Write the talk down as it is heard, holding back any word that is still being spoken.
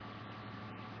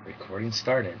Recording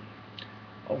started.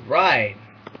 Alright.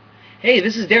 Hey,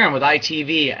 this is Darren with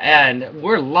ITV, and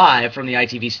we're live from the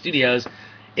ITV studios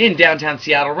in downtown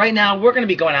Seattle. Right now, we're going to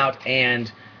be going out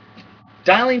and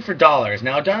dialing for dollars.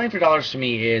 Now, dialing for dollars to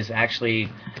me is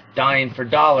actually dialing for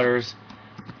dollars,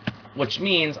 which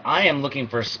means I am looking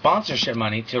for sponsorship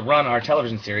money to run our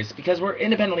television series because we're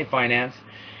independently financed.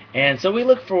 And so we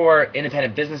look for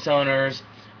independent business owners,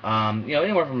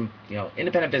 anywhere from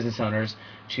independent business owners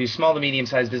to small to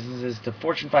medium-sized businesses to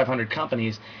Fortune 500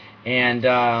 companies, and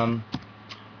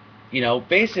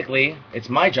basically, it's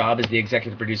my job as the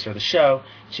executive producer of the show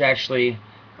to actually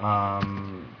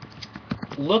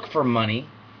look for money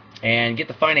and get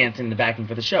the financing and the backing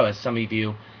for the show. As some of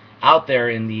you out there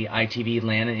in the ITV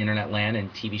land and internet land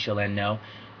and TV show land know,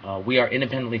 we are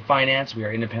independently financed. We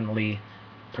are independently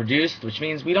produced, which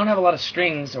means we don't have a lot of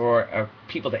strings or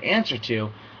people to answer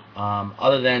to,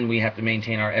 other than we have to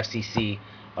maintain our FCC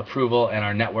approval and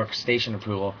our network station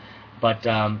approval. But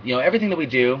everything that we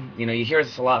do, you hear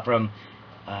this a lot from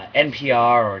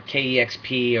NPR or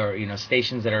KEXP or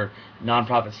stations that are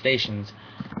nonprofit stations,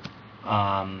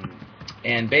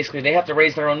 and basically they have to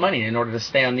raise their own money in order to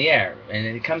stay on the air. And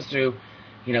it comes through,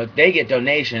 they get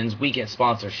donations, we get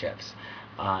sponsorships.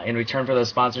 In return for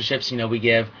those sponsorships, we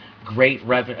give great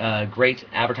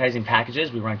advertising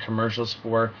packages. We run commercials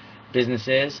for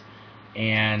businesses,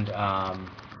 and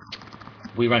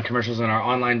we run commercials in our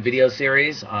online video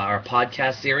series, our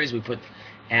podcast series. We put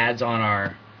ads on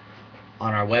our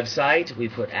website. We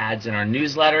put ads in our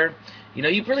newsletter.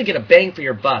 You really get a bang for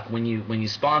your buck when you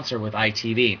sponsor with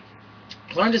ITV.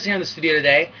 So I'm just here in the studio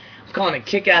today. I'm calling it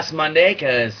Kick-Ass Monday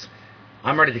because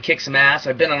I'm ready to kick some ass.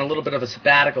 I've been on a little bit of a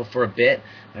sabbatical for a bit.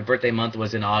 My birthday month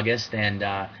was in August, and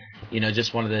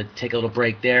just wanted to take a little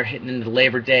break there, hitting into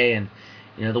Labor Day, and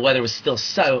the weather was still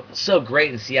so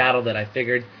great in Seattle that I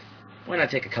figured, why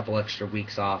not take a couple extra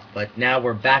weeks off? But now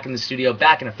we're back in the studio,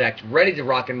 back in effect, ready to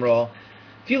rock and roll.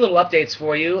 A few little updates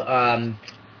for you.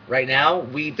 Right now,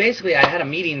 I had a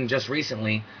meeting just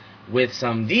recently with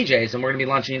some DJs, and we're going to be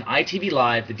launching ITV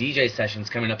Live, the DJ sessions,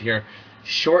 coming up here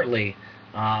shortly.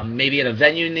 Maybe at a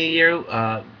venue near you,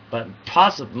 but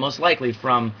most likely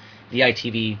from the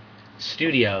ITV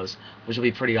studios, which will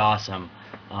be pretty awesome,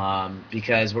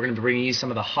 because we're going to be bringing you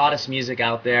some of the hottest music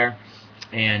out there,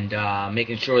 and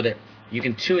making sure that you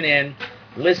can tune in,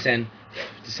 listen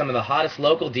to some of the hottest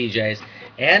local DJs,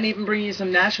 and even bring you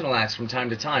some national acts from time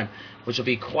to time, which will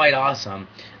be quite awesome.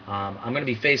 I'm going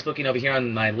to be Facebooking over here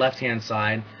on my left-hand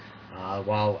side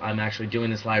while I'm actually doing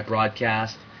this live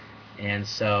broadcast. And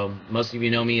so most of you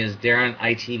know me as Darren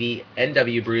ITV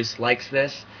NW Bruce Likes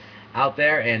This out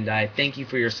there, and I thank you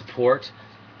for your support,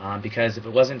 because if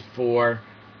it wasn't for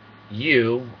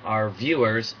you, our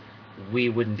viewers, we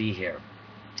wouldn't be here.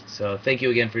 So thank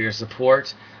you again for your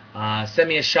support. Send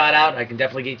me a shout out. I can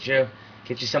definitely get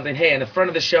you something. Hey, in the front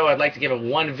of the show, I'd like to give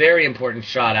one very important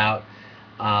shout out.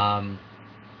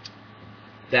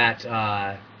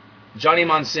 Johnny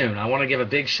Monsoon. I want to give a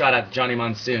big shout out to Johnny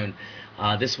Monsoon.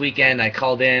 This weekend, I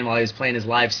called in while he was playing his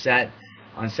live set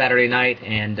on Saturday night,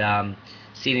 and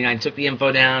CD9 took the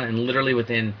info down, and literally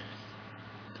within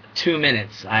 2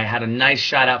 minutes, I had a nice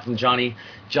shout out from Johnny.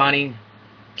 Johnny,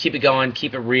 keep it going,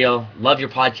 keep it real. Love your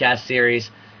podcast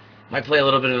series. Might play a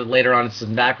little bit of it later on,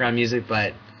 some background music,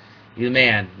 but you're the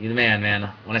man, man.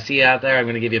 When I see you out there, I'm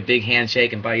going to give you a big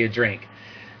handshake and buy you a drink.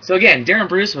 So again, Darren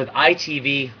Bruce with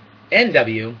ITV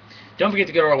NW. Don't forget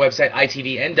to go to our website,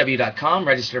 itvnw.com,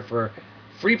 register for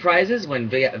free prizes when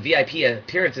VIP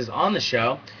appearances on the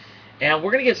show. And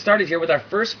we're going to get started here with our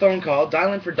first phone call,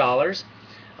 dialing for dollars.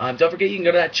 Don't forget, you can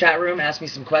go to that chat room, ask me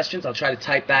some questions. I'll try to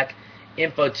type back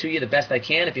info to you the best I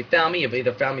can. If you found me, you've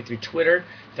either found me through Twitter,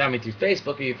 found me through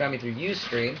Facebook, or you found me through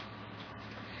Ustream.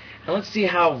 And let's see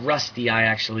how rusty I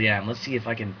actually am. Let's see if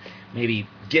I can maybe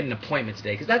get an appointment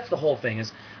today, because that's the whole thing.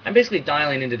 Is I'm basically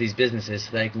dialing into these businesses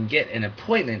so that I can get an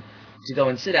appointment to go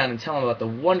and sit down and tell them about the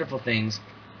wonderful things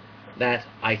that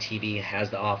ITV has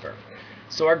to offer.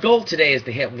 So our goal today is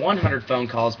to hit 100 phone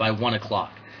calls by 1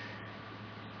 o'clock.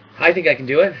 I think I can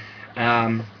do it.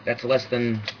 That's less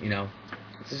than,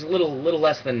 it's just a little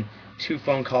less than 2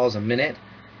 phone calls a minute.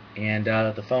 And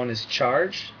the phone is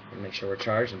charged. We're going to make sure we're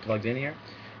charged and plugged in here.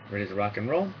 Ready to rock and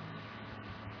roll.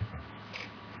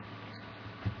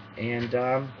 And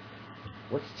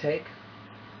let's take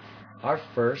our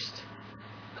first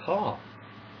call.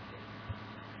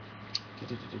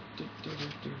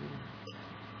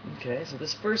 Okay, so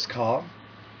this first call,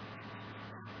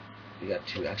 we got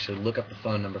to actually look up the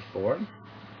phone number for.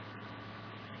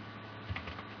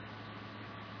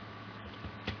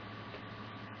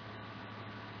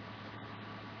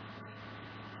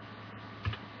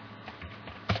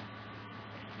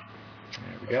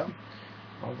 go.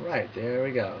 Alright, there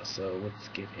we go. So let's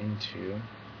get into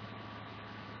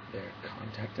their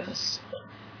contact us.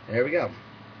 There we go.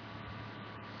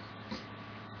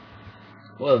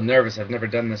 A little nervous. I've never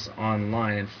done this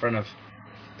online in front of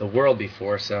the world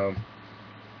before, so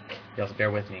you'll have to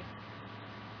bear with me.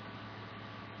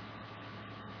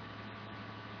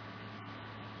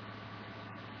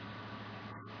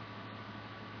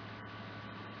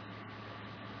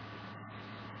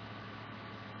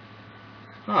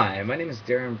 Hi, my name is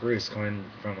Darren Bruce, calling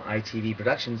from ITV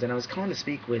Productions, and I was calling to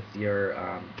speak with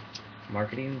your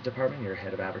marketing department, your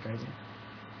head of advertising.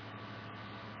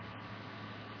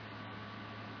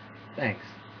 Thanks.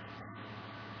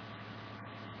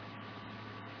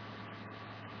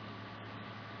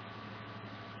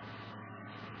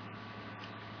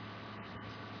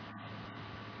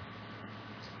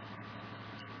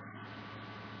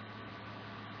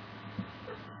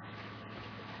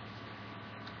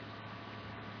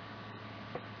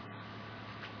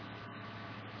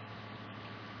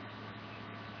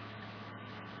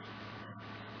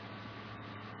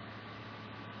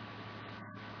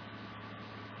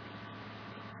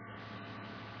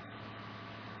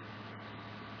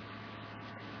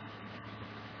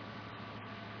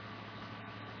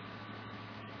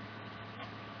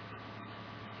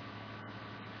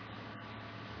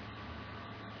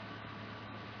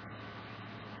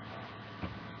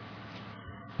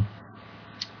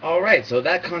 Alright, so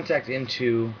that contact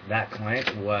into that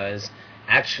client was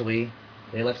actually,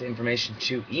 they left the information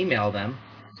to email them,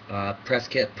 press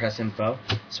kit, press info.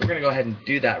 So we're going to go ahead and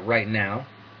do that right now,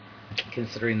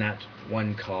 considering that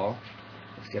one call.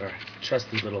 Let's get our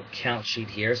trusty little count sheet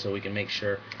here so we can make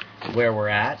sure where we're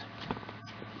at.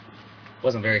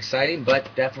 Wasn't very exciting, but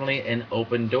definitely an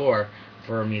open door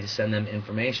for me to send them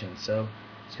information. So I'm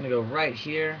just going to go right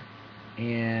here,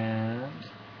 and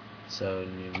so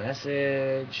new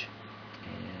message,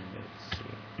 and let's see.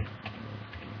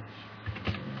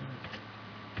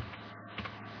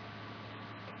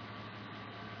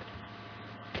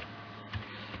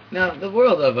 Now, the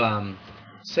world of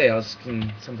sales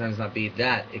can sometimes not be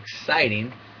that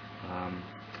exciting,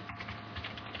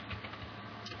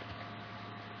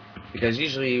 because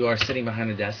usually you are sitting behind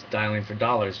a desk dialing for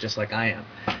dollars, just like I am.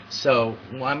 So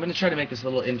I'm going to try to make this a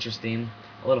little interesting,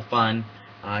 a little fun.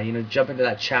 Jump into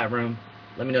that chat room.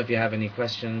 Let me know if you have any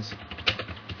questions,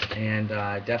 and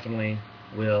definitely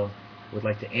would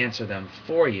like to answer them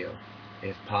for you,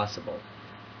 if possible.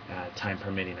 Time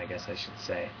permitting, I guess I should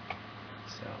say.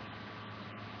 So.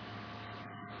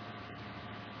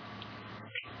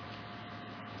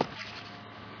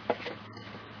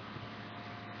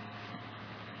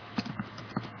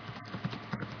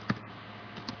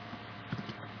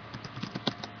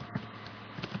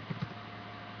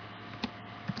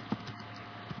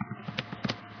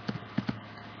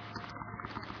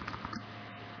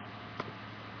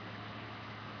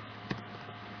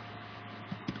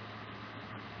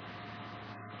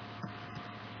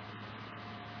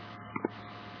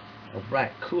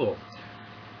 Alright, cool.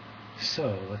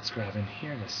 So let's grab in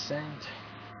here the send.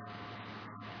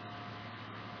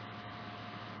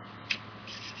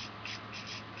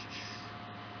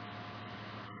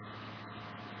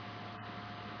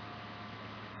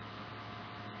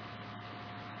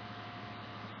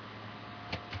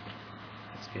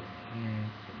 Let's get in here,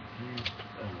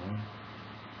 boom.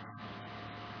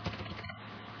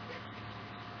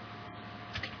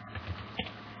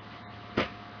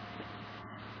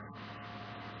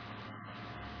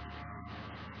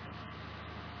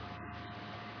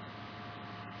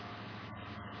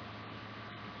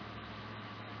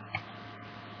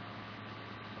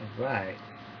 Alright,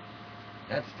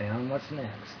 that's down. What's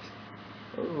next?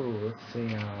 Oh, let's see.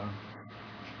 Let's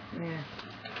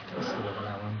go with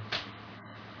that one.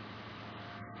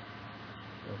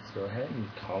 Let's go ahead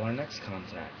and call our next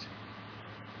contact.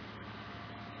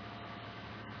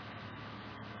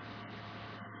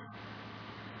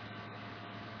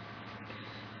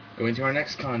 Going to our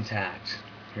next contact.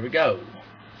 Here we go.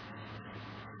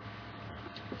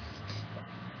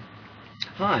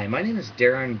 Hi, my name is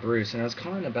Darren Bruce, and I was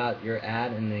calling about your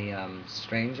ad in the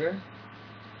Stranger.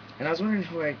 And I was wondering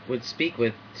who I would speak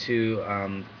with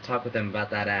to talk with them about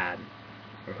that ad,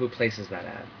 or who places that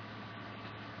ad.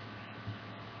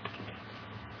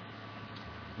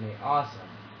 Awesome.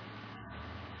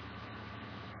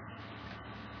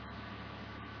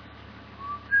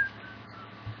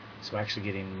 So we're actually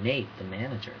getting Nate, the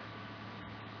manager,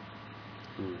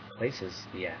 who places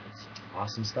the ads.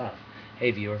 Awesome stuff. Hey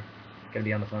viewer, gonna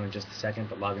be on the phone in just a second,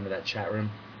 but log into that chat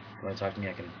room. If you want to talk to me,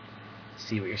 I can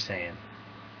see what you're saying.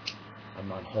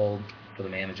 I'm on hold for the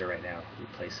manager right now who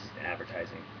places the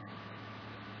advertising.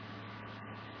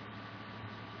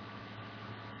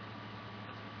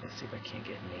 Let's see if I can't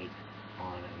get Nate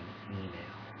on an email.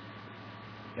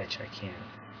 Betcha I can.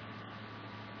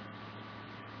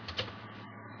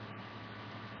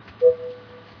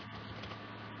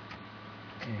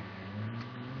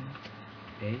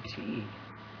 And AT.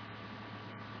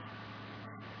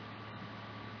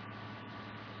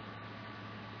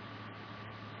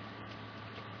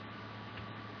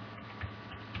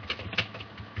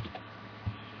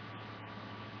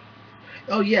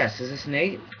 Oh yes, is this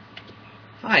Nate?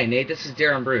 Hi Nate, this is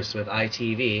Darren Bruce with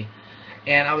ITV,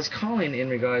 and I was calling in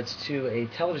regards to a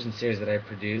television series that I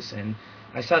produce, and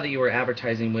I saw that you were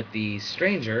advertising with The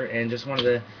Stranger, and just wanted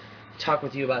to talk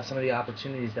with you about some of the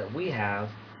opportunities that we have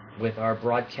with our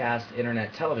broadcast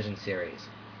internet television series.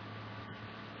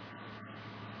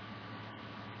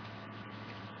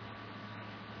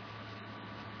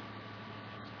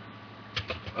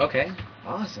 Okay,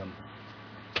 awesome.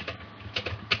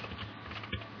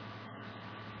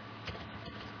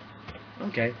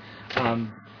 Okay.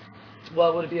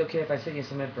 Well, would it be okay if I sent you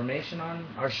some information on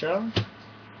our show?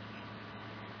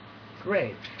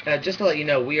 Great. Just to let you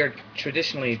know, we are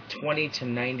traditionally 20 to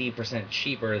 90%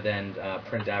 cheaper than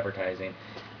print advertising,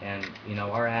 and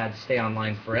our ads stay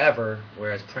online forever,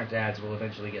 whereas print ads will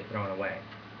eventually get thrown away.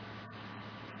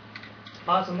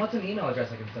 Awesome. What's an email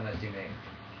address I can send that to,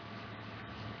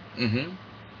 Nate?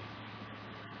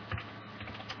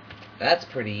 That's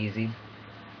pretty easy.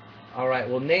 All right.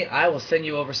 Well, Nate, I will send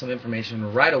you over some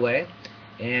information right away,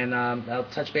 and I'll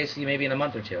touch base with you maybe in a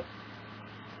month or two.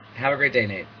 Have a great day,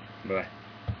 Nate. Bye-bye.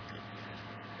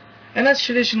 And that's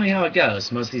traditionally how it goes.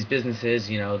 Most of these businesses,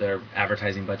 their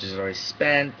advertising budgets are already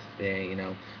spent. They,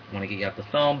 want to get you off the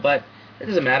phone, but it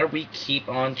doesn't matter. We keep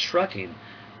on trucking.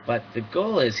 But the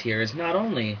goal is not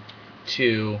only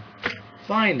to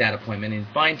find that appointment and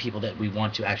find people that we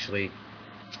want to actually,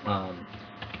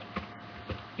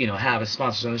 have as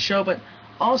sponsors on the show, but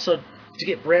also to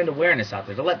get brand awareness out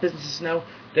there, to let businesses know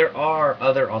there are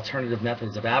other alternative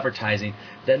methods of advertising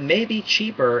that may be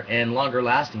cheaper and longer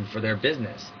lasting for their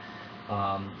business,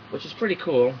 which is pretty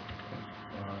cool.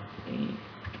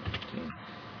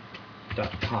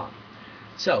 .com.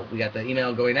 So we got the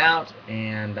email going out,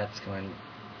 and that's going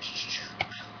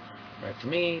right for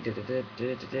me.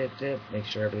 Make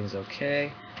sure everything's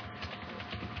okay.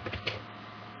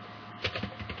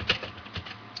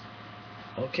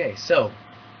 Okay, so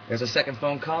there's a second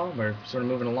phone call. We're sort of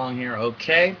moving along here.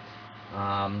 Okay.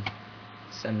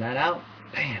 Send that out.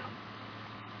 Bam.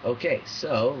 Okay,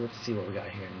 so let's see what we got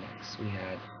here next. We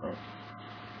had...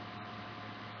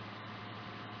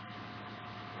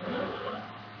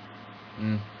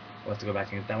 we'll have to go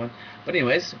back and get that one. But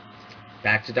anyways,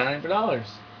 back to dialing for dollars.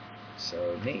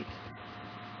 So neat.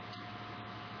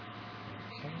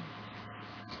 Okay.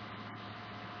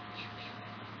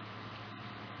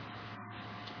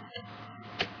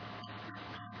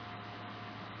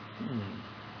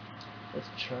 Let's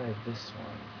try this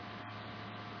one.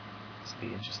 This will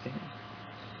be interesting.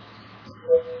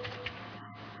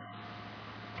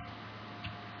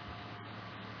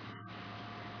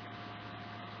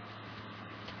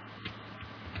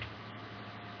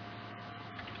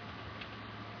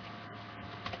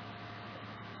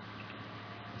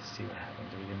 Let's see what happens.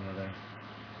 Do we get another...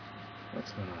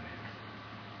 What's going on here?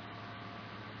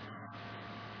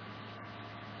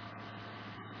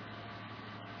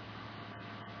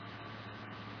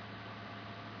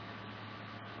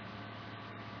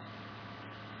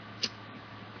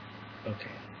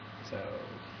 Okay, so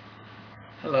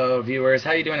hello viewers,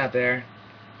 how you doing out there?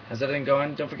 How's everything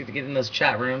going? Don't forget to get in those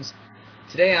chat rooms.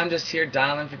 Today I'm just here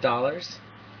dialing for dollars,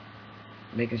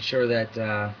 making sure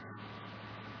that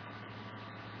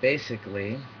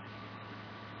basically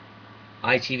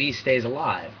ITV stays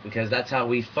alive, because that's how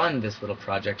we fund this little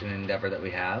project and endeavor that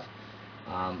we have.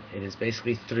 It is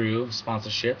basically through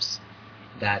sponsorships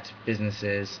that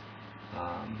businesses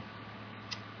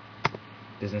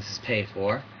pay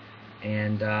for,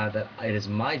 and that it is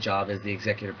my job as the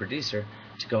executive producer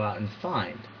to go out and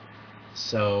find.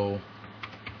 So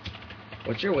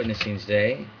what you're witnessing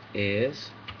today is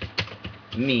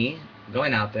me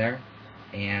going out there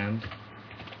and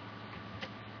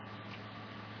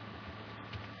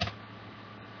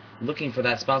looking for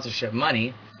that sponsorship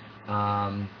money. It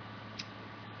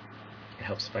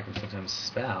helps if I can sometimes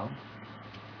spell.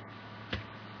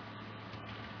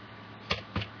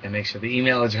 And make sure the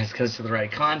email address goes to the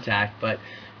right contact. But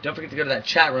don't forget to go to that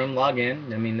chat room, log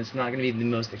in. I mean, it's not going to be the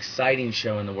most exciting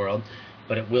show in the world,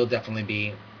 but it will definitely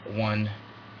be one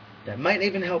that might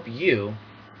even help you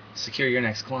secure your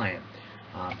next client.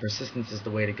 Persistence is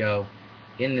the way to go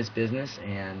in this business,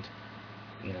 and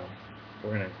we're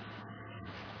going to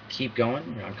keep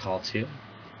going. We're on call 2.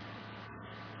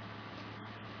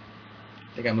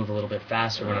 I think I move a little bit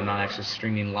faster when I'm not actually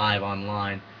streaming live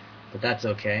online, but that's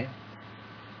okay.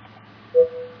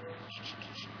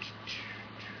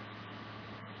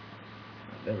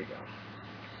 There we go.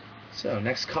 So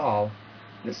next call.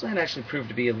 This might actually prove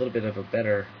to be a little bit of a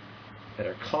better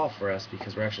call for us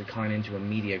because we're actually calling into a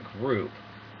media group,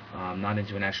 not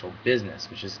into an actual business,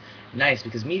 which is nice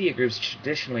because media groups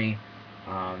traditionally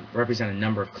represent a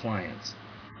number of clients.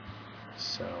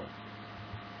 So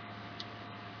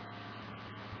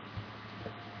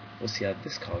we'll see how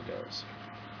this call goes.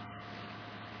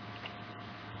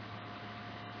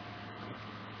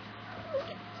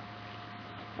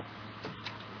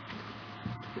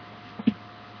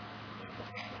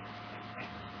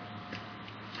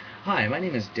 Hi, my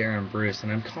name is Darren Bruce,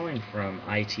 and I'm calling from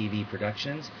ITV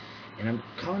Productions, and I'm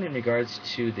calling in regards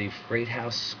to the Freight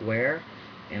House Square,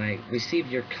 and I received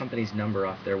your company's number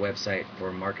off their website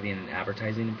for marketing and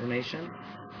advertising information,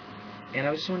 and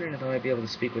I was just wondering if I might be able to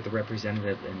speak with the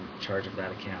representative in charge of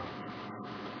that account.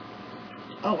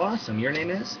 Oh, awesome. Your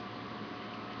name is?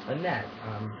 Annette.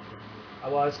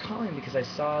 Well, I was calling because I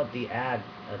saw the ad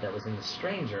that was in The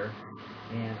Stranger,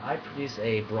 and I produce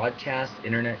a broadcast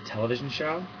internet television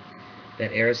show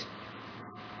that airs.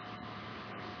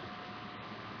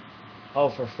 Oh,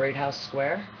 for Freight House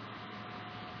Square?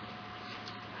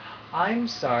 I'm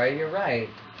sorry, you're right.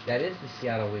 That is the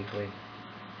Seattle Weekly.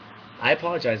 I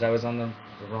apologize, I was on the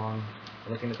wrong,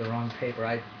 looking at the wrong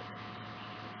paper.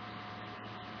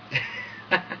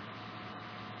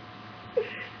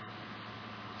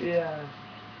 Yeah.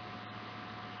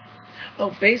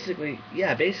 Oh, basically,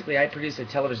 I produce a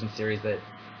television series that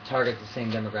targets the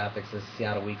same demographics as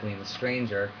Seattle Weekly and The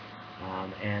Stranger,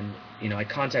 and I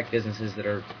contact businesses that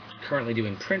are currently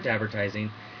doing print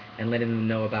advertising and letting them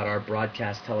know about our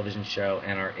broadcast television show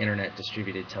and our internet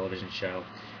distributed television show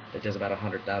that does about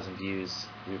 100,000 views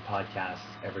through podcasts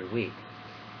every week.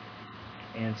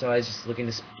 And so I was just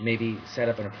looking to maybe set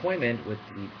up an appointment with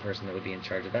the person that would be in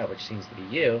charge of that, which seems to be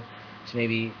you, to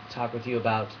maybe talk with you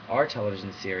about our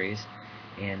television series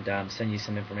and send you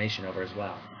some information over as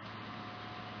well.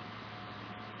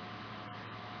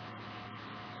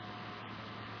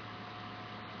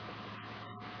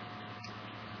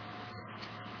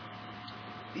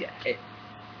 Yeah,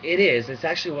 it is. It's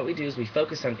actually what we do is we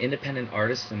focus on independent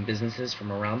artists and businesses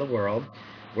from around the world.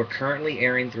 We're currently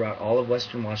airing throughout all of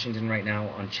Western Washington right now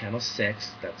on Channel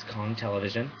 6, that's Kong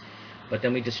Television. But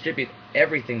then we distribute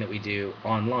everything that we do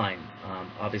online.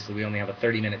 Obviously, we only have a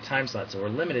 30-minute time slot, so we're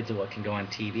limited to what can go on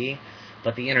TV.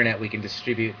 But the internet we can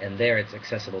distribute, and there it's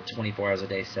accessible 24 hours a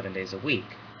day, 7 days a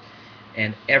week.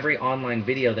 And every online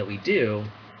video that we do,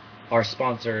 our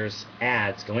sponsors'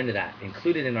 ads go into that.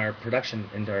 Included in our production,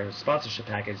 in our sponsorship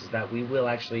package, is that we will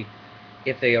actually,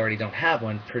 if they already don't have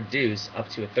one, produce up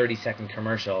to a 30-second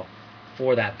commercial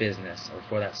for that business or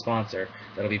for that sponsor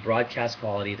that'll be broadcast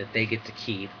quality that they get to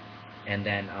keep, and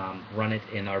then run it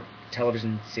in our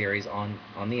television series on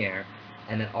the air,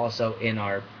 and then also in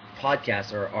our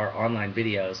podcast or our online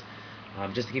videos.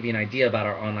 Just to give you an idea about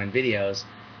our online videos,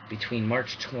 between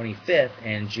March 25th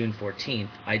and June 14th,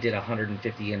 I did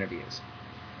 150 interviews.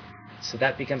 So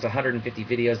that becomes 150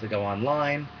 videos that go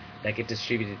online, that get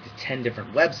distributed to 10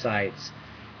 different websites,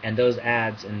 and those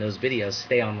ads and those videos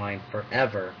stay online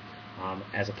forever,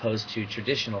 as opposed to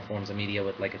traditional forms of media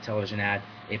with like a television ad.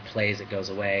 It plays, it goes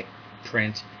away.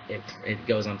 Print, it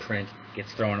goes on print,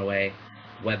 gets thrown away.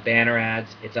 Web banner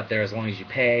ads, it's up there as long as you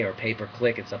pay, or pay per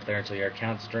click, it's up there until your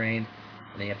account's drained,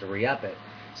 and then you have to re-up it.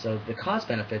 So the cost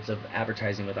benefits of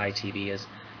advertising with ITV is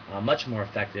much more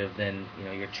effective than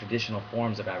your traditional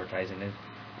forms of advertising. And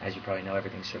as you probably know,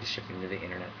 everything's sort of shifting to the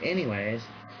internet anyways.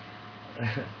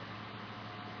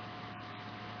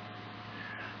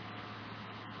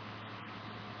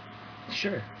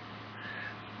 Sure.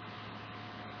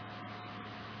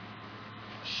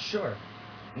 Sure.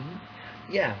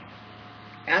 Yeah,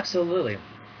 absolutely.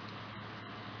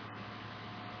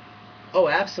 Oh,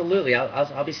 absolutely.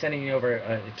 I'll be sending you over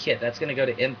a kit. That's going to go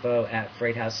to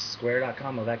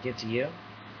info@freighthousesquare.com. Will that get to you?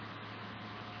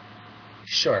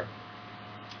 Sure.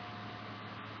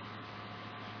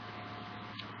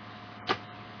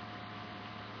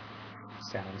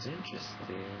 Sounds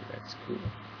interesting. That's cool.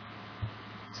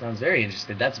 Sounds very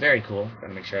interesting. That's very cool.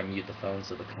 Gotta make sure I mute the phone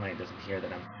so the client doesn't hear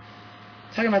that I'm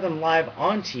talking about them live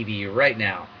on TV right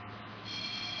now.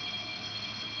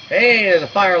 Hey, there's a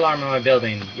fire alarm in my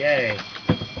building. Yay.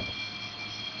 I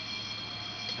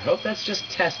hope that's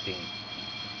just testing.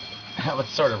 That would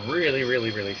sort of really,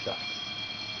 really, really suck.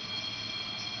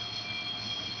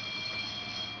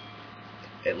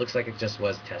 It looks like it just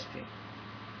was testing,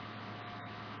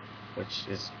 which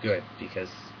is good because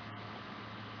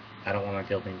I don't want my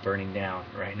building burning down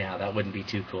right now. That wouldn't be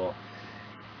too cool.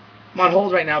 I'm on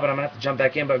hold right now, but I'm going to have to jump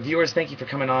back in. But viewers, thank you for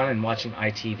coming on and watching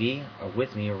ITV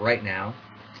with me right now.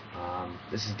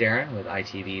 This is Darren with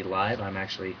ITV Live. I'm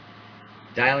actually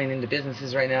dialing into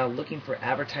businesses right now, looking for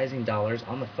advertising dollars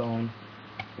on the phone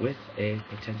with a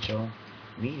potential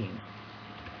meeting.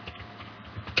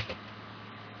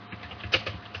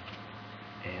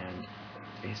 And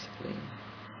basically,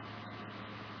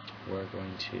 we're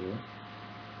going to...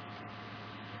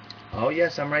 Oh,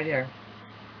 yes, I'm right here.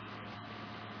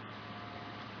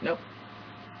 Nope.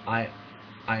 I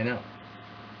know.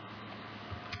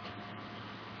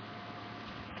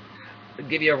 I'll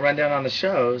give you a rundown on the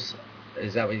shows.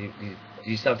 Is that what do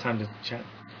you still have time to chat?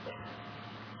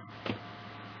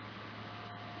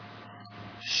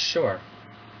 Sure.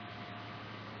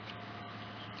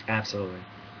 Absolutely.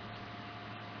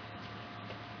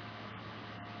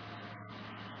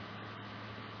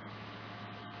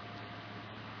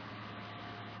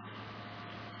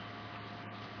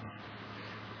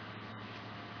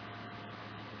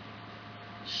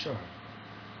 Sure.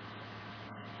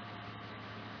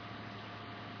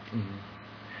 Mm-hmm.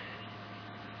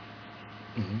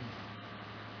 Mm-hmm.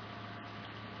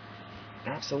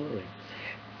 Absolutely.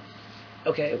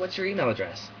 Okay, what's your email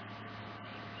address?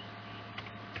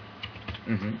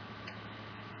 Mm-hmm.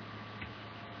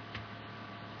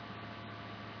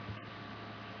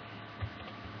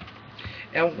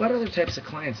 And what other types of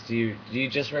clients do you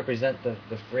just represent the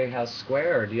Frey House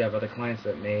Square, or do you have other clients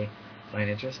that may find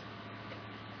interest?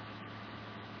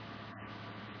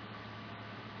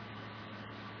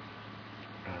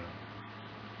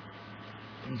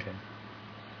 Okay.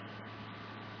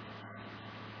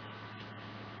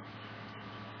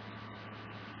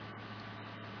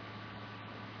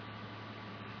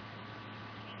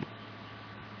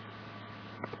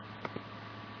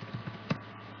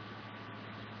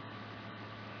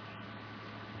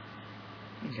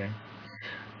 Okay.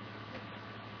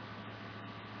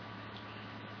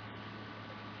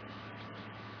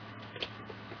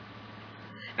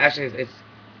 Actually,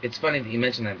 it's funny that you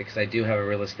mentioned that because I do have a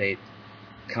real estate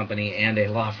company and a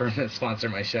law firm that sponsor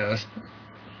my shows.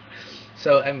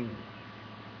 So I'm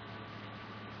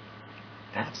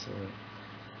absolutely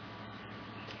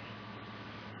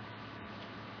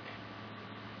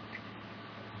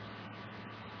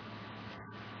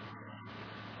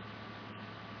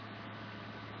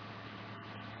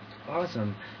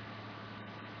awesome.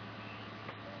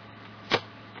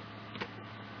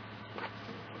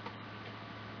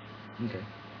 Okay.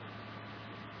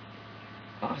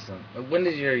 Awesome. When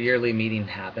does your yearly meeting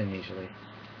happen usually?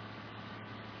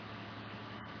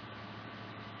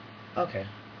 Okay.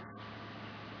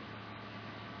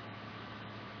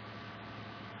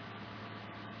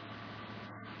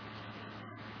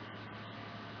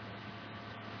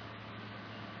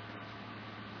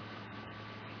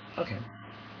 Okay.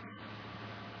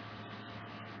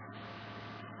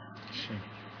 Sure.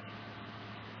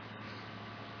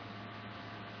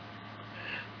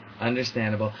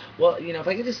 Understandable. Well, if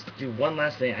I could just do one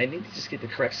last thing, I need to just get the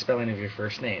correct spelling of your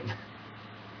first name.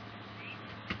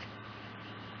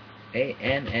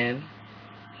 Annettee.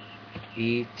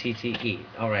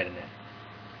 All right, Annette.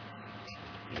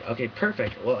 Okay,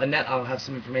 perfect. Well, Annette, I'll have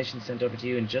some information sent over to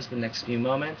you in just the next few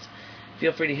moments.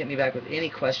 Feel free to hit me back with any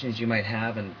questions you might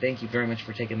have, and thank you very much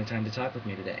for taking the time to talk with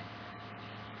me today.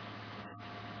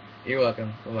 You're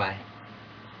welcome. Bye-bye.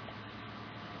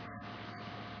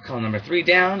 Call number 3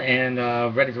 down and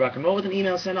ready to rock and roll with an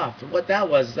email sent off. What that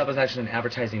was actually an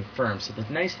advertising firm. So the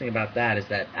nice thing about that is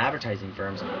that advertising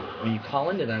firms, when you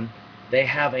call into them, they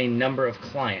have a number of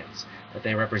clients that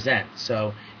they represent.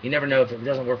 So you never know if it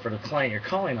doesn't work for the client you're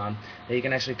calling on, that you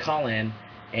can actually call in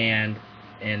and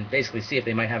basically see if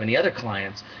they might have any other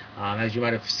clients. As you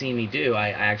might have seen me do, I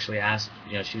actually asked,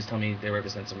 she was telling me they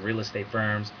represent some real estate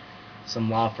firms, some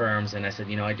law firms, and I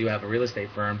said, I do have a real estate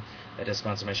firm that does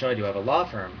sponsor my show. I do have a law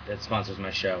firm that sponsors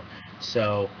my show.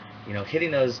 So,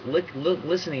 hitting those,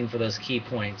 listening for those key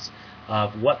points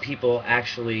of what people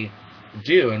actually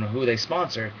do and who they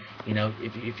sponsor.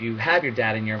 If you have your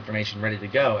data and your information ready to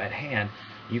go at hand,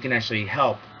 you can actually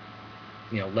help,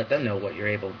 let them know what you're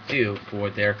able to do for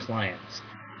their clients.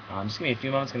 Just give me a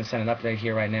few moments. I'm going to send an update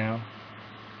here right now.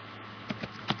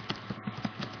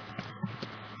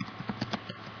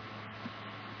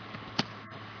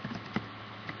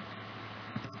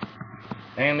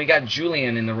 And we got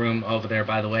Julian in the room over there,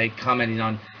 by the way, commenting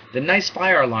on the nice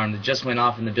fire alarm that just went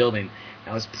off in the building.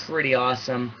 That was pretty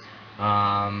awesome.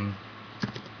 And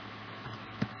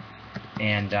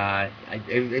I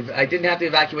didn't have to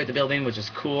evacuate the building, which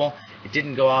is cool. It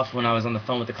didn't go off when I was on the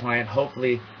phone with the client.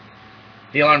 Hopefully,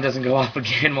 the alarm doesn't go off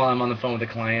again while I'm on the phone with the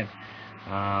client.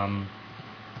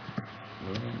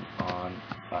 Moving on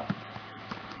up.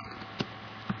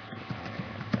 I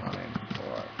am going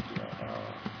for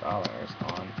dollars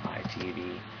on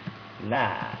ITV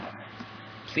Live.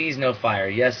 Please, no fire.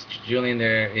 Yes, Julian,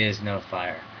 there is no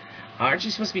fire. Aren't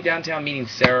you supposed to be downtown meeting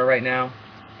Sarah right now,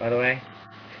 by the way?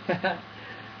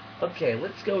 Okay,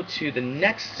 let's go to the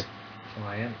next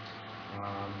client.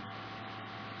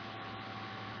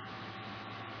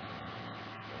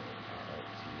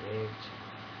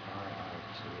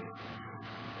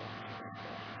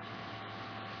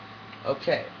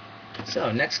 Okay,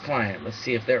 so next client. Let's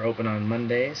see if they're open on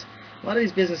Mondays. A lot of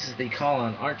these businesses that you call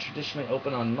on aren't traditionally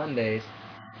open on Mondays,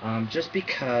 just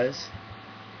because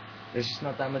there's just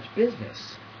not that much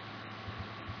business.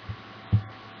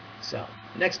 So,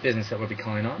 next business that we'll be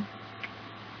calling on,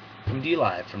 coming to you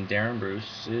live from Darren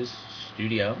Bruce's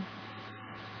studio,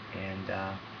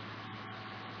 and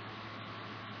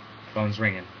phone's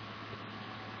ringing.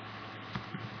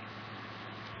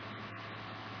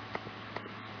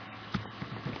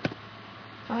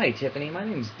 Hi, Tiffany. My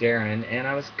name's Darren, and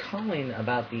I was calling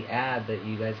about the ad that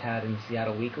you guys had in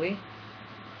Seattle Weekly,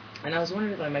 and I was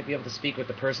wondering if I might be able to speak with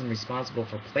the person responsible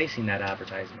for placing that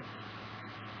advertisement.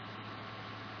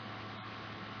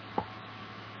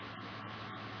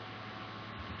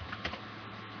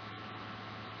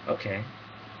 Okay.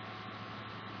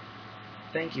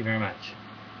 Thank you very much.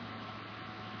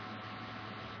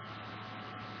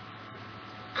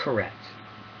 Correct.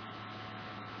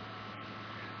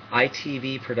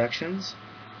 ITV Productions?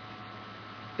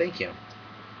 Thank you.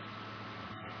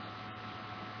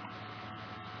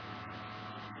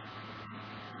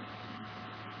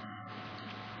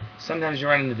 Sometimes you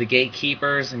run into the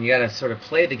gatekeepers, and you gotta sort of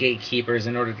play the gatekeepers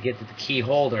in order to get to the key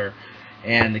holder.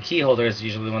 And the key holder is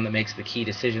usually the one that makes the key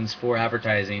decisions for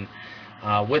advertising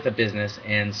with a business.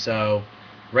 And so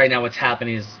right now what's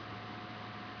happening is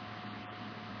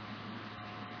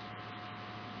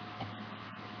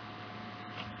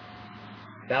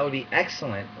that would be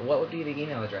excellent. What would be the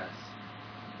email address?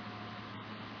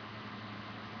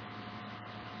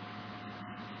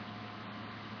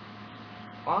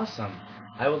 Awesome.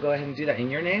 I will go ahead and do that.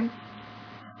 In your name?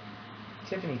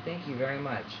 Tiffany, thank you very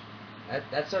much.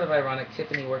 That's sort of ironic,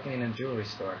 Tiffany working in a jewelry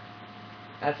store.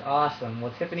 That's awesome.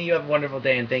 Well, Tiffany, you have a wonderful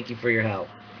day, and thank you for your help.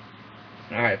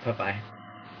 All right, bye-bye.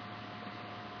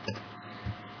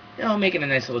 You know, making a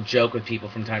nice little joke with people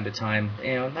from time to time.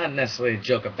 You know, not necessarily a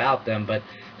joke about them, but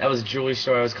that was a jewelry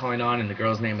store I was calling on, and the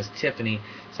girl's name was Tiffany.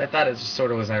 So I thought it just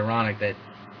sort of was ironic that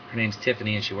her name's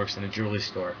Tiffany and she works in a jewelry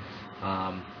store.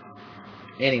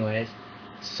 Anyways,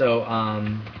 so,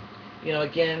 you know,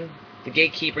 again, the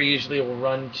gatekeeper usually will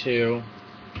run to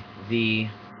the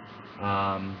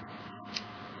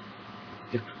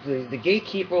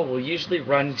gatekeeper will usually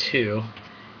run to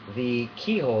the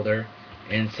key holder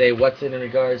and say what's in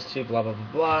regards to blah blah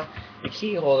blah blah. The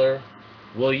key holder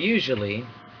will usually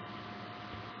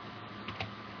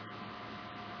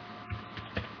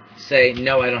say,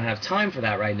 no, I don't have time for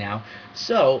that right now.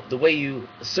 So the way you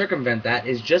circumvent that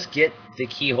is just get the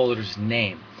key holder's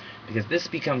name, because this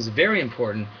becomes very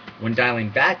important when dialing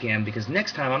back in, because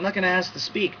next time I'm not going to ask to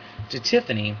speak to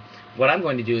Tiffany. What I'm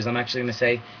going to do is I'm actually going to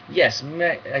say, yes,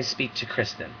 may I speak to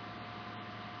Kristen?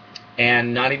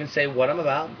 And not even say what I'm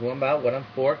about, who I'm about, what I'm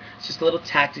for. It's just a little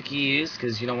tactic you use,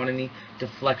 because you don't want any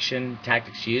deflection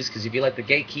tactics used, because if you let the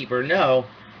gatekeeper know,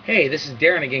 hey, this is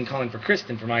Darren again calling for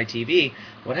Kristen from ITV,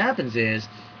 what happens is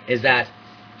that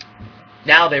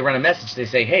now they run a message. They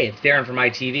say, hey, it's Darren from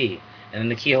ITV. And then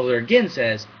the key holder again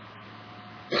says,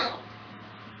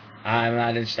 I'm not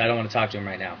interested. I don't want to talk to him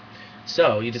right now.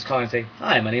 So you just call and say,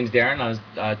 hi, my name's Darren. I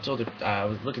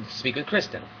was looking to speak with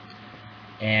Kristen.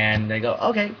 And they go,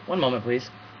 okay, one moment, please.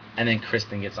 And then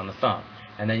Kristen gets on the phone.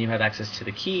 And then you have access to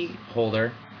the key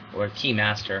holder or key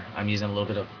master. I'm using a little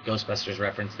bit of Ghostbusters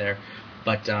reference there.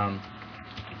 But,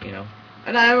 you know,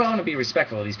 and I want to be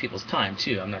respectful of these people's time,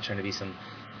 too. I'm not trying to be some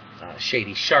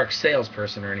shady shark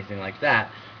salesperson or anything like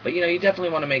that. But, you know, you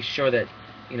definitely want to make sure that,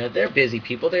 you know, they're busy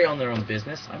people. They own their own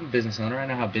business. I'm a business owner. I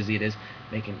know how busy it is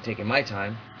taking my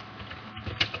time.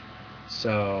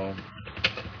 So,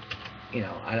 you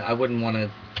know, I wouldn't want to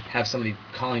have somebody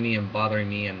calling me and bothering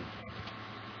me and,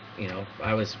 you know,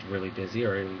 I was really busy,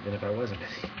 or even if I wasn't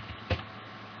busy.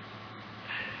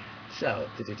 So,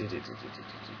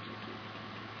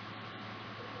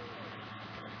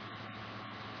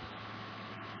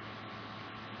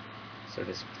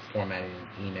 just formatting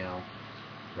an email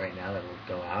right now that will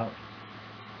go out.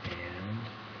 And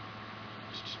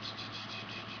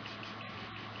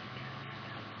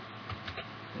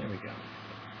there we go.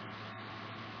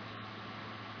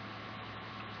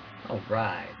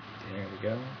 Alright, there we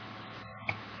go.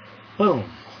 Boom.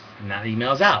 And that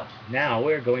email's out. Now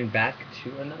we're going back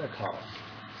to another call.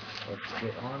 Let's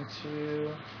get on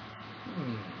to...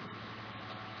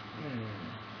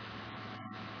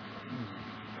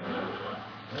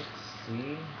 Let's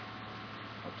see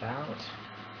about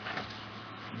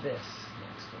this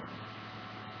next one.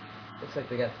 Looks like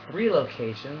they got 3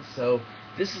 locations, so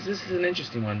this is an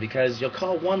interesting one because you'll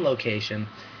call one location,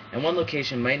 and one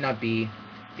location might not be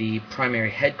the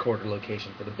primary headquarter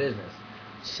location for the business.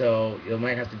 So you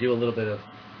might have to do a little bit of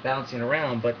bouncing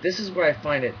around, but this is where I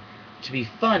find it to be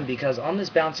fun because on this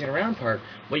bouncing around part,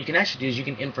 what you can actually do is you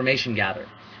can information gather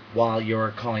while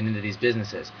you're calling into these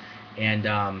businesses. And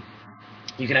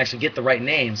you can actually get the right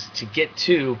names to get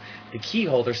to the key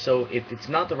holder, so if it's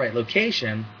not the right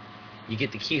location, you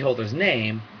get the key holder's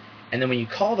name, and then when you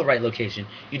call the right location,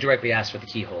 you directly ask for the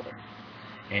key holder.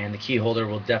 And the key holder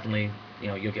will definitely,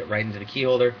 you'll get right into the key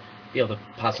holder, be able to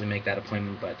possibly make that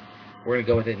appointment, but we're going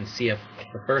to go with it and see if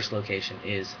the first location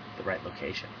is the right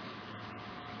location.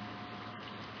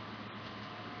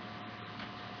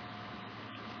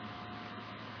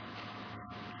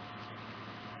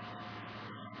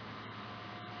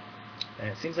 And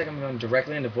it seems like I'm going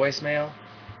directly into voicemail,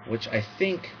 which I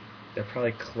think they're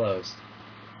probably closed.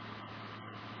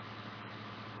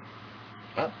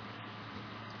 Oh,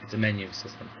 it's a menu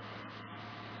system.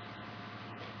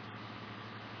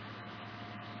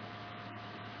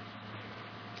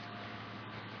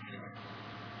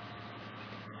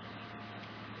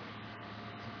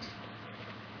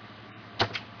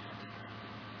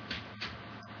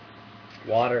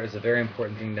 Water is a very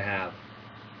important thing to have.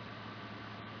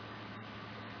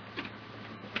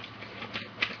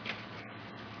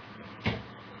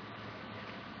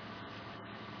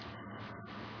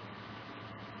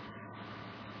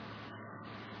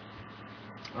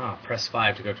 Press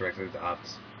 5 to go directly to the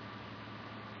office.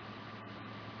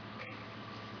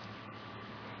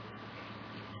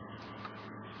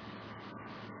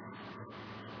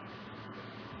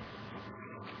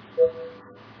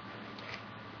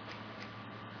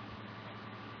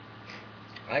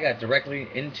 I got directly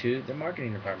into the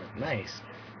marketing department. Nice.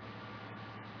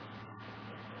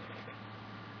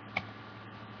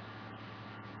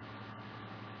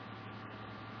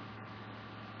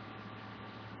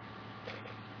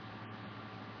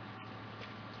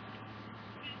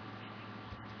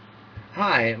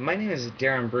 Hi, my name is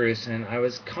Darren Bruce, and I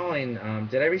was calling.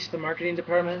 Did I reach the marketing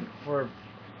department for?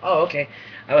 Oh, okay.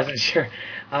 I wasn't sure.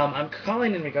 I'm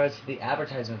calling in regards to the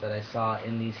advertisement that I saw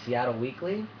in the Seattle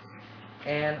Weekly,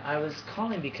 and I was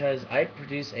calling because I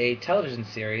produce a television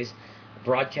series, a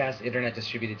broadcast internet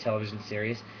distributed television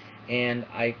series, and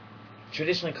I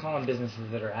traditionally call on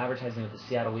businesses that are advertising with the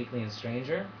Seattle Weekly and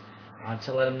Stranger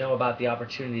to let them know about the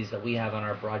opportunities that we have on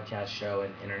our broadcast show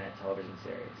and internet television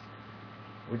series.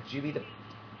 Would you be the...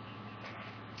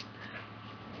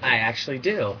 I actually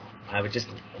do. I would just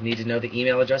need to know the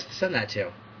email address to send that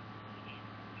to.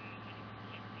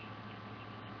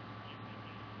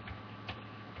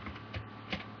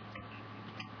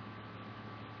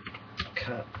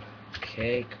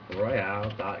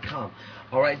 CupcakeRoyale.com.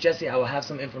 Alright, Jesse, I will have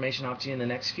some information off to you in the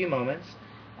next few moments.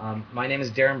 My name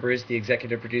is Darren Bruce, the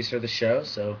executive producer of the show,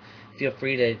 so feel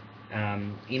free to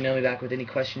email me back with any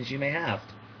questions you may have.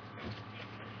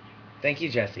 Thank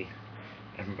you, Jesse.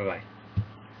 Bye-bye.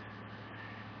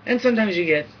 And sometimes you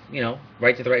get,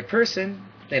 right to the right person.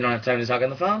 They don't have time to talk on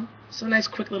the phone. So a nice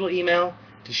quick little email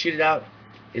to shoot it out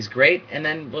is great. And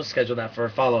then we'll schedule that for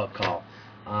a follow-up call.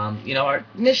 Our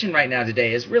mission right now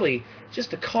today is really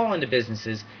just to call into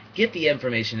businesses, get the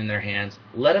information in their hands,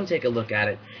 let them take a look at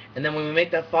it. And then when we make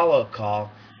that follow-up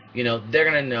call, they're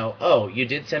going to know, oh, you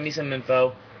did send me some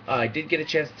info. I did get a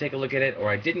chance to take a look at it, or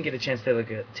I didn't get a chance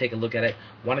to take a look at it.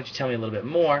 Why don't you tell me a little bit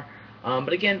more?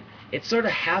 But again, it's sort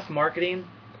of half marketing,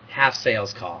 half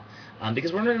sales call.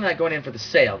 Because we're really not going in for the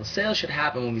sale. The sale should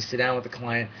happen when we sit down with the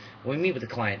client, when we meet with the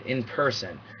client in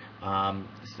person. I'm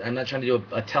not trying to do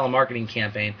a telemarketing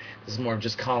campaign. This is more of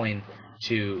just calling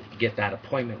to get that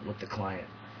appointment with the client.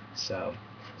 So,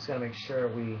 just got to make sure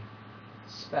we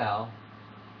spell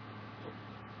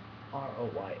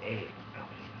R-O-Y-A.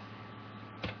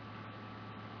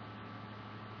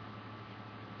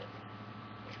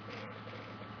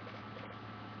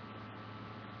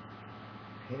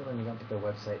 I hate when you don't put their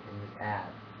website in the ad.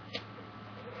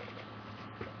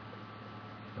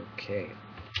 Okay.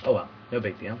 Oh well, no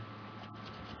big deal.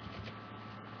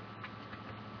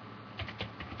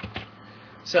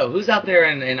 So, who's out there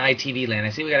in ITV land? I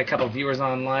see we got a couple of viewers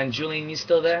online. Julian, you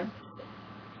still there?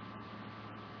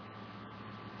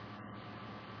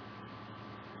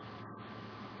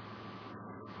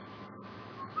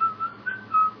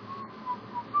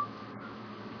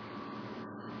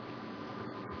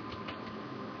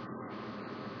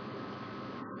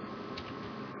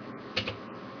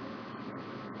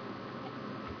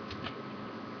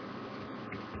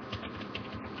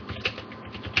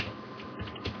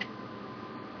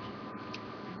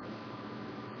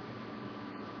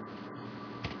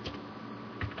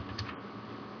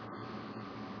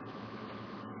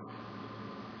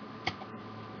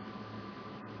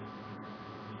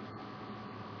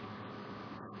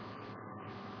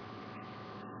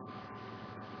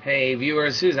 Hey,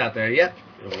 viewers, who's out there? Yep,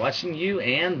 we're watching you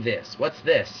and this. What's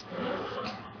this?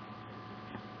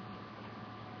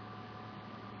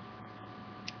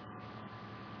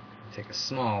 Take a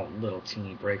small, little,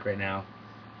 teeny break right now.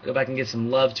 Go back and give some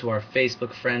love to our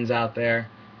Facebook friends out there.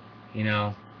 You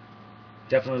know,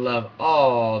 definitely love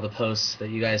all the posts that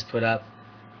you guys put up.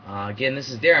 Again, this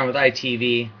is Darren with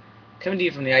ITV, coming to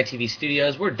you from the ITV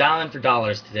studios. We're dialing for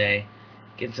dollars today,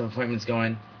 getting some appointments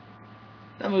going.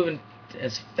 Not moving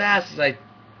as fast as I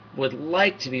would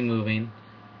like to be moving,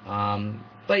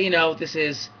 but you know, this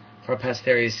is for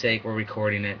posterity's sake. We're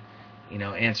recording it, you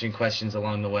know, answering questions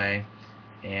along the way,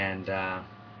 and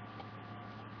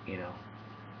you know,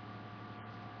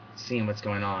 seeing what's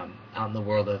going on out in the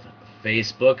world of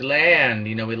Facebook land.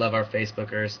 You know, we love our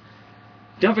Facebookers.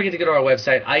 Don't forget to go to our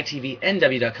website,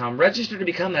 itvnw.com. Register to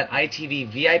become that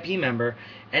ITV VIP member.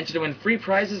 Enter to win free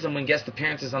prizes and win guest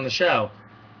appearances on the show.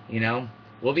 You know,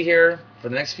 we'll be here for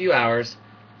the next few hours,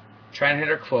 trying to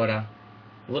hit our quota.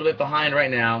 A little bit behind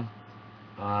right now,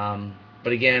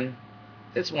 but again,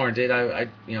 it's warranted.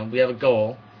 You know, we have a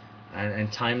goal,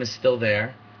 and time is still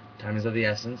there. Time is of the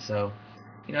essence. So,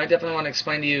 you know, I definitely want to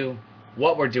explain to you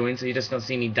what we're doing, so you just don't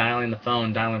see me dialing the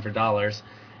phone, dialing for dollars,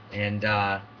 and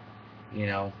you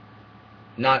know,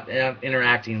 not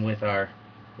interacting with our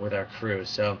crew.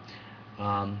 So,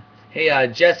 hey,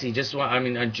 Jesse,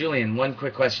 Julian, one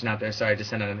quick question out there. Sorry, I just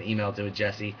sent out an email to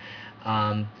Jesse.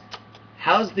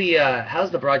 How's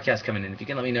the broadcast coming in? If you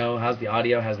can let me know, how's the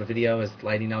audio, how's the video, is the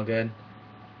lighting all good?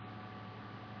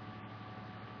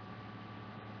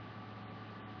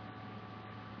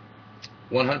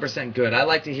 %100% good. I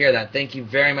like to hear that. Thank you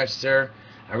very much, sir.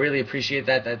 I really appreciate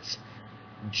that. That's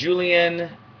Julian.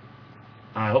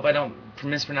 I hope I don't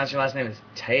mispronounce your last name. It's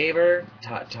Taver.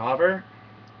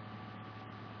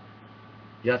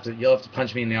 You'll have to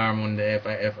punch me in the arm one day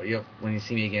when you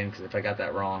see me again, because if I got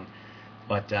that wrong.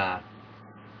 But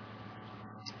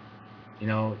you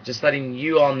know, just letting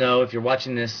you all know, if you're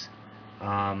watching this,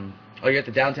 you're at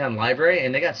the downtown library,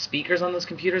 and they got speakers on those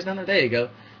computers down there. There you go.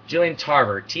 Julian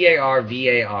Tarver,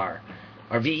 Tarvar,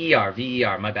 or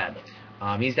Ver, my bad.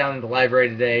 He's down in the library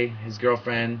today. His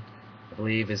girlfriend, I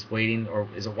believe, is waiting, or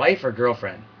is it wife or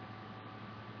girlfriend?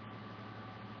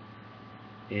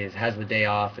 Has the day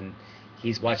off, and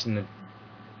he's watching the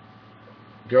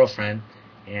girlfriend,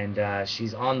 and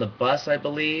she's on the bus, I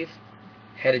believe,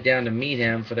 headed down to meet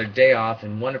him for their day off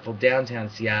in wonderful downtown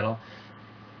Seattle.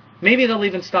 Maybe they'll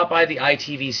even stop by the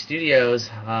ITV studios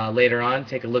later on,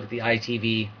 take a look at the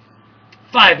ITV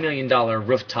 $5 million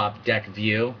rooftop deck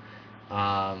view.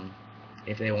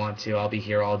 If they want to, I'll be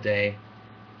here all day.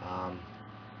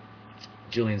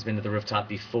 Julian's been to the rooftop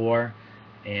before,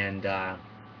 and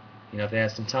you know, if they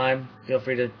have some time, feel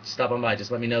free to stop on by.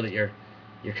 Just let me know that you're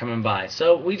coming by.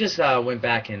 So we just went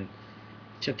back and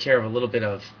took care of a little bit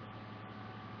of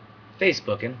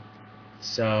Facebooking.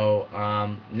 So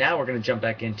now we're going to jump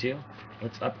back into,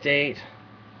 let's update.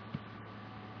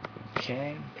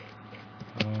 Okay.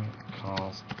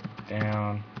 Calls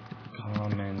down.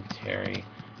 Commentary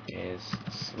is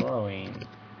slowing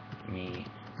me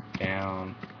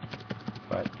down,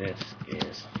 but this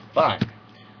is fun.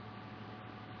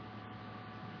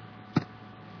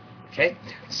 Okay,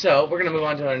 so we're going to move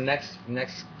on to our next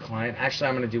client. Actually,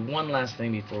 I'm going to do one last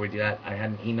thing before we do that. I had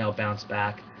an email bounce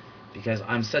back because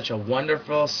I'm such a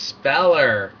wonderful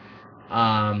speller.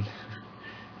 Let's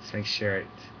make sure it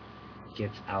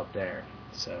gets out there.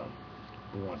 So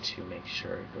we want to make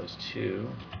sure it goes to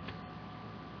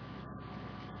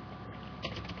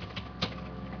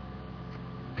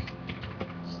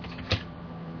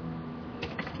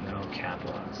no cap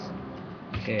locks.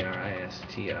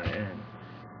 Kristin.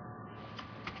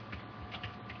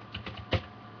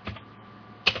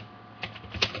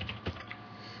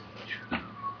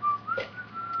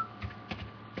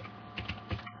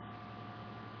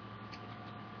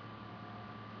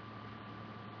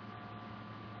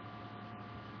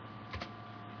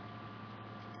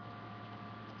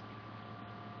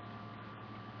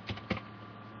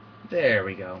 There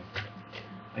we go.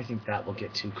 I think that will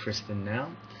get to Kristin now.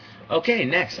 Okay,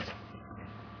 next.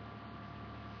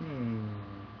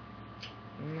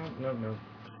 No.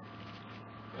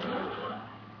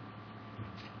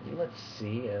 Let's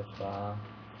see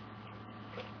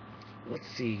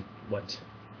what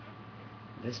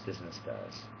this business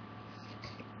does.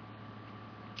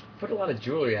 Put a lot of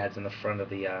jewelry ads in the front of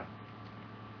the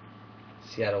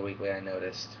Seattle Weekly, I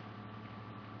noticed.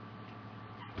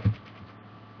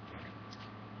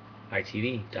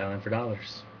 ITV, dial in for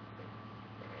dollars.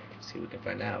 See what we can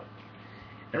find out.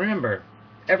 And remember,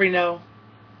 every no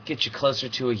gets you closer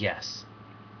to a yes.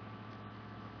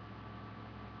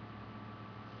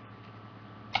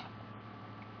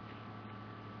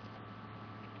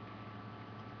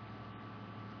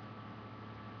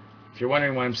 you're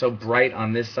wondering why I'm so bright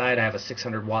on this side, I have a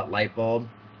 600-watt light bulb.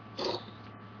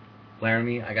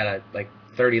 Laramie, I got a like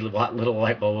 30-watt little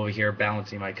light bulb over here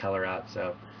balancing my color out,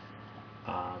 so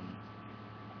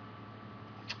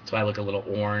that's why I look a little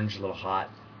orange, a little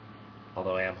hot,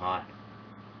 although I am hot.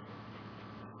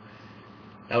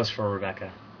 That was for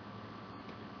Rebecca.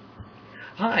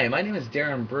 Hi, my name is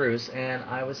Darren Bruce, and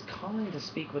I was calling to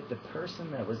speak with the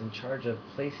person that was in charge of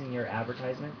placing your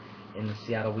advertisement in the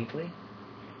Seattle Weekly.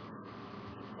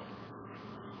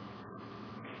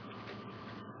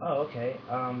 Oh, okay.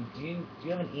 Do you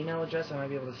have an email address I might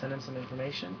be able to send him some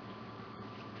information?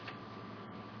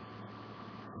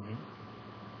 Mm-hmm.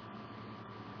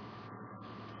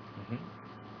 Mm-hmm.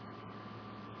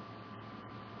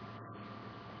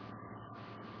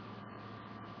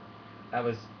 That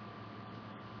was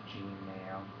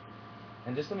Gmail.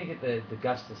 And just let me get the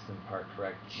Gustafson part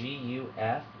correct.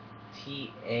 Gustaf.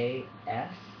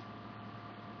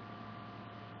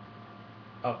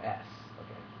 Oh, S.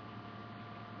 Okay.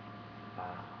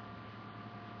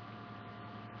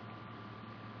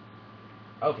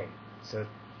 Okay. So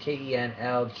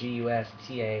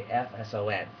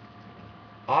KenLGustafson.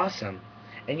 Awesome.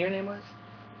 And your name was?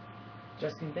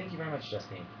 Justine. Thank you very much,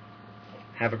 Justine.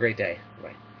 Have a great day.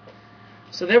 Bye.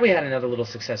 So there we had another little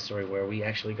success story where we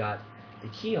actually got the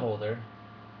key holder,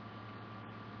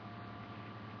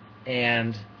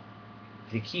 and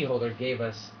the key holder gave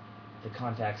us the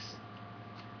contact's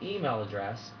email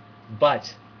address,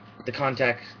 but the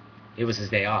contact, it was his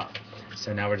day off.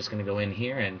 So now we're just going to go in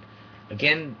here, and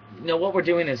again, what we're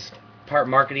doing is part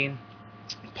marketing,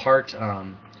 part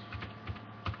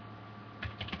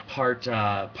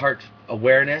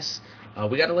awareness.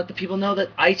 We got to let the people know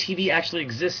that ITV actually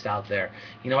exists out there.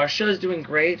 Our show's doing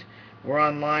great. We're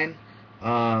online.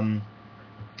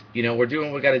 We're doing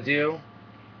what we got to do.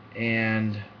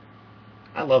 And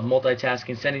I love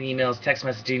multitasking, sending emails, text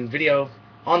messaging, video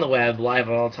on the web, live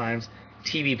at all times.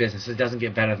 TV business. It doesn't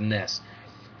get better than this.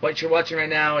 What you're watching right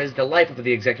now is the life of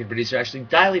the executive producer actually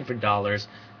dialing for dollars,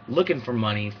 looking for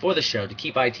money for the show to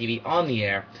keep ITV on the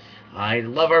air. I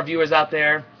love our viewers out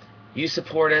there. You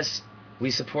support us.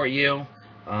 We support you,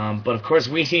 but of course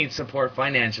we need support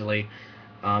financially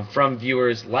from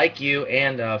viewers like you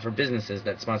and for businesses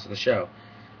that sponsor the show.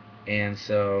 And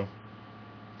so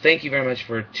thank you very much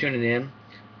for tuning in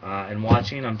and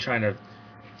watching. I'm trying to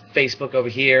Facebook over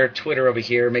here, Twitter over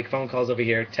here, make phone calls over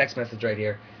here, text message right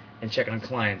here, and check on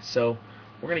clients. So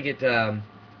we're going to get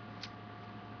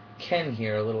Ken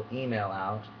here a little email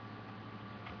out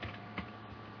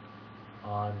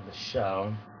on the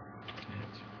show.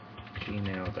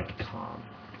 Gmail.com.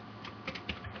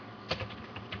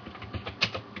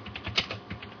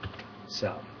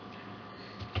 So,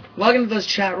 log into those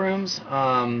chat rooms.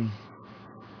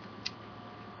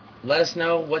 Let us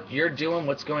know what you're doing,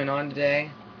 what's going on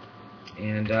today,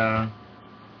 and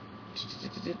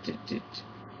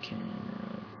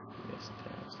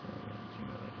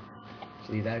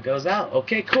hopefully that goes out.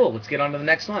 Okay, cool. Let's get on to the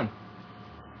next one.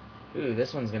 Ooh,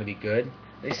 this one's going to be good.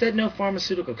 They said no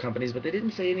pharmaceutical companies, but they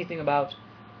didn't say anything about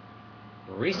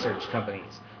research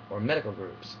companies or medical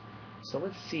groups. So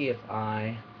let's see if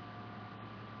I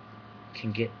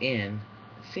can get in.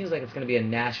 It seems like it's going to be a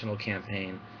national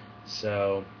campaign,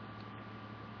 so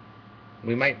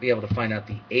we might be able to find out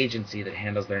the agency that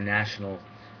handles their national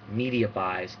media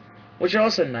buys, which are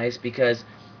also nice because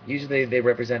usually they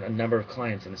represent a number of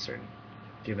clients in a certain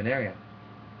given area.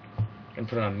 I'm going to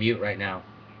put it on mute right now.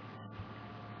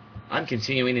 I'm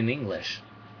continuing in English.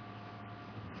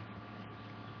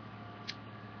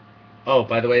 Oh,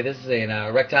 by the way, this is an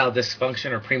erectile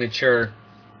dysfunction or premature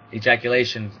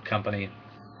ejaculation company.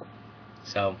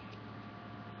 So,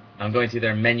 I'm going through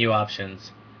their menu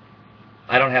options.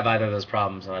 I don't have either of those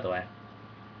problems, by the way.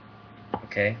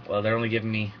 Okay, well, they're only giving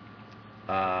me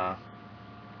 2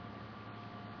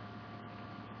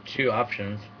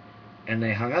 options, and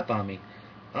they hung up on me.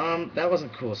 That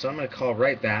wasn't cool, so I'm going to call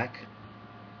right back,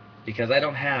 because I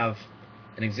don't have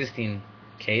an existing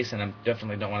case, and I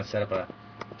definitely don't want to set up a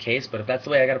case, but if that's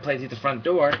the way I got to play through the front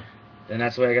door, then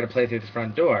that's the way I got to play through the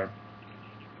front door.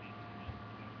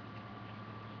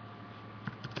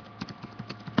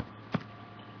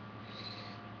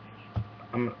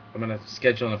 I'm going to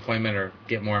schedule an appointment or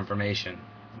get more information.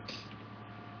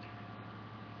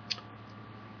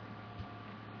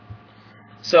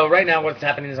 So right now what's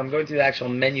happening is I'm going through the actual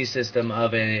menu system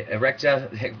of an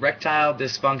erectile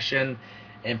dysfunction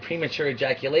and premature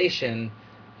ejaculation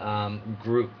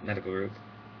medical group.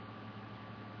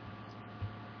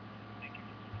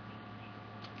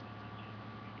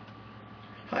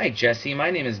 Hi Jesse,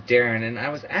 my name is Darren, and I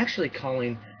was actually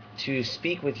calling to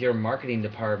speak with your marketing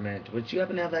department. Would you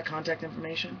happen to have that contact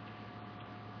information?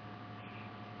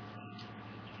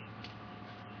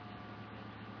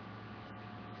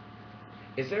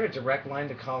 Is there a direct line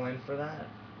to call in for that?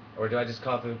 Or do I just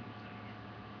call through?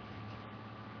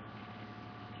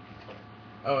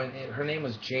 Oh, and her name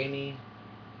was Jamie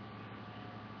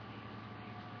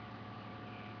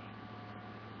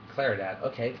Claridad.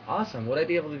 Okay, awesome. Would I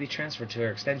be able to be transferred to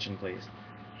her extension, please?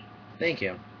 Thank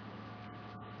you.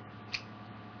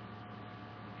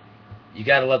 You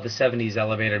gotta love the 70s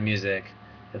elevator music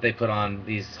that they put on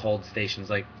these hold stations.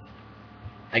 Like,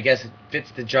 I guess it fits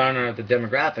the genre, the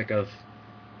demographic of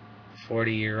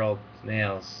 40-year-old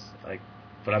males. Like,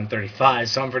 but I'm 35,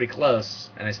 so I'm pretty close,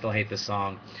 and I still hate this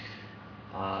song.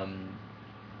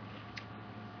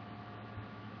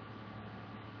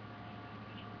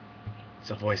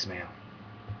 It's a voicemail.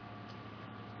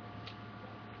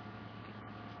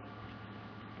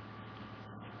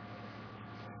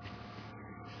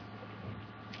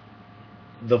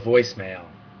 The voicemail.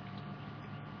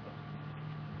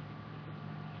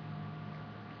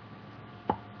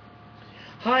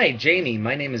 Hi, Jamie.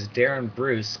 My name is Darren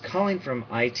Bruce, calling from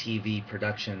ITV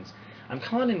Productions. I'm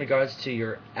calling in regards to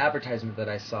your advertisement that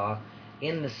I saw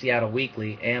in the Seattle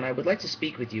Weekly, and I would like to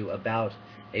speak with you about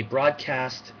a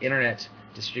broadcast, internet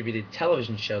distributed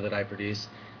television show that I produce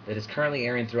that is currently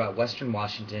airing throughout Western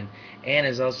Washington and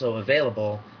is also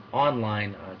available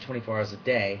online 24 hours a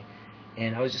day.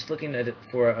 And I was just looking at it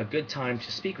for a good time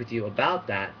to speak with you about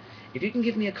that. If you can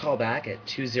give me a call back at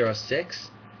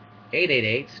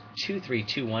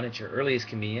 206-888-2321 at your earliest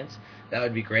convenience, that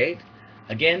would be great.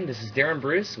 Again, this is Darren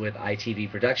Bruce with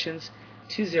ITV Productions,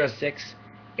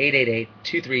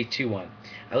 206-888-2321.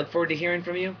 I look forward to hearing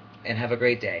from you, and have a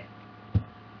great day.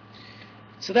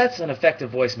 So that's an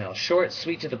effective voicemail. Short,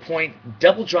 sweet, to the point,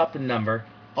 double drop the number.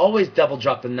 Always double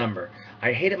drop the number.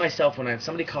 I hate it myself when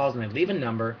somebody calls and they leave a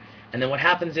number, and then what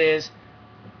happens is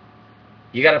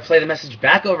you got to play the message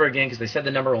back over again because they said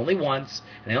the number only once,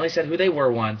 and they only said who they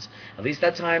were once. At least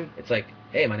that time, it's like,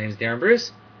 hey, my name is Darren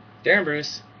Bruce. Darren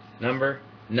Bruce, number.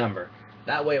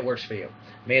 That way it works for you.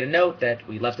 Made a note that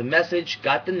we left a message,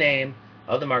 got the name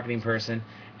of the marketing person,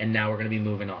 and now we're going to be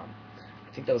moving on.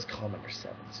 I think that was call number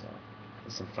 7, so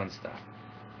that's some fun stuff.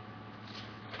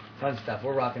 Fun stuff.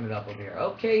 We're rocking it up over here.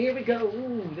 Okay, here we go.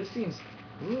 Ooh, this seems...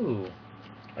 Ooh,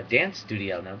 a dance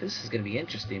studio. Now, this is going to be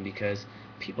interesting because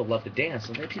people love to dance.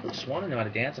 So people just want to know how to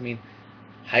dance. I mean,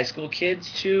 high school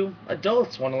kids to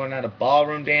adults want to learn how to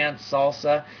ballroom dance,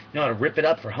 salsa, know how to rip it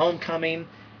up for homecoming,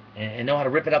 and know how to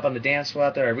rip it up on the dance floor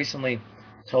out there. I recently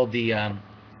told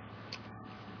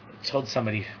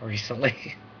somebody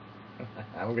recently...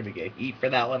 We're going to get heat for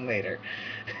that one later.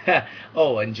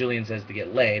 Oh, and Julian says to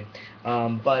get laid.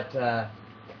 But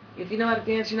if you know how to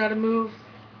dance, you know how to move.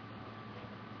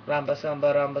 Ramba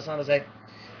samba, say.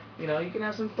 You know, you can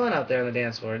have some fun out there on the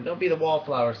dance floor. And don't be the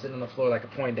wallflower sitting on the floor like a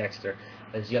Poindexter,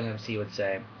 as young MC would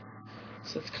say.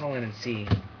 So let's call in and see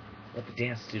what the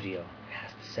dance studio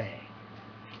has to say.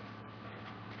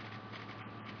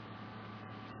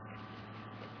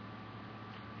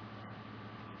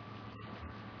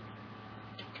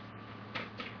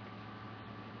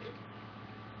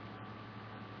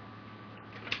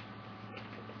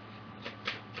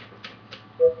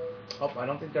 Oh, I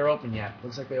don't think they're open yet.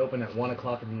 Looks like they open at 1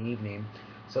 o'clock in the evening.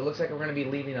 So it looks like we're going to be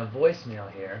leaving a voicemail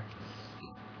here.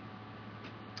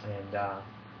 And,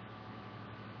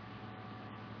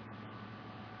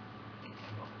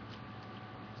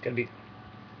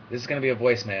 this is going to be a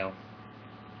voicemail.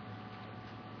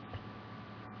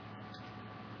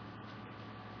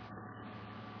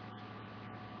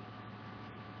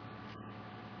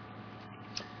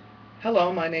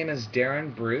 Hello, my name is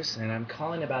Darren Bruce, and I'm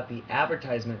calling about the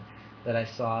advertisement that I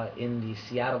saw in the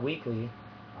Seattle Weekly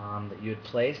that you had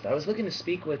placed. I was looking to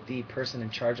speak with the person in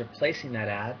charge of placing that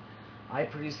ad. I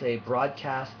produce a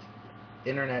broadcast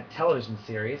internet television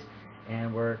series,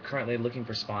 and we're currently looking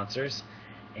for sponsors,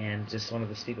 and just wanted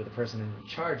to speak with the person in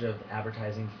charge of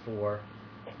advertising for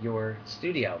your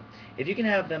studio. If you can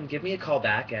have them give me a call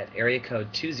back at area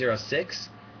code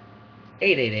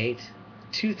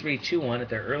 206-888-2321 at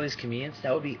their earliest convenience,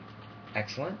 that would be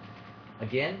excellent.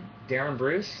 Again, Darren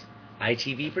Bruce,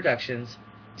 ITV Productions,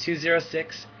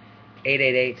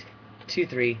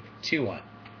 206-888-2321.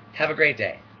 Have a great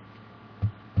day.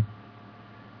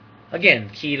 Again,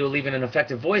 key to leaving an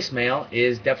effective voicemail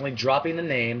is definitely dropping the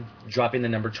name, dropping the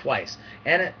number twice.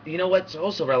 And you know what's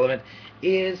also relevant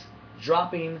is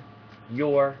dropping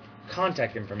your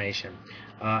contact information.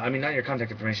 I mean, not your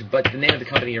contact information, but the name of the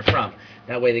company you're from.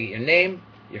 That way they get your name,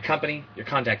 your company, your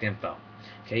contact info.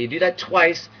 Okay, you do that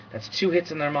twice, that's 2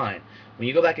 hits in their mind. When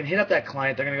you go back and hit up that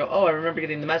client, they're going to go, oh, I remember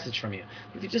getting the message from you.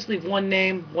 But if you just leave one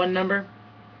name, one number,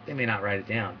 they may not write it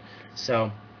down.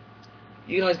 So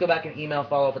you can always go back and email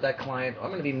follow up with that client. I'm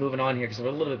going to be moving on here because we're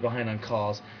a little bit behind on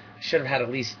calls. I should have had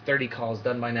at least 30 calls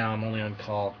done by now. I'm only on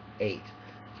call 8.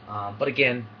 But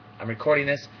again, I'm recording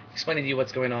this, explaining to you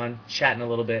what's going on, chatting a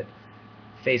little bit,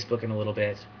 Facebooking a little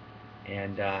bit.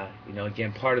 And,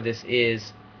 again, part of this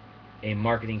is a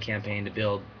marketing campaign to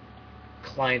build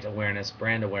client awareness,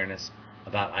 brand awareness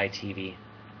about ITV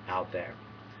out there.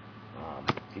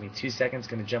 Give me 2 seconds.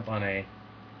 Going to jump on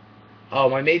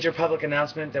my major public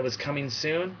announcement that was coming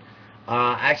soon.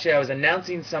 Actually, I was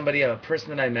announcing somebody, a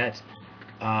person that I met,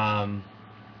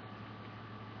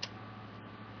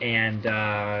 and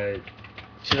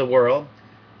to the world.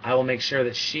 I will make sure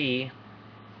that she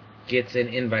gets an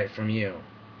invite from you.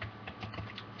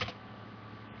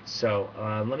 So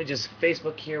let me just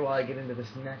Facebook here while I get into this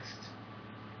next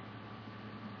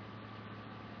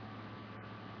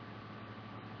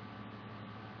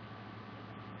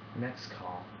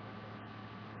call.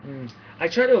 I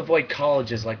try to avoid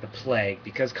colleges like the plague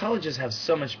because colleges have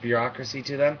so much bureaucracy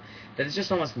to them that it's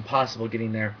just almost impossible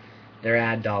getting their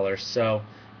ad dollars. So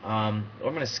I'm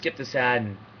going to skip this ad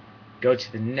and go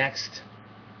to the next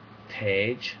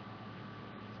page,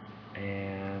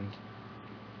 and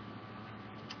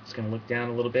just going to look down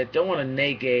a little bit. Don't want to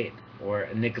negate or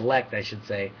neglect, I should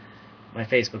say, my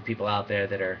Facebook people out there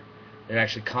that are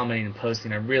actually commenting and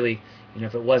posting. I really,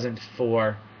 if it wasn't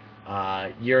for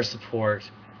your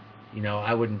support,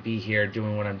 I wouldn't be here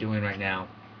doing what I'm doing right now.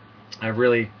 I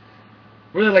really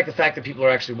like the fact that people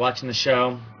are actually watching the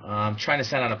show. I'm trying to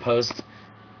send out a post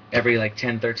every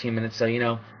 10-13 minutes, so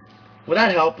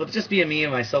without help, with just being me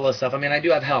and my solo stuff. I mean, I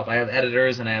do have help. I have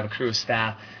editors and I have a crew of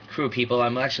people.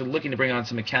 I'm actually looking to bring on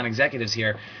some account executives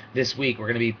here this week. We're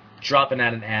going to be dropping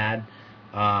out an ad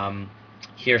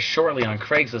here shortly on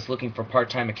Craigslist looking for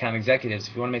part-time account executives.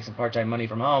 If you want to make some part-time money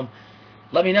from home,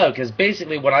 let me know, because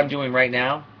basically what I'm doing right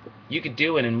now, you could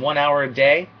do it in 1 hour a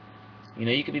day.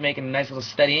 You could be making a nice little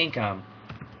steady income.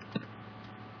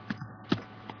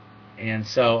 And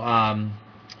so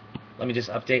let me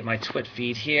just update my Twit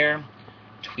feed here.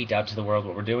 Tweet out to the world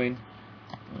what we're doing.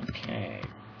 Okay,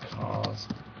 calls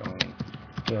going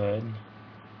good.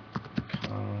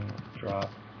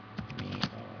 Drop me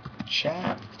a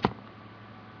chat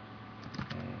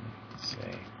and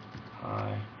say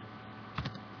hi.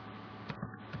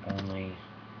 Only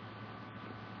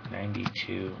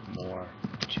 92 more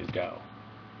to go.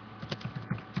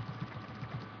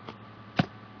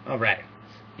 Alright.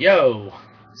 Yo!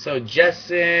 So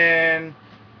Jessen...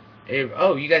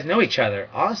 Oh, you guys know each other.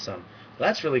 Awesome. Well,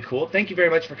 that's really cool. Thank you very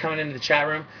much for coming into the chat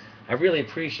room. I really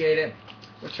appreciate it.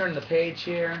 We're turning the page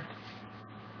here.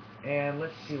 And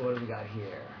let's see what we got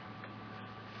here.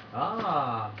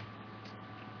 Ah!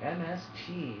 MSP.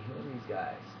 Who are these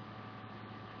guys?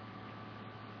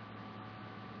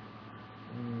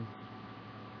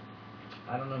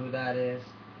 I don't know who that is.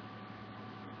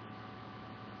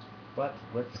 But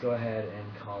let's go ahead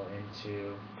and call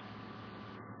into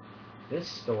this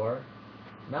store.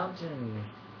 Mountain.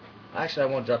 Actually, I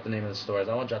won't drop the name of the stores.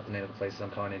 I won't drop the name of the places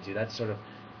I'm calling into. That's sort of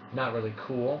not really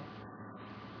cool.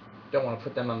 Don't want to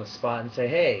put them on the spot and say,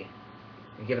 hey,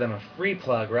 and give them a free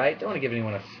plug, right? Don't want to give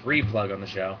anyone a free plug on the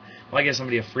show. Why give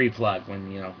somebody a free plug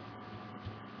when,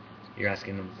 you're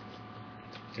asking them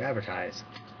to advertise?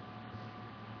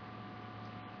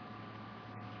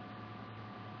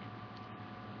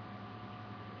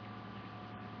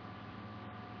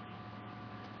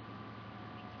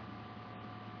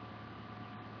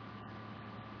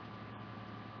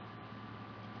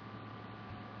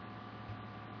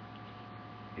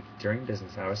 It's during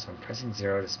business hours, so I'm pressing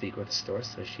 0 to speak with a store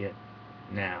associate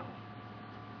now.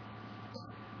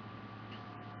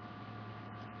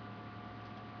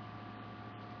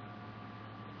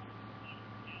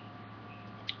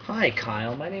 Hi,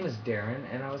 Kyle. My name is Darren,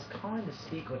 and I was calling to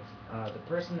speak with the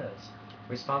person that's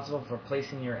responsible for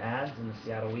placing your ads in the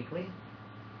Seattle Weekly.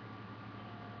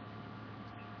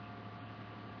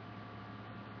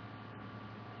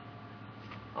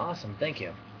 Awesome. Thank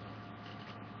you.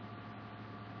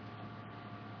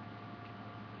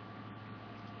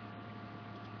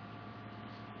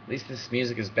 At least this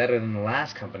music is better than the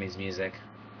last company's music.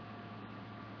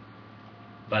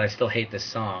 But I still hate this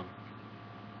song.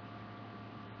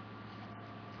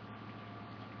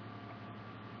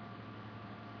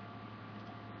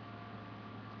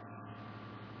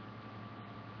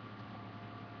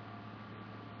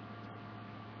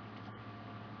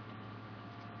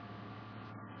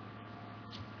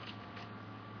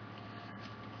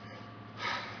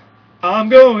 I'm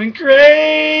going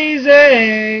crazy.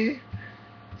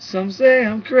 Some say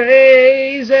I'm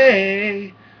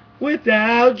crazy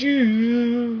without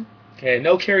you. Okay,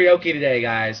 no karaoke today,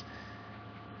 guys.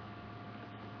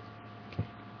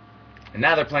 And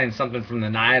now they're playing something from the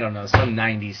night. I don't know, some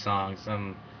 90s song,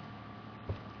 some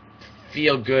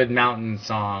feel-good mountain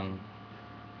song.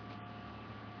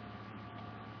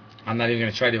 I'm not even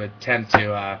going to try to attempt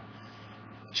to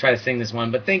try to sing this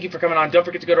one. But thank you for coming on. Don't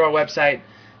forget to go to our website.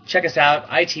 Check us out,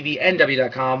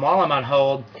 itvnw.com. While I'm on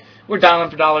hold, we're dialing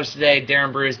for dollars today.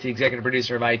 Darren Bruce, the executive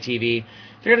producer of ITV.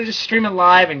 Figured to just stream it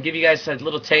live and give you guys a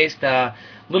little taste, a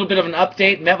little bit of an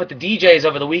update. Met with the DJs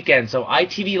over the weekend. So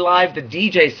ITV Live, the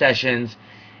DJ sessions,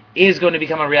 is going to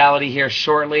become a reality here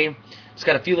shortly. It's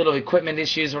got a few little equipment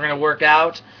issues we're going to work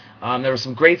out. There were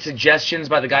some great suggestions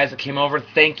by the guys that came over.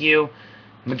 Thank you,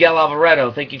 Miguel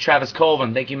Alvaredo. Thank you, Travis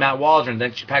Colvin. Thank you, Matt Waldron.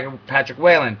 Thank you, Patrick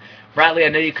Whalen. Bradley, I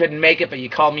know you couldn't make it, but you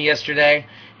called me yesterday,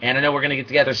 and I know we're going to get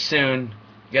together soon.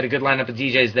 You got a good lineup of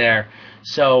DJs there.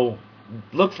 So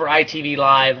look for ITV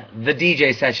Live, the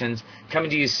DJ sessions, coming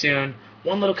to you soon.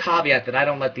 One little caveat that I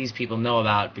don't let these people know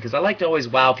about, because I like to always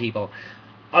wow people.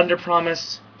 Under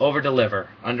promise, over deliver.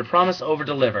 Under promise, over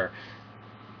deliver.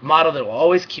 Model that will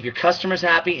always keep your customers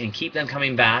happy and keep them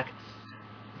coming back.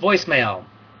 Voicemail.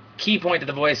 Key point to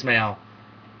the voicemail.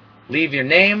 Leave your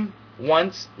name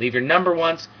once, leave your number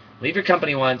once, leave your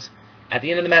company once. At the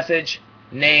end of the message,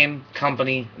 name,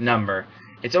 company, number.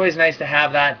 It's always nice to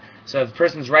have that, so if the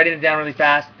person's writing it down really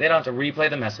fast, they don't have to replay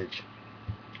the message.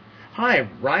 Hi,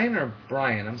 Ryan or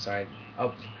Brian? I'm sorry.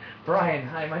 Oh, Brian.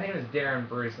 Hi, my name is Darren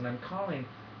Bruce, and I'm calling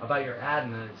about your ad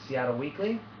in the Seattle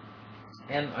Weekly.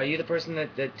 And are you the person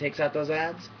that takes out those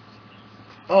ads?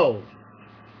 Oh.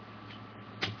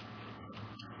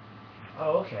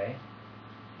 Oh, okay.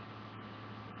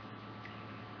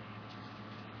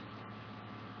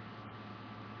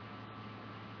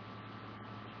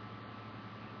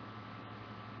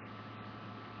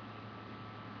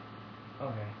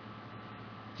 Okay.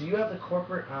 Do you have the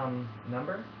corporate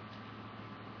number?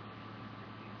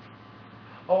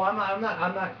 Oh,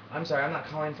 I'm sorry, I'm not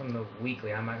calling from the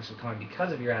weekly. I'm actually calling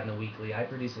because of your ad in the weekly. I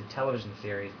produce a television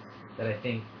series that I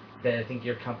think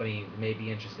your company may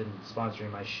be interested in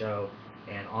sponsoring my show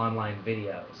and online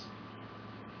videos.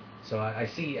 So I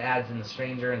see ads in The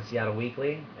Stranger and Seattle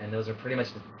Weekly, and those are pretty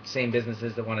much the same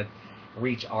businesses that want to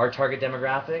reach our target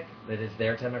demographic, that is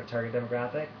their target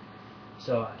demographic.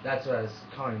 So that's what I was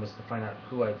calling, was to find out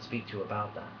who I'd speak to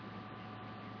about that.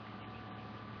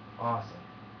 Awesome.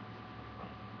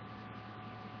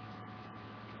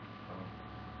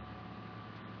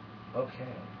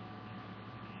 Okay.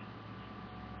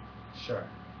 Sure.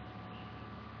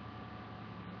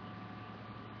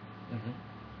 Mm-hmm.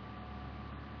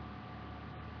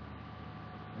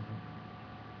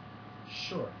 Mm-hmm.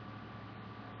 Sure.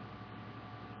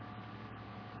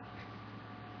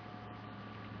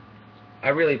 I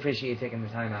really appreciate you taking the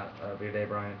time out of your day,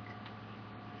 Brian.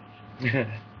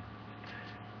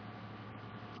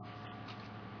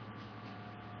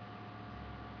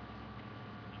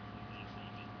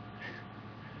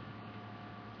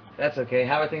 That's okay.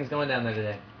 How are things going down there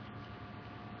today?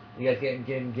 You guys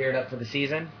getting geared up for the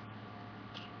season?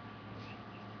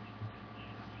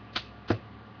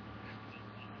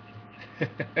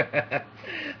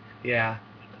 Yeah.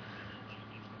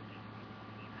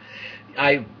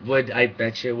 I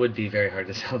bet you it would be very hard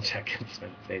to sell tickets.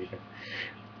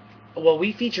 Well,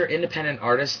 we feature independent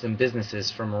artists and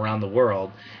businesses from around the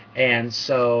world, and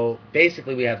so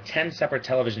basically we have 10 separate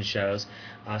television shows,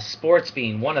 sports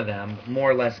being one of them, more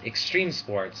or less extreme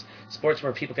sports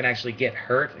where people can actually get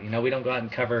hurt. You know, we don't go out and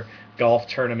cover golf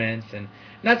tournaments, and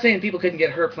not saying people couldn't get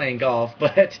hurt playing golf,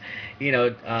 but you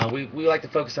know, we like to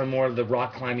focus on more of the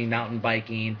rock climbing, mountain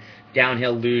biking,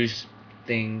 downhill luge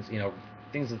things, you know,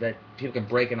 things that people can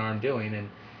break an arm doing. And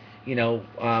you know,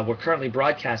 we're currently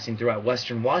broadcasting throughout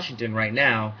Western Washington right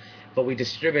now, but we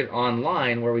distribute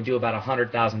online where we do about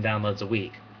 100,000 downloads a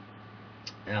week.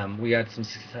 We had some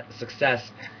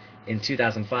success in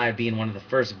 2005 being one of the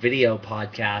first video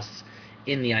podcasts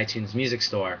in the iTunes Music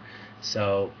Store.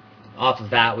 So off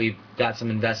of that, we've got some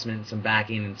investment, some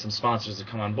backing, and some sponsors to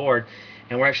come on board.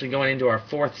 And we're actually going into our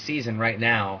 4th season right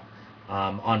now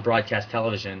on broadcast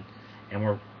television.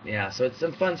 And so it's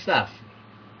some fun stuff.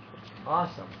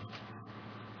 Awesome.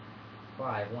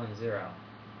 510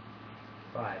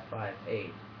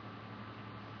 558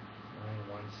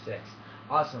 916.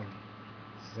 Awesome.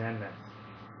 Suzanne Metz.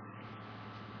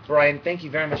 Brian, thank you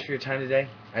very much for your time today.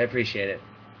 I appreciate it.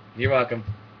 You're welcome.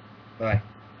 Bye.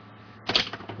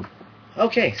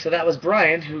 Okay, so that was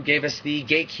Brian, who gave us the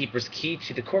gatekeeper's key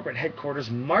to the corporate headquarters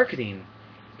marketing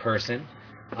person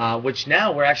which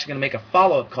now we're actually going to make a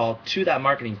follow-up call to that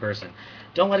marketing person.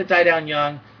 Don't let it die down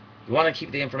young. You want to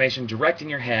keep the information direct in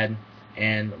your head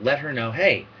and let her know,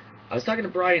 hey, I was talking to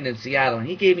Brian in Seattle, and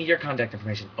he gave me your contact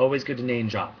information. Always good to name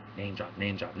drop. Name drop,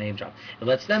 name drop, name drop. It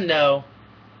lets them know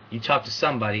you talk to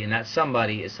somebody, and that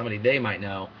somebody is somebody they might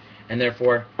know, and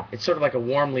therefore it's sort of like a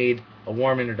warm lead, a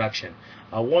warm introduction.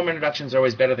 Warm introductions are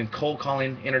always better than cold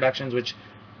calling introductions, which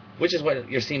is what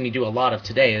you're seeing me do a lot of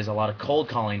today, is a lot of cold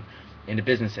calling into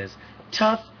businesses.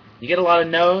 Tough. You get a lot of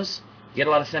no's, you get a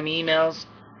lot of semi-emails,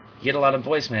 you get a lot of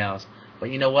voicemails. But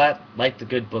you know what? Like the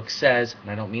good book says,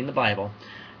 and I don't mean the Bible,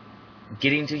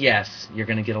 getting to yes, you're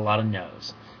going to get a lot of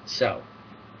no's. So,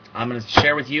 I'm going to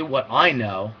share with you what I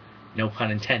know, no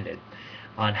pun intended,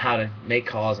 on how to make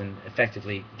calls and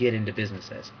effectively get into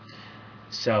businesses.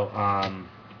 So,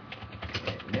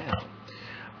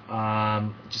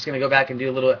 just going to go back and do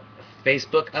a little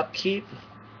Facebook upkeep.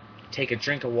 Take a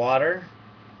drink of water.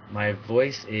 My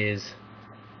voice is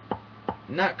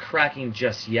not cracking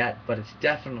just yet, but it's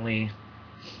definitely,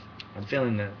 I'm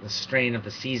feeling the strain of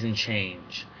the season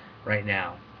change right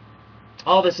now.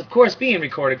 All this, of course, being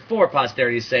recorded for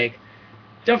posterity's sake.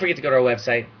 Don't forget to go to our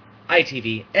website,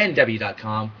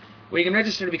 itvnw.com, where you can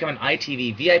register to become an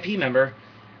ITV VIP member,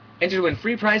 enter to win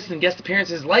free prizes and guest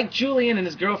appearances like Julian and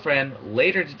his girlfriend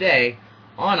later today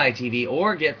on ITV,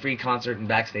 or get free concert and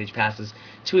backstage passes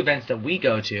to events that we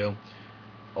go to,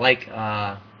 like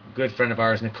a good friend of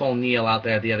ours, Nicole Neal, out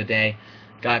there the other day,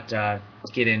 got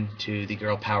get into the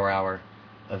Girl Power Hour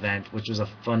event, which was a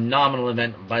phenomenal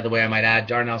event. By the way, I might add,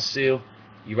 Darnell Sue,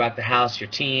 you rocked the house, your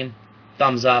team,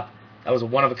 thumbs up. That was a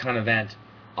one-of-a-kind event.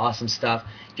 Awesome stuff.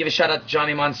 Give a shout-out to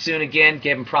Johnny Monsoon again.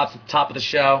 Gave him props at the top of the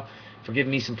show for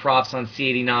giving me some props on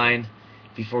C89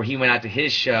 before he went out to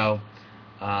his show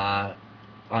on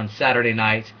Saturday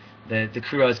night. The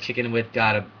crew I was kicking with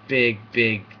got a big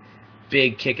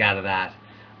kick out of that.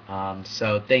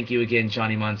 So thank you again,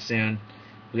 Johnny Monsoon.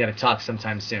 We got to talk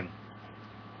sometime soon.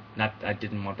 I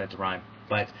didn't want that to rhyme,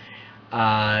 but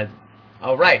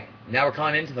all right. Now we're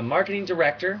calling into the marketing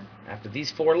director after these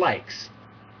 4 likes.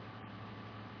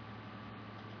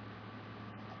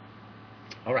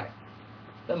 All right,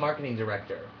 the marketing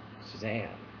director, Suzanne.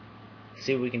 Let's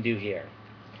see what we can do here.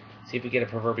 See if we get a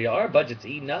proverbial, our budget's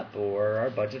eaten up, or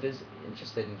our budget is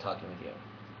interested in talking with you.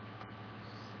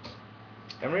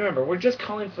 And remember, we're just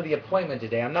calling for the appointment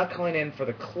today. I'm not calling in for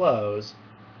the close.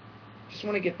 Just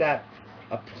want to get that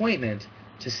appointment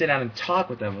to sit down and talk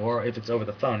with them, or if it's over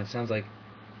the phone. It sounds like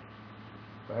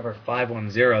wherever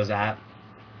 510 is at.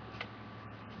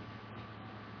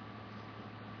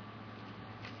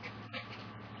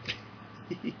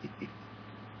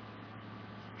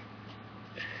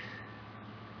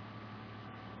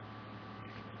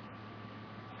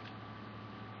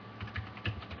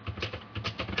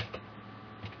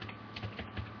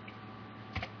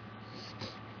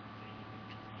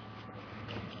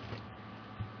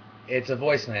 It's a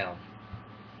voicemail.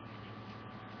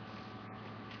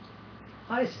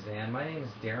 Hi, Suzanne. My name is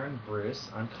Darren Bruce.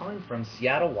 I'm calling from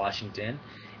Seattle, Washington,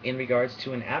 in regards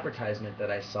to an advertisement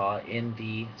that I saw in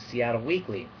the Seattle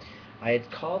Weekly. I had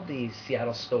called the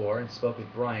Seattle store and spoke with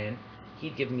Brian.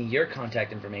 He'd given me your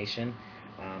contact information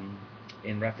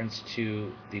in reference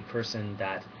to the person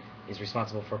that is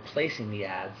responsible for placing the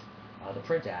ads, the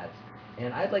print ads.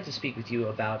 And I'd like to speak with you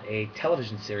about a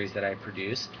television series that I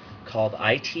produce called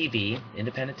ITV,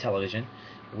 Independent Television.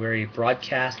 We're a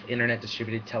broadcast, internet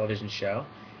distributed television show,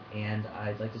 and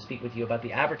I'd like to speak with you about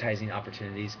the advertising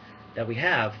opportunities that we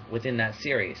have within that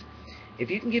series.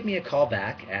 If you can give me a call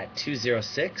back at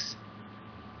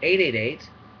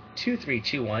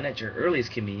 206-888-2321 at your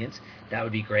earliest convenience, that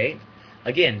would be great.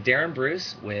 Again, Darren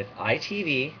Bruce with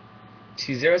ITV,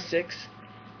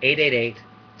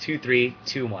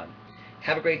 206-888-2321.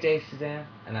 Have a great day, Suzanne,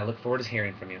 and I look forward to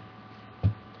hearing from you.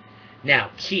 Now,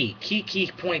 key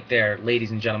point there, ladies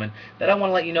and gentlemen, that I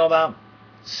want to let you know about: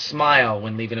 smile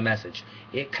when leaving a message.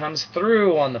 It comes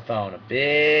through on the phone, a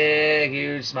big,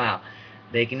 huge smile.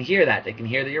 They can hear that. They can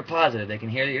hear that you're positive. They can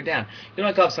hear that you're down. You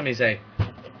don't call up somebody and say,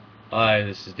 "Hi,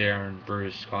 this is Darren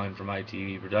Bruce calling from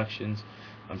ITV Productions.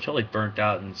 I'm totally burnt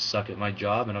out and suck at my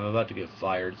job, and I'm about to get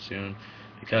fired soon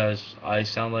because I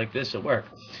sound like this at work."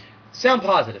 Sound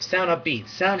positive, sound upbeat,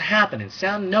 sound happening,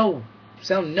 sound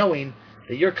knowing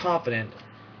that you're confident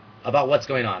about what's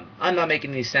going on. I'm not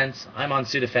making any sense. I'm on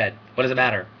Sudafed. What does it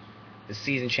matter? The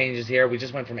season changes here. We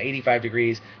just went from 85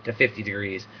 degrees to 50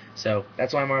 degrees. So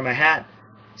that's why I'm wearing my hat,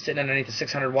 sitting underneath a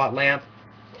 600-watt lamp.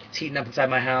 It's heating up inside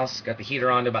my house. Got the heater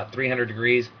on to about 300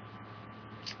 degrees.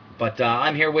 But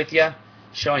I'm here with you,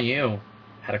 showing you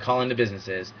how to call into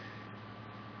businesses.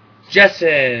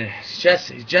 Jesse,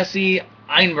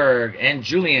 Einberg, and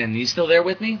Julian. You still there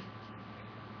with me?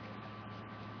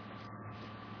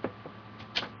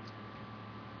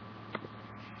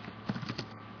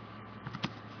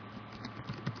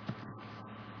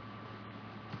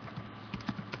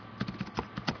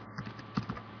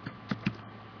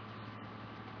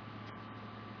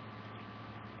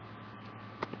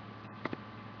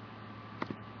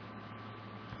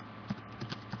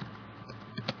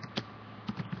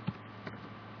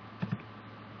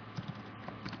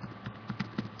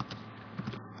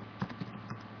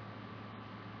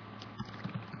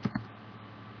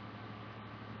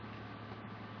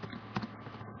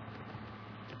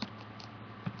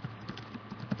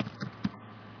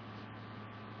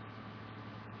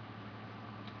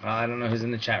 I don't know who's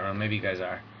in the chat room. Maybe you guys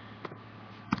are.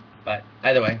 But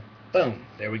either way, boom.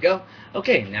 There we go.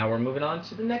 Okay, now we're moving on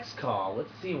to the next call.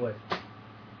 Let's see what...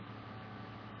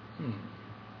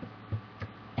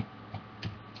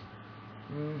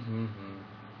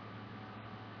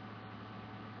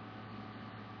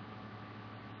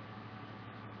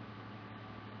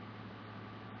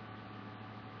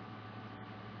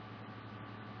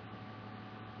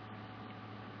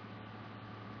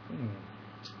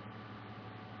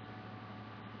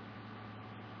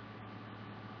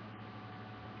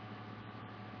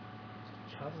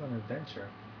 Travels on Adventure.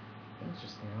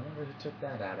 Interesting. I wonder who took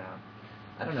that ad out.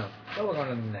 I don't know. But we're going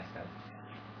on to the next ad.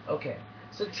 Okay.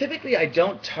 So typically I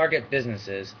don't target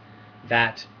businesses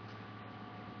that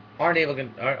aren't able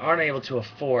to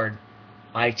afford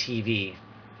ITV.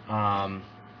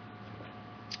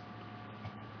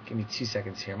 Give me 2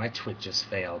 seconds here. My Twitch just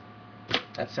failed.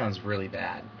 That sounds really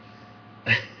bad.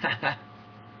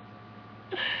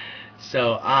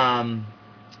 So,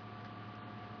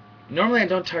 normally I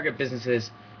don't target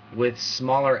businesses with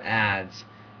smaller ads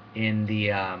in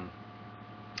the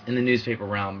newspaper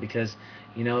realm because,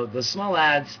 you know, the small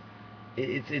ads,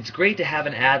 it's great to have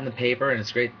an ad in the paper and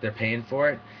it's great they're paying for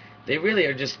it. They really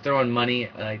are just throwing money,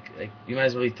 like you might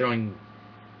as well be throwing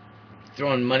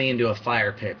money into a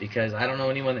fire pit, because I don't know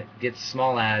anyone that gets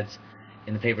small ads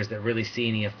in the papers that really see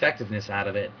any effectiveness out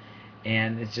of it.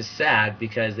 And it's just sad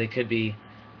because they could be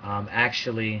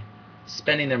actually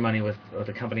spending their money with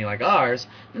a company like ours.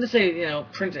 I'm going to say, you know,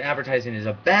 print advertising is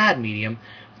a bad medium,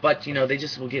 but, you know, they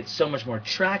just will get so much more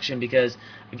traction because,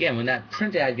 again, when that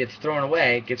print ad gets thrown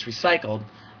away, gets recycled,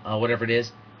 whatever it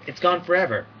is, it's gone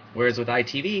forever. Whereas with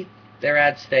ITV, their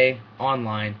ads stay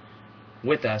online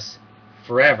with us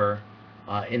forever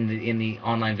in the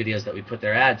online videos that we put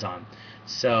their ads on.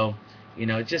 So, you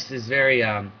know, it just is very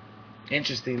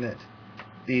interesting that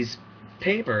these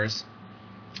papers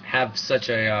have such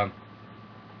a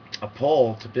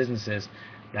pull to businesses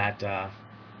that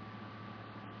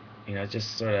you know,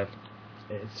 just sort of,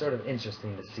 it's sort of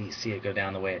interesting to see it go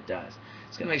down the way it does.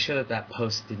 Just gonna make sure that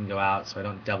post didn't go out, so I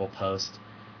don't double post.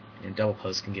 And double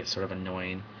post can get sort of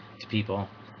annoying to people.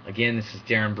 Again, this is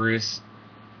Darren Bruce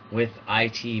with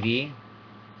ITV,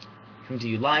 coming to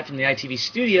you live from the ITV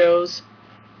studios,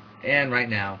 and right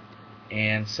now.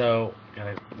 And so,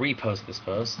 gotta repost this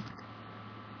post.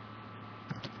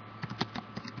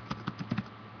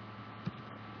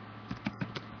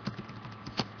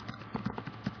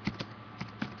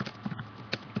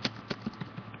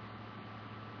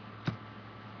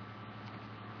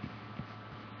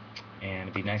 And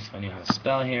it'd be nice if I knew how to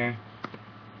spell here.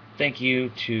 Thank you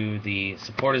to the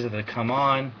supporters that have come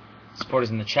on,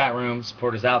 supporters in the chat room,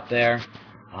 supporters out there.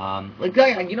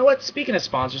 You know what? Speaking of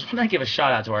sponsors, why not give a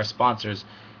shout out to our sponsors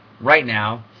right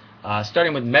now,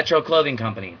 starting with Metro Clothing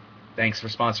Company. Thanks for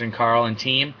sponsoring Carl and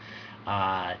team.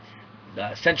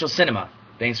 Central Cinema.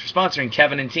 Thanks for sponsoring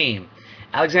Kevin and team.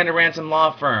 Alexander Ransom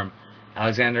Law Firm.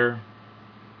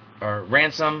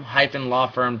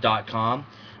 Ransom-lawfirm.com.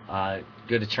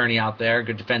 Good attorney out there,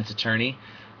 good defense attorney.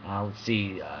 Let's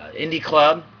see, Indie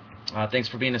Club, thanks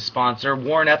for being a sponsor.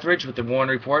 Warren Etheridge with the Warren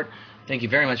Report, thank you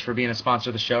very much for being a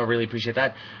sponsor of the show. I really appreciate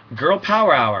that. Girl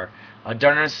Power Hour,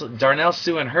 Darnell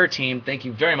Sue and her team, thank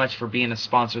you very much for being a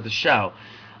sponsor of the show.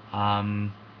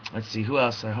 Let's see, who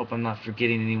else? I hope I'm not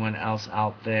forgetting anyone else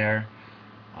out there.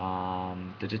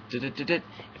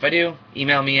 If I do,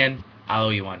 email me in. I'll owe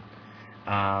you one.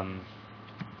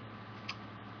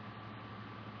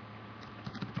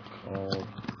 Cold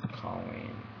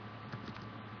calling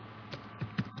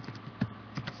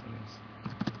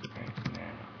right now.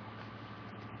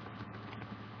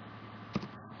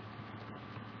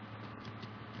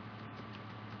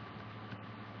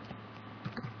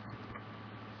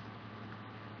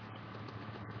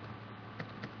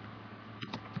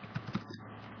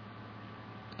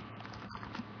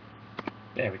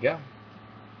 There we go.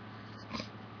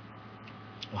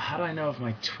 Well, how do I know if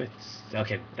my Twitch...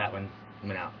 Okay, that one.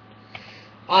 went out.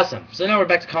 Awesome. So now we're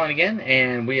back to calling again,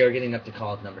 and we are getting up to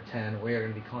call number 10. We are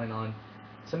going to be calling on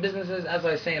some businesses, as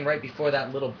I was saying right before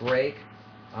that little break.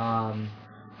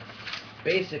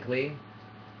 Basically,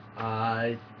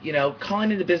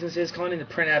 calling into businesses, calling into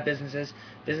print ad businesses,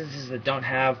 businesses that don't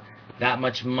have that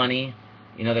much money.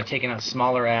 They're taking out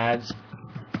smaller ads.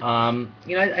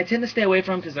 I tend to stay away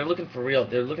from them because they're looking for real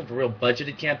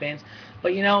budgeted campaigns.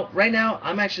 But right now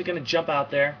I'm actually going to jump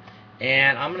out there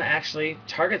and I'm going to actually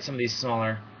target some of these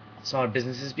smaller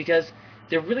businesses because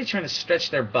they're really trying to stretch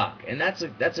their buck, and that's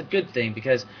a good thing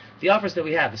because the offers that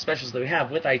we have, the specials that we have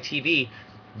with ITV,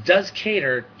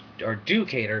 do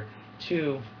cater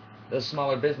to those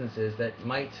smaller businesses that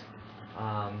might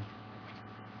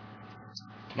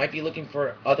be looking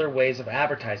for other ways of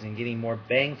advertising, getting more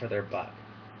bang for their buck.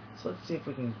 So let's see if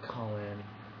we can call in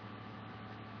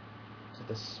to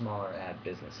the smaller ad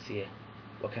business, see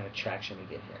what kind of traction we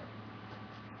get here.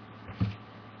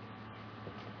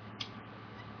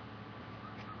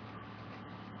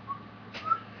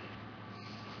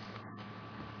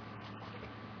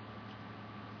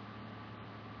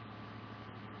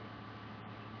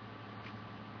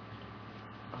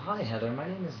 Hi Heather, my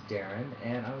name is Darren,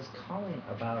 and I was calling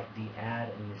about the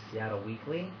ad in the Seattle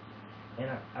Weekly, and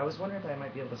I was wondering if I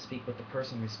might be able to speak with the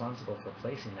person responsible for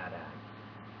placing that ad.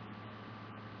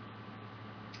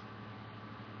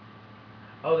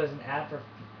 Oh, there's an ad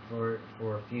for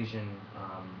Fusion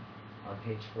on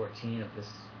page 14 of this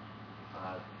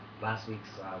last week's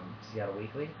Seattle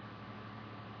Weekly,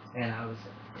 and I was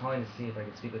calling to see if I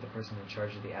could speak with the person in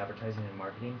charge of the advertising and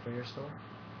marketing for your store.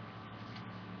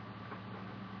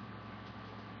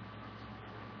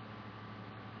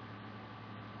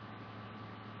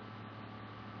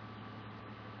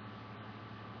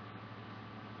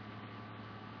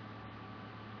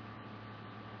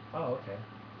 Oh, okay.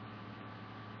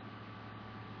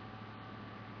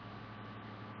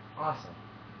 Awesome.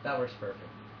 That works perfect.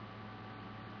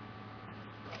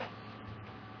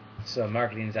 So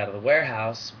marketing's out of the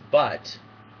warehouse, but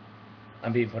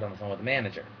I'm being put on the phone with the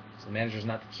manager. So the manager's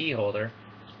not the key holder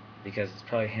because it's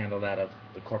probably handled out of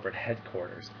the corporate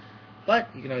headquarters. But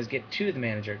you can always get to the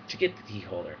manager to get the key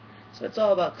holder. So it's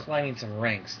all about climbing some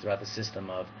ranks throughout the system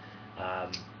of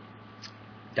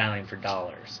dialing for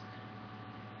dollars.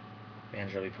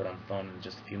 Manager will be put on the phone in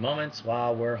just a few moments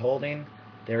while we're holding.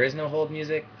 There is no hold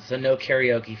music, so no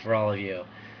karaoke for all of you.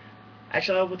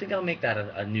 Actually, I think I'll make that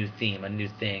a new theme, a new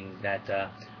thing,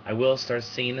 that I will start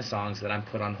singing the songs that I'm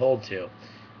put on hold to.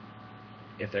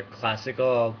 If they're classical,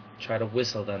 I'll try to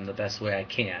whistle them the best way I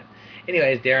can.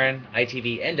 Anyways, Darren,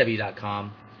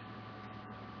 ITVNW.com.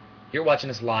 You're watching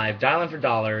us live, dialing for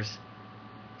dollars,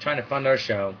 trying to fund our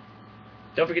show.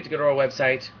 Don't forget to go to our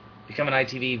website, become an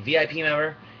ITV VIP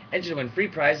member, enter to win free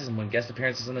prizes and win guest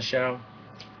appearances on the show.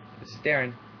 This is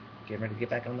Darren, getting ready to get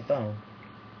back on the phone.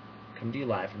 Coming to you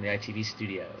live from the ITV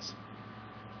studios.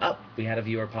 We had a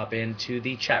viewer pop into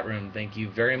the chat room. Thank you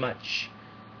very much.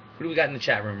 Who do we got in the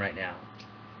chat room right now?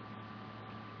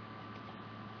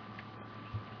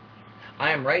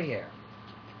 I am right here.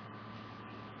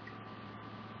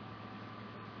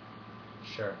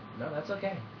 Sure. No, that's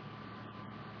okay.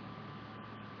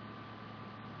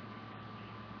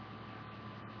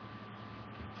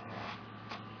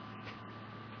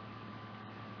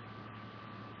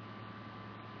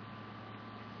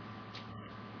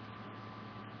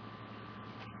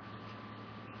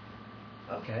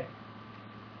 Okay.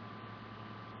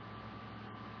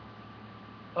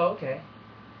 Oh, okay.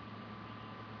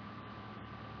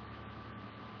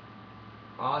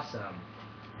 Awesome.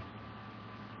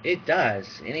 It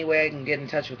does. Any way I can get in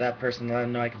touch with that person and let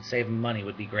them know I can save them money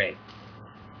would be great.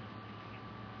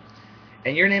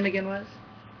 And your name again was?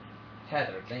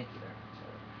 Heather. Thank you very much,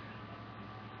 Heather.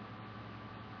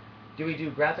 Do we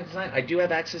do graphic design? I do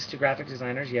have access to graphic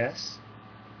designers, yes.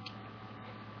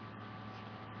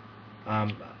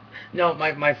 No,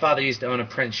 my father used to own a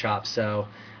print shop, so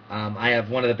I have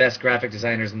one of the best graphic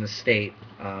designers in the state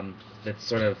that's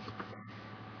sort of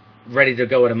ready to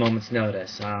go at a moment's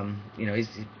notice.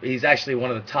 He's actually one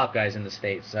of the top guys in the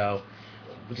state. So,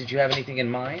 did you have anything in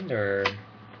mind, or?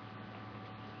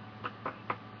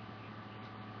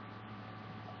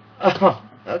 Oh,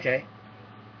 okay.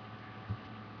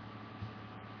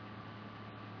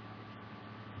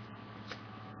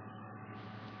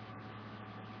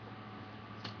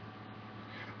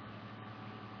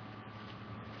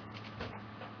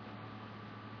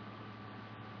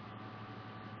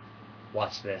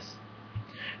 Watch this.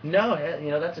 No,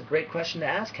 that's a great question to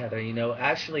ask, Heather.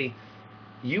 Actually,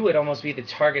 you would almost be the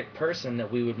target person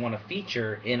that we would want to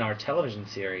feature in our television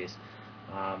series.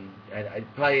 I'd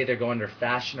probably either go under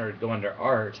fashion or go under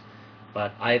art.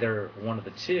 but either one of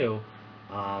the two,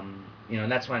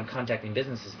 and that's why I'm contacting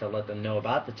businesses to let them know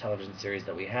about the television series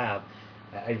that we have.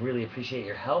 I really appreciate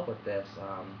your help with this.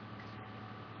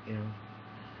 You know,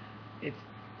 it's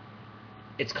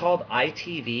it's called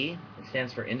ITV. It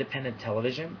stands for Independent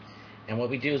Television. And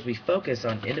what we do is we focus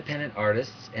on independent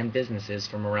artists and businesses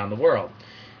from around the world.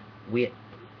 We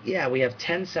have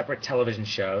 10 separate television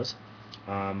shows,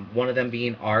 one of them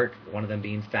being art, one of them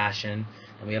being fashion,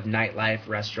 and we have nightlife,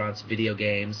 restaurants, video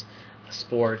games,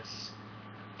 sports,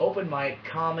 open mic,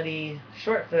 comedy,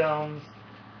 short films.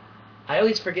 I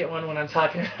always forget one when I'm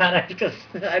talking about it because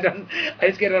I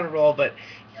just get on a roll, but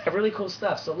yeah, really cool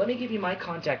stuff. So let me give you my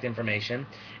contact information,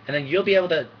 and then you'll be able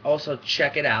to also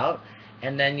check it out,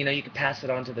 and then you can pass it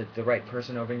on to the right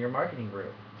person over in your marketing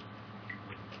group.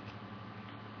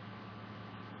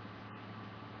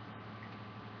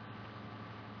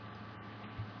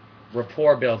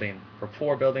 Rapport building,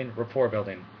 rapport building, rapport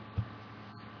building.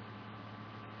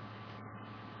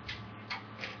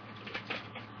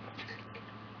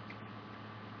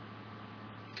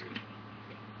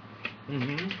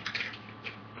 Mm-hmm.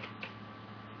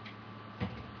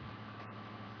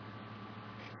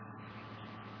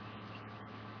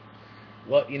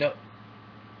 Well,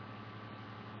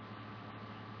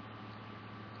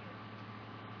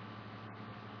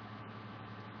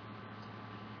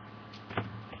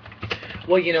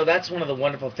 that's one of the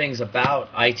wonderful things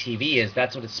about ITV is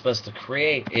that's what it's supposed to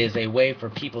create is a way for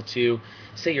people to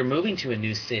say you're moving to a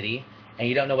new city and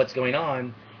you don't know what's going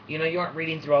on. You aren't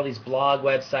reading through all these blog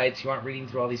websites, you aren't reading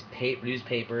through all these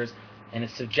newspapers, and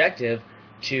it's subjective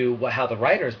to how the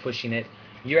writer is pushing it.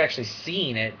 You're actually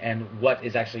seeing it and what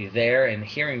is actually there and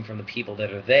hearing from the people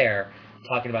that are there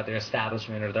talking about their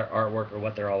establishment or their artwork or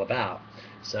what they're all about.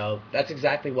 So that's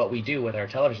exactly what we do with our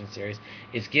television series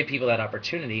is give people that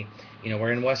opportunity.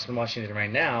 We're in Western Washington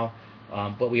right now,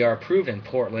 but we are approved in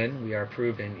Portland. We are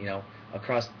approved in,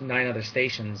 across 9 other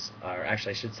stations, or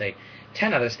actually I should say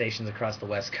 10 other stations across the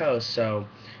West Coast. So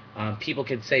people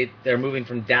could say they're moving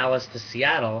from Dallas to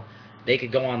Seattle. They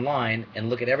could go online and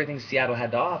look at everything Seattle had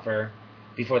to offer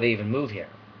before they even move here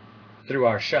through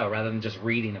our show rather than just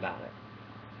reading about it.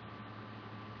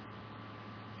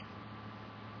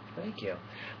 Thank you.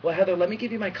 Well, Heather, let me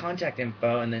give you my contact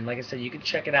info, and then, like I said, you can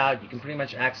check it out. You can pretty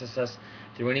much access us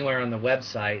through anywhere on the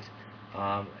website,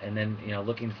 and then,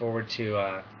 looking forward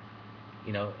to,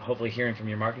 hopefully hearing from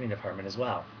your marketing department as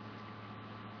well.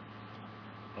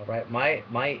 All right,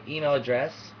 my email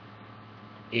address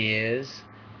is,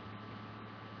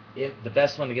 the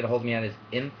best one to get a hold of me at is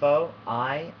info,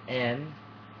 INFO,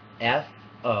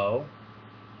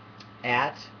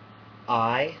 at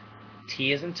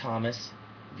T as in Thomas,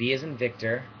 V as in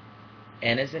Victor,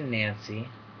 N as in Nancy,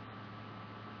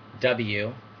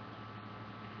 W.com.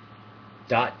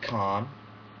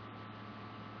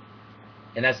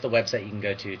 And that's the website you can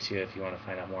go to, too, if you want to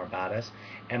find out more about us.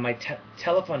 And my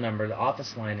telephone number, the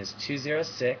office line, is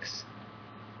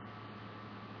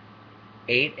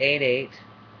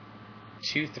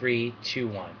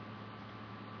 206-888-2321.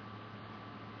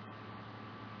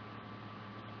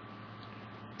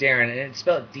 Darren, and it's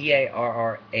spelled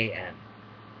D-A-R-R-A-N.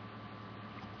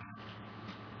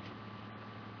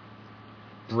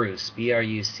 Bruce,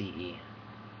 B-R-U-C-E.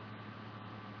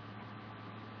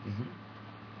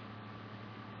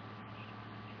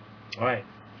 All right.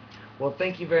 Well,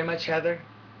 thank you very much, Heather.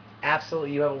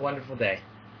 Absolutely, you have a wonderful day.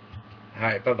 All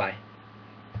right, bye-bye.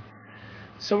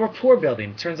 So rapport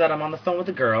building. Turns out I'm on the phone with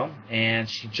a girl, and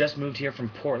she just moved here from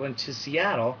Portland to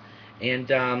Seattle,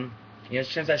 and it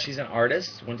turns out she's an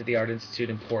artist. Went to the Art Institute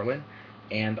in Portland,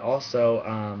 and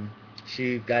also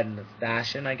she got into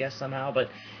fashion, I guess, somehow. But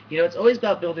it's always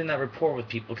about building that rapport with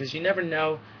people because you never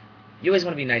know. You always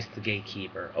want to be nice to the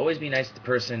gatekeeper. Always be nice to the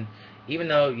person, even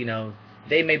though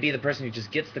they may be the person who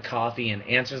just gets the coffee and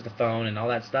answers the phone and all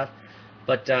that stuff.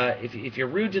 But if you're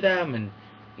rude to them and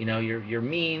you're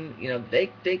mean,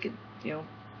 they could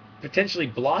potentially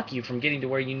block you from getting to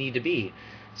where you need to be.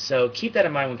 So keep that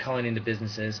in mind when calling into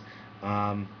businesses.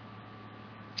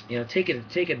 Take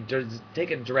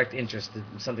a direct interest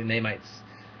in something they might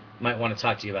want to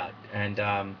talk to you about,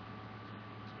 and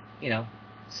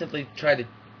simply try to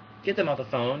get them off the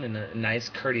phone in a nice,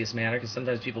 courteous manner, because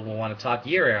sometimes people will want to talk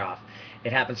your ear off.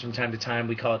 It happens from time to time.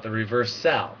 We call it the reverse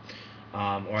sell,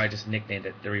 or I just nicknamed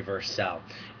it the reverse sell.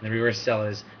 And the reverse sell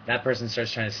is that person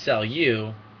starts trying to sell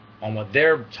you on what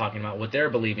they're talking about, what they're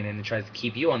believing in, and tries to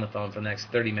keep you on the phone for the next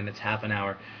 30 minutes, half an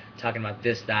hour, talking about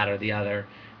this, that, or the other.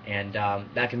 And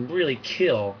that can really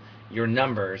kill your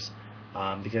numbers,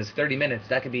 because 30 minutes,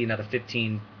 that could be another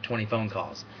 15, 20 phone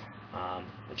calls,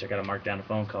 which I got to mark down a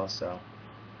phone call. So,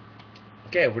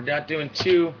 okay, we're not doing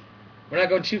too we're not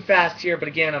going too fast here, but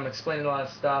again, I'm explaining a lot of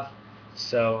stuff.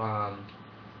 So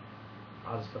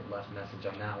I'll just put left message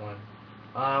on that one.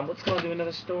 Let's go to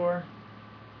another store.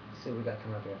 Let's see what we got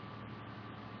coming up here.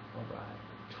 All right,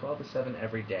 12 to 7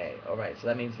 every day. All right, so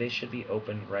that means they should be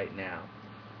open right now.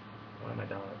 Why am I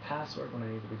dialing a password when I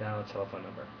need to be dialing a telephone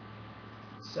number?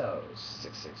 So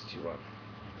 6621.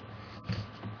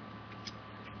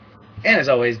 And as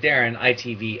always, Darren,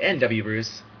 ITV, and W.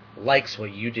 Bruce likes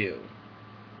what you do.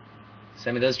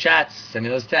 Send me those chats. Send me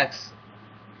those texts.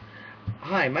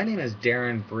 Hi, my name is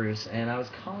Darren Bruce, and I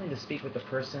was calling to speak with the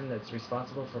person that's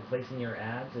responsible for placing your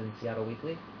ads in Seattle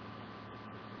Weekly.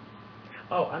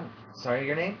 Oh, I'm sorry,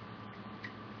 your name?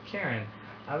 Karen.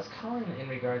 I was calling in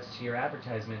regards to your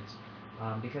advertisement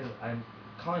because I'm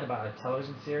calling about a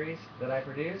television series that I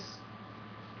produce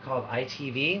called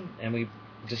ITV, and we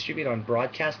distribute on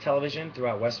broadcast television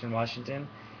throughout Western Washington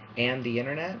and the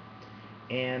internet.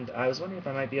 And I was wondering if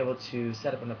I might be able to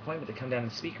set up an appointment to come down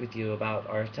and speak with you about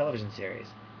our television series.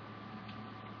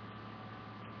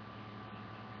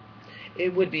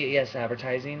 It would be, yes,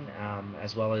 advertising,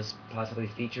 as well as possibly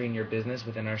featuring your business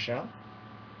within our show.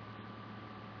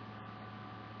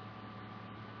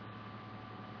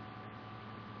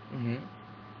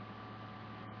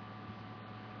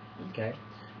 Okay.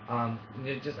 I'd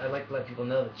like to let people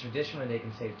know that traditionally they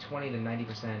can save 20 to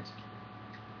 90%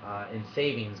 in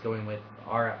savings going with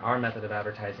our method of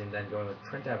advertising than going with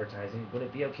print advertising. Would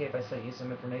it be okay if I sent you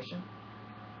some information?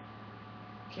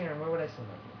 Karen, where would I send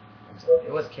that to? I'm sorry.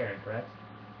 It was Karen, correct?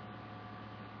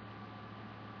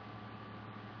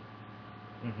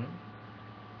 At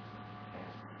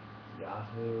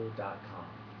yahoo.com.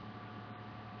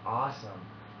 Awesome.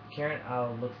 Karen,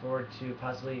 I'll look forward to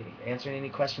possibly answering any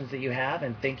questions that you have,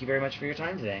 and thank you very much for your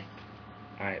time today.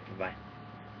 All right, bye-bye.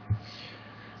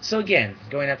 So again,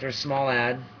 going after a small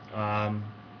ad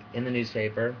in the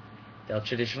newspaper, they'll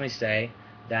traditionally say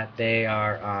that they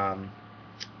are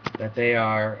that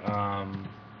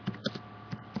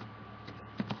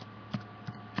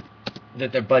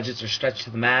their budgets are stretched to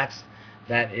the max.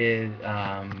 That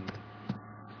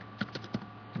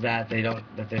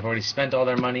they've already spent all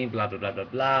their money. Blah blah blah blah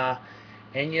blah.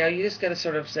 And you just got to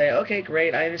sort of say, okay,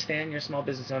 great, I understand you're a small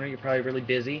business owner. You're probably really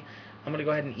busy. I'm going to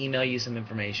go ahead and email you some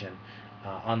information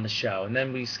on the show, and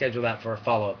then we schedule that for a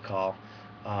follow-up call.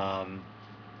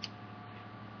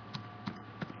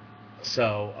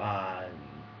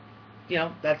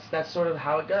 That's sort of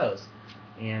how it goes.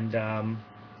 And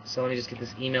so let me just get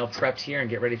this email prepped here and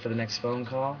get ready for the next phone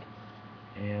call,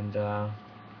 and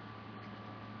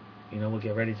we'll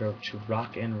get ready to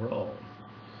rock and roll.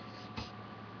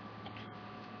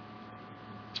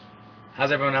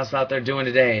 How's everyone else out there doing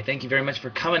today? Thank you very much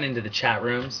for coming into the chat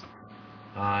rooms.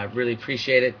 I really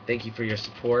appreciate it. Thank you for your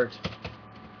support.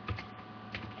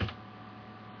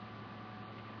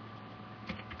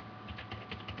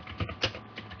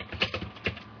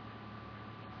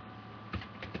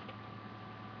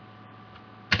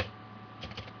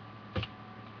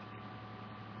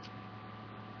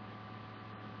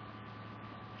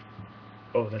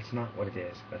 Oh, that's not what it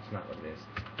is. That's not what it is.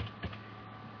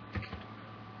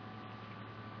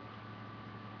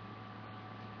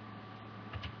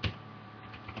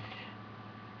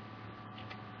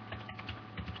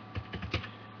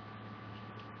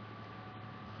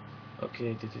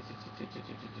 Okay.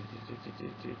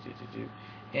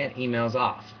 And emails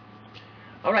off.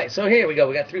 All right, so here we go.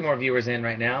 We got 3 more viewers in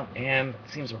right now, and it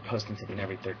seems we're posting something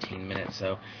every 13 minutes,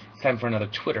 so it's time for another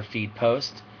Twitter feed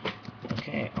post.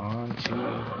 Okay, on to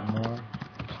more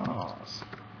calls.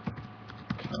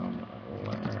 Come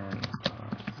learn a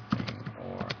thing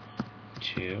or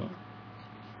two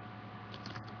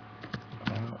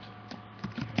about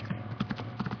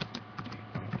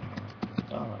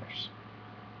dollars.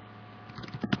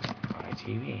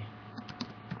 ITV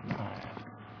live.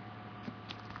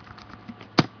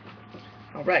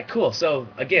 All right, cool. So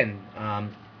again,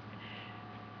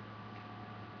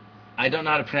 I don't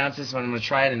know how to pronounce this, but I'm going to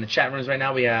try it in the chat rooms right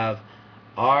now. We have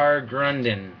R.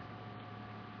 Grundon.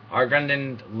 R.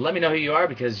 Grundon, let me know who you are,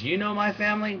 because you know my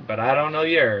family, but I don't know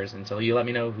yours until you let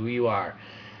me know who you are.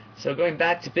 So going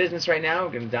back to business right now,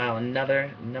 we're going to dial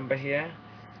another number here.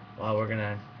 Well, we're going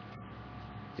to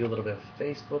do a little bit of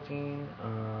Facebooking.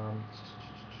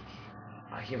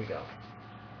 Here we go.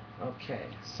 Okay,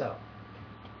 so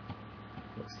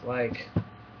looks like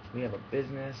we have a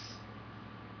business.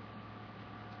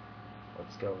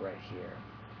 Let's go right here.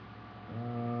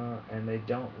 And they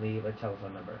don't leave a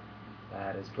telephone number.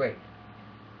 That is great.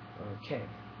 Okay,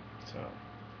 so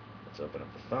let's open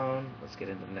up the phone. Let's get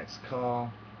into the next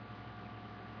call.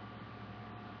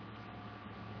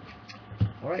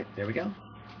 All right, there we go.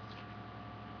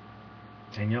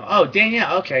 Danielle. Oh,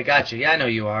 Danielle. Okay, gotcha. Yeah, I know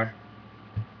you are.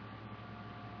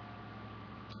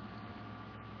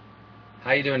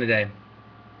 How you doing today?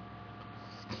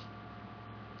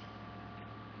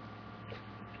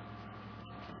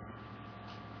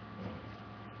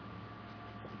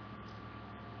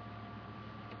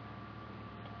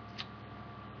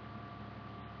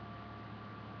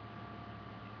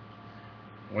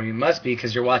 Well, you must be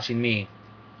because you're watching me.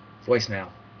 Voicemail.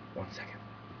 1 second.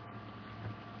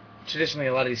 Traditionally,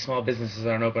 a lot of these small businesses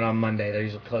aren't open on Monday. They're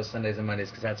usually closed Sundays and Mondays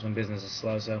because that's when business is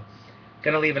slow. So,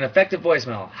 gonna leave an effective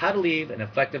voicemail. How to leave an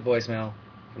effective voicemail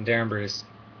from Darren Bruce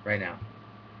right now.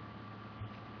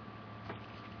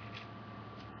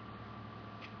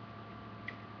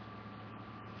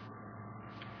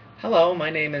 Hello, my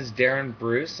name is Darren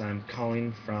Bruce. I'm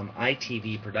calling from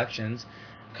ITV Productions.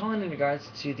 I'm calling in regards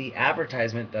to the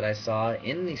advertisement that I saw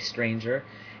in The Stranger,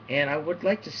 and I would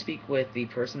like to speak with the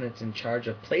person that's in charge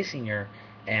of placing your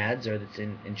ads or that's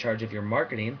in charge of your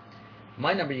marketing.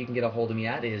 My number you can get a hold of me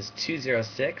at is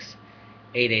 206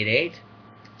 888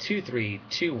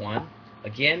 2321.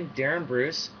 Again, Darren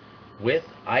Bruce with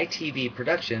ITV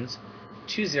Productions,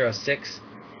 206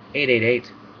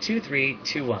 888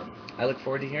 2321. I look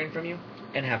forward to hearing from you,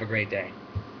 and have a great day.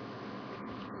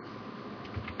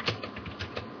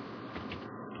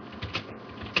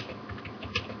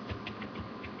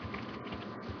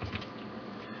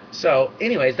 So,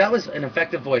 anyways, that was an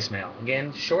effective voicemail.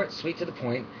 Again, short, sweet, to the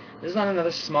point. This is not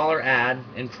another smaller ad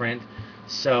in print.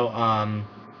 So,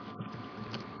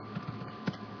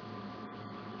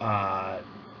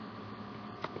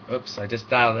 oops, I just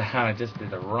dialed it out. I just did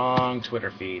the wrong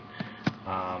Twitter feed.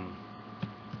 Want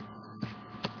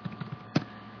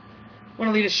to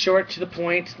leave it short, to the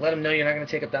point. Let them know you're not going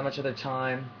to take up that much of their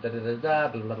time. Da da da da,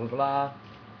 blah blah blah.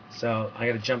 So I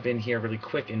got to jump in here really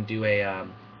quick and do a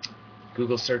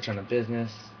Google search on a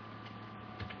business.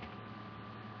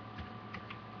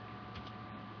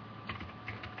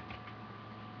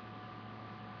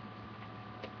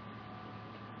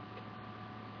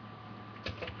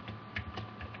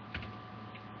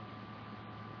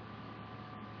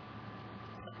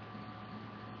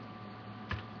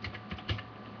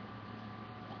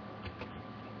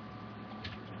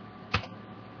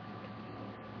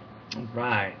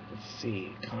 Right, let's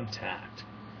see, contact.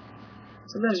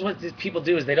 Sometimes what people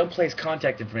do is they don't place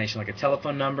contact information like a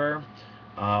telephone number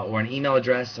or an email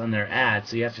address on their ad,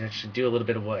 so you have to actually do a little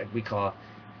bit of what we call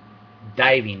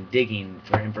digging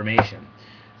for information.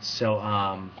 So,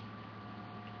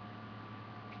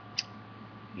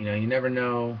 you never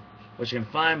know what you can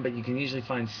find, but you can usually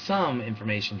find some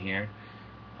information here.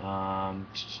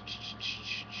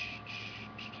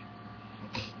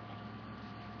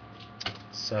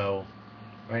 So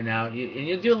right now, and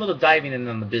you'll do a little diving in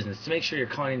on the business to make sure you're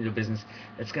calling into a business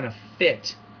that's going to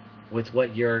fit with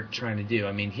what you're trying to do.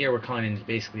 I mean, here we're calling into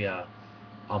basically a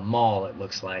mall, it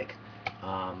looks like.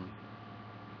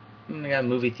 We got a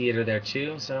movie theater there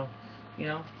too, so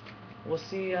we'll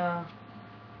see.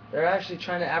 They're actually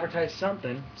trying to advertise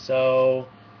something. So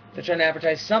they're trying to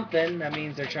advertise something. That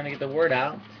means they're trying to get the word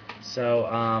out.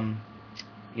 So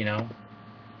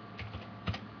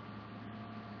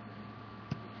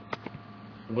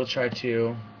we'll try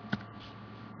to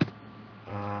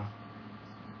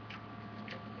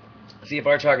see if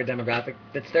our target demographic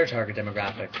fits their target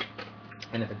demographic.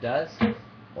 And if it does,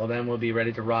 well, then we'll be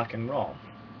ready to rock and roll.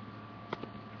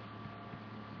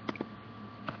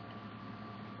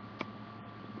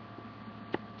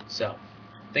 So,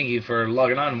 thank you for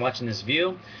logging on and watching this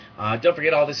view. Don't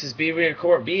forget, all this is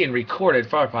being recorded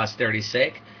for our posterity's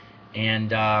sake.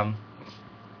 And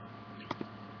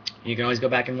you can always go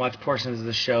back and watch portions of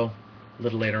the show a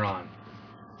little later on.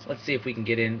 So let's see if we can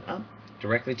get in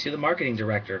directly to the marketing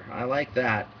director. I like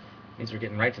that. Means we're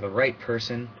getting right to the right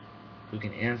person who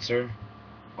can answer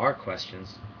our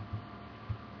questions.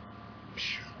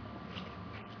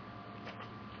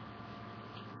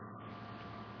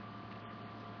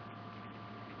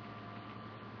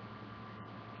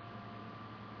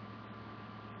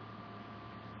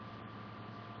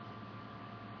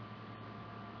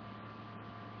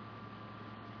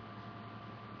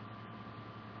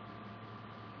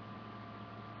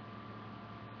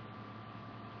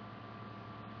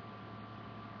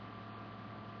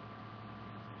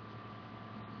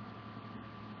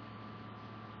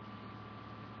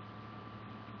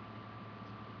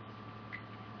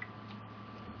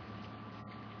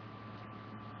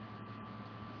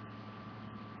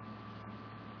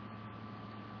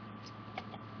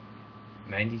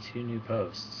 92 new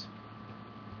posts.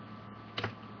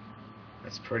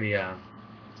 That's pretty, that's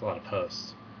a lot of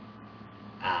posts.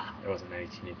 There wasn't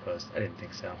 92 new posts. I didn't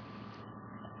think so.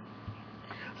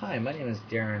 Hi, my name is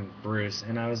Darren Bruce,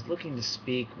 and I was looking to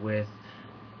speak with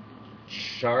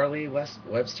Charlie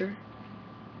Webster?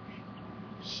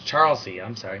 Charlesy,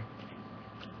 I'm sorry.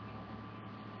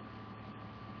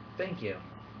 Thank you.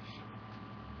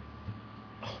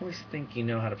 I always think you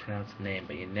know how to pronounce the name,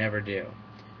 but you never do.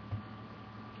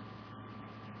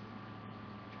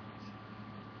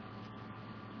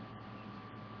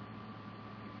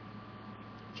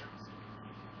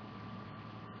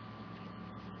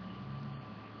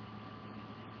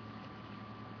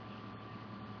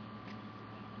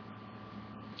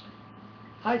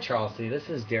 Hi, Charlesy. This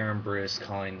is Darren Bruce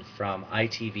calling from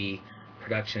ITV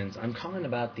Productions. I'm calling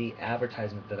about the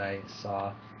advertisement that I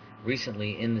saw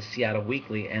recently in the Seattle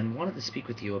Weekly and wanted to speak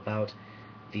with you about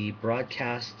the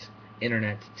broadcast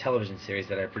internet television series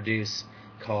that I produce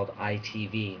called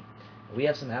ITV. We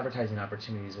have some advertising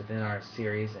opportunities within our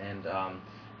series, and I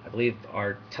believe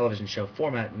our television show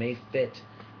format may fit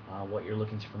what you're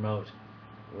looking to promote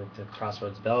with the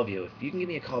Crossroads Bellevue. If you can give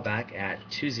me a call back at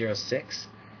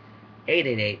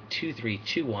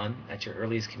 206-888-2321 at your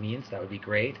earliest convenience, that would be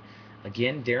great.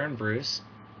 Again, Darren Bruce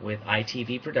with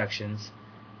ITV Productions,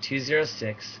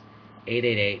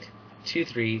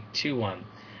 206-888-2321.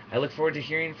 I look forward to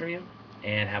hearing from you,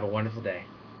 and have a wonderful day.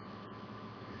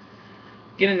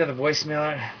 Get into the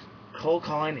voicemail. Cold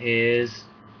calling is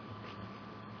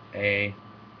a...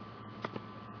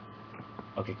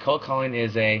 Okay, cold calling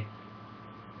is a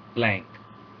blank.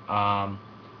 Can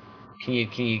you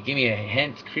give me a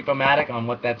hint, Creepomatic, on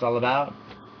what that's all about?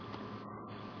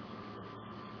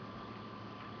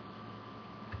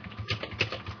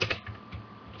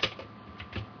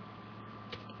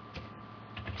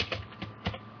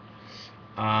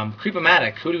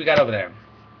 Creepomatic, who do we got over there?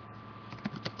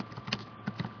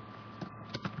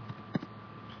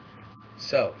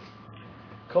 So,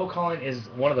 cold calling is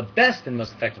one of the best and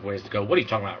most effective ways to go. What are you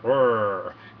talking about?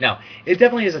 Roar. Now, it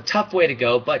definitely is a tough way to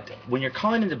go, but when you're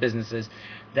calling into businesses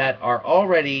that are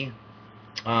already,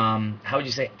 how would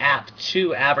you say, apt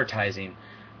to advertising,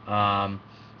 then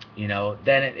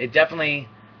it definitely,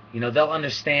 they'll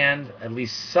understand at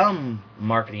least some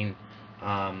marketing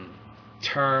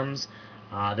terms.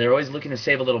 They're always looking to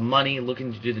save a little money,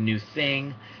 looking to do the new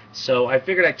thing. So I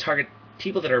figured I'd target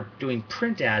people that are doing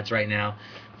print ads right now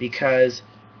because,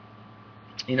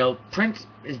 print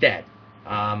is dead.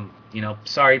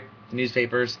 Sorry,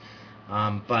 newspapers,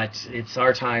 but it's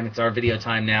our time, it's our video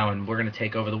time now, and we're going to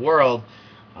take over the world.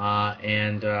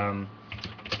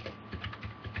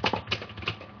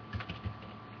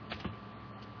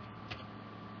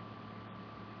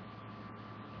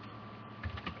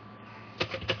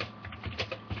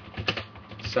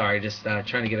 Sorry, just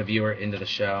trying to get a viewer into the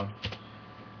show.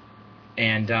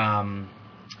 And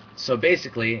so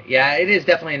basically, yeah, it is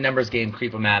definitely a numbers game,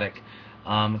 Creepomatic.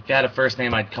 If you had a first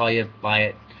name, I'd call you by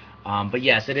it. But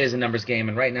yes, it is a numbers game,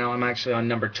 and right now I'm actually on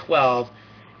number 12,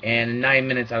 and in 9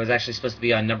 minutes I was actually supposed to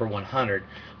be on number 100.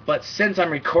 But since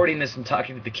I'm recording this and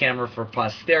talking to the camera for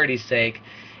posterity's sake,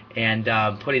 and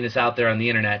putting this out there on the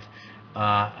internet,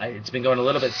 it's been going a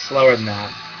little bit slower than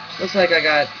that. Looks like I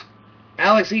got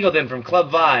Alex Eagleton from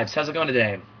Club Vibes. How's it going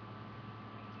today?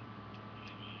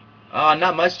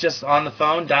 Not much, just on the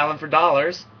phone, dialing for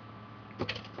dollars.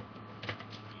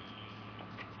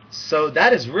 So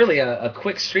that is really a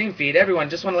quick stream feed. Everyone,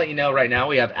 just want to let you know right now,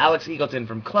 we have Alex Eagleton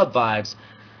from Club Vibes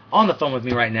on the phone with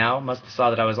me right now. Must have saw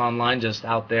that I was online, just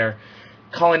out there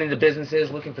calling into businesses,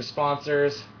 looking for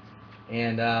sponsors,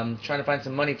 and trying to find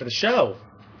some money for the show.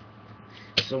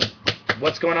 So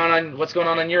what's going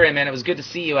on your end, man? It was good to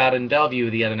see you out in Bellevue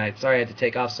the other night. Sorry I had to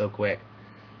take off so quick.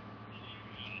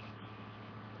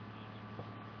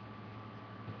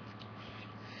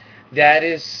 That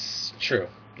is true.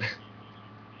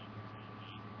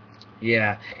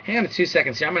 Yeah. Hang on 2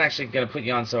 seconds here. I'm actually going to put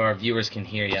you on so our viewers can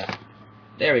hear you.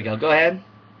 There we go. Go ahead.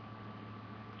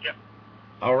 Yep.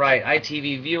 All right.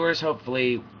 ITV viewers,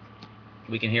 hopefully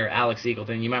we can hear Alex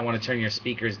Eagleton. You might want to turn your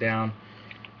speakers down.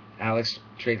 Alex,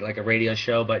 treat it like a radio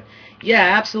show. But,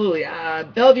 yeah, absolutely.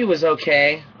 Bellevue was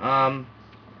okay. The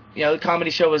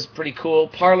comedy show was pretty cool.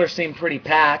 Parlor seemed pretty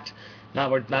packed.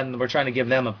 We're trying to give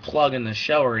them a plug in the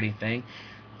show or anything.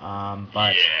 But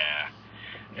yeah.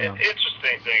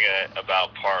 Interesting thing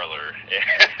about Parlor,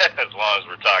 as long as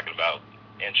we're talking about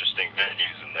interesting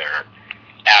venues and their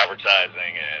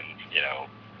advertising and,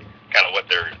 kind of what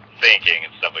they're thinking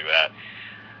and stuff like that.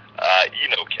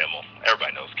 Kimmel.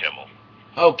 Everybody knows Kimmel.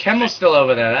 Oh, Kimmel's still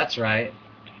over there. That's right.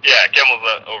 Yeah, Kimmel's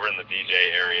over in the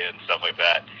DJ area and stuff like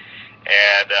that.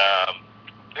 And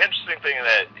the interesting thing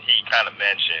that he kind of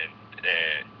mentioned,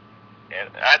 and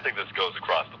I think this goes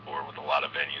across the board with a lot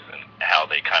of venues and how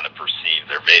they kind of perceive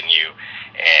their venue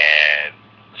and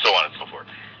so on and so forth.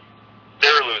 They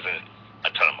were losing a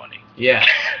ton of money. Yes.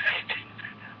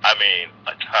 I mean,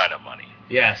 a ton of money.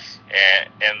 Yes.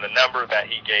 And the number that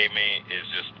he gave me is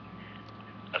just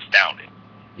astounding.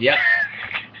 Yep.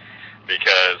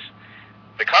 Because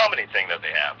the comedy thing that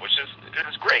they have, which is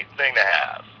a great thing to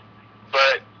have,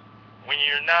 but when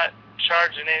you're not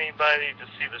charging anybody to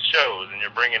see the shows and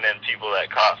you're bringing in people that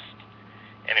cost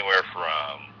anywhere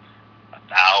from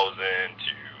 $1,000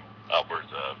 to upwards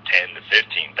of $10,000 to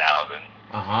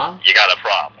 $15,000, you got a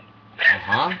problem.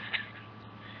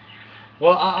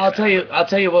 Well, I'll tell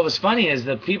you what was funny is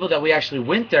the people that we actually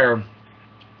went there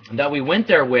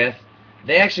with,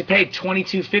 they actually paid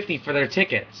 $22.50 for their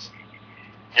tickets.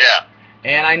 Yeah.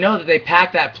 And I know that they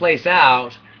packed that place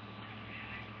out.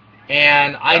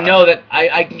 And I know that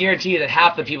I can guarantee you that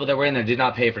half the people that were in there did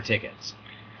not pay for tickets.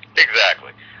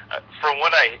 Exactly. From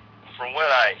what I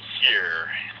hear,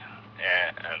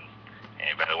 and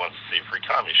anybody that wants to see a free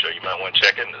comedy show, you might want to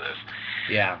check into this.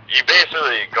 Yeah. You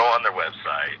basically go on their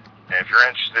website, and if you're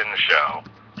interested in the show,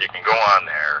 you can go on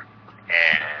there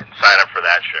and sign up for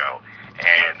that show,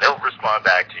 and they'll respond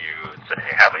back to you and say,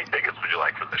 hey, how many tickets would you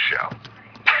like for the show?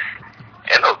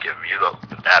 And they'll give you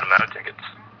that amount of tickets.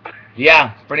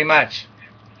 Yeah, pretty much.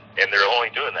 And they're only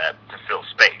doing that to fill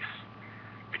space,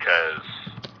 because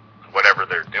whatever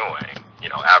they're doing,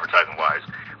 advertising-wise,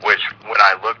 which when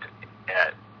I looked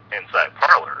at Inside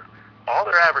Parlor, all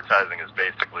their advertising is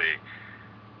basically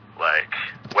like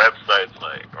websites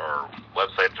or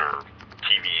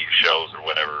TV shows or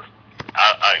whatever.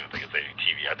 I don't even think it's any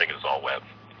TV. I think it's all web.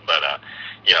 But,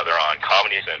 they're on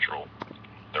Comedy Central.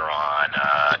 They're on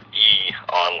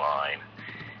online.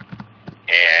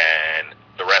 And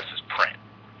the rest is print.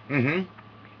 Mm-hmm.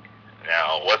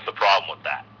 Now, what's the problem with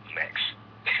that mix?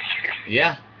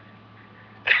 Yeah.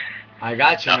 I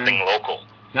got you, Nothing man. local.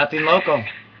 Nothing local.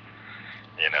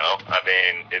 I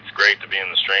mean, it's great to be in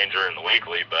The Stranger and The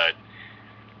Weekly, but,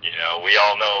 we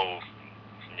all know,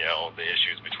 the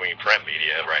issues between print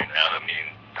media right now. I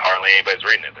mean, hardly anybody's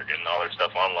reading it. They're getting all their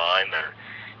stuff online. They're,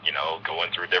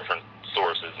 going through different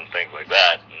sources and things like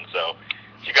that. And so,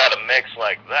 if you got a mix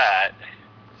like that,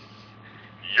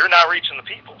 you're not reaching the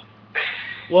people.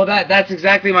 Well, that's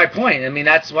exactly my point. I mean,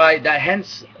 hence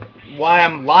why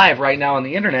I'm live right now on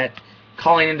the internet,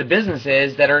 calling into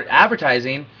businesses that are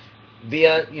advertising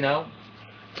via,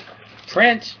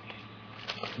 print,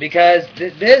 because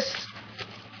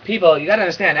people, you got to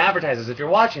understand, advertisers, if you're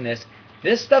watching this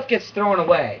stuff gets thrown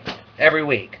away every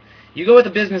week. You go with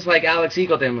a business like Alex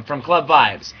Eagleton from Club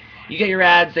Vibes. You get your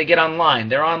ads, they get online.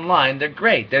 They're online. They're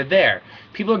great. They're there.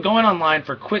 People are going online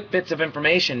for quick bits of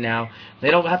information now.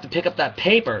 They don't have to pick up that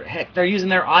paper. Heck, they're using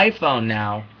their iPhone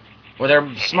now or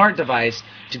their smart device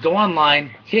to go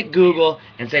online, hit Google,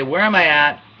 and say, where am I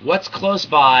at? What's close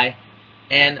by?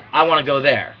 And I want to go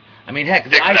there. I mean, heck,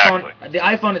 the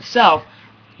iPhone itself,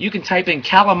 you can type in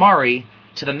calamari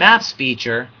to the Maps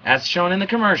feature, as shown in the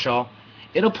commercial.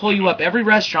 It'll pull you up every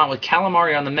restaurant with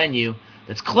calamari on the menu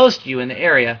that's close to you in the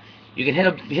area. You can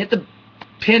hit the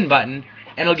pin button,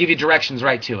 and it'll give you directions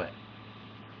right to it.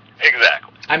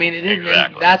 Exactly. I mean,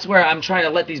 that's where I'm trying to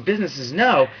let these businesses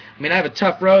know. I mean, I have a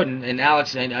tough road, and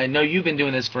Alex, I know you've been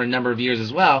doing this for a number of years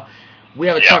as well. We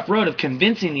have a tough road of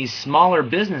convincing these smaller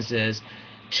businesses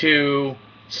to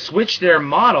switch their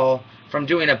model from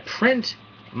doing a print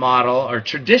model or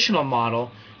traditional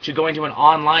model to going to an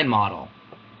online model.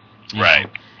 Right.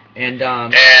 And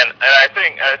I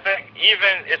think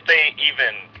even if they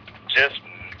just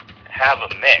have a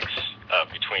mix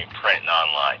between print and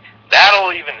online,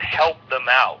 that'll even help them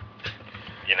out.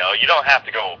 You don't have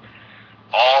to go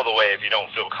all the way if you don't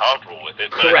feel comfortable with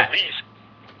it, but correct. At least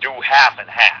do half and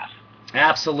half.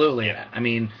 Absolutely. I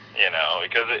mean,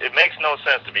 because it makes no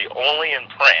sense to be only in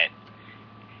print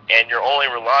and you're only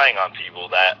relying on people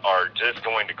that are just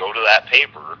going to go to that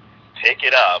paper, pick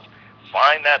it up,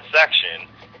 find that section,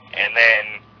 and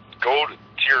then go to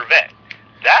your event.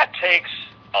 That takes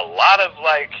a lot of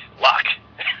luck.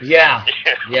 Yeah.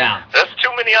 Yeah. That's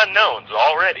too many unknowns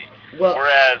already. Well,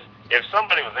 whereas if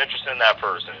somebody was interested in that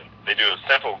person, they do a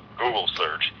simple Google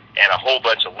search and a whole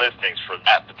bunch of listings for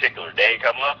that particular day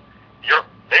come up,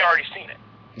 they already seen it.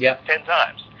 Yep. 10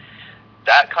 times.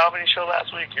 That comedy show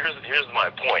last week, here's my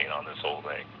point on this whole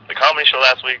thing. The comedy show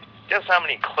last week, guess how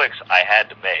many clicks I had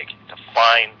to make to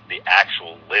find the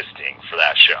actual listing for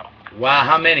that show? Wow,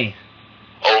 how many?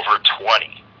 Over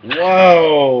 20.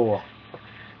 Whoa.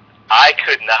 I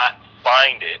could not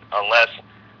find it unless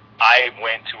I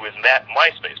went to his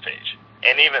MySpace page.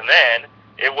 And even then,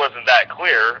 it wasn't that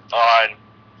clear on,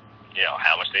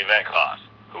 how much the event cost,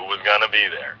 who was going to be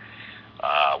there,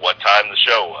 what time the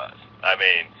show was. I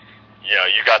mean,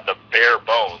 you got the bare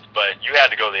bones, but you had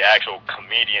to go to the actual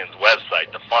comedian's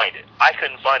website to find it. I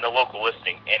couldn't find a local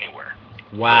listing anywhere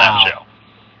for that show.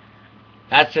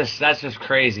 That's just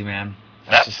crazy, man.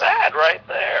 That's sad right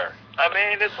there. I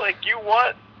mean, it's like you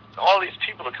want all these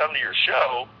people to come to your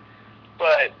show,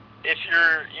 but if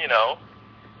you're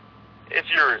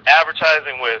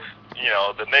advertising with,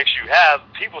 the mix you have,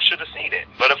 people should have seen it.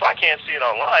 But if I can't see it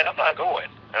online, I'm not going,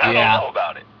 and I don't know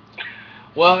about it.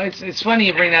 Well, it's funny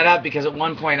you bring that up, because at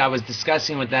one point I was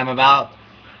discussing with them about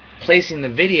placing the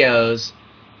videos,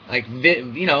 like,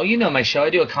 my show. I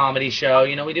do a comedy show.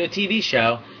 We do a TV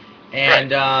show,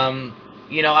 and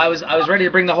I was ready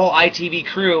to bring the whole ITV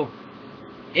crew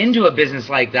into a business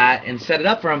like that and set it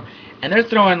up for them, and they're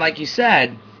throwing, like you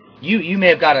said, you may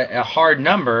have got a hard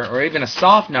number or even a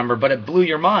soft number, but it blew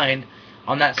your mind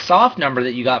on that soft number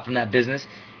that you got from that business.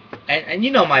 And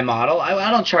you know my model. I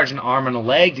don't charge an arm and a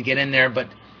leg to get in there, but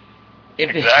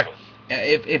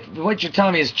if what you're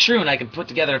telling me is true and I can put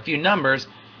together a few numbers,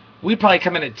 we'd probably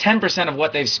come in at 10% of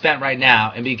what they've spent right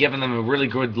now and be giving them a really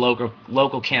good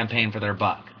local campaign for their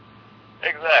buck.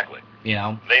 Exactly.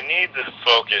 They need to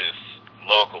focus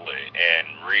locally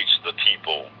and reach the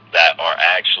people that are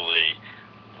actually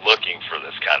looking for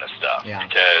this kind of stuff. Yeah.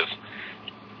 Because,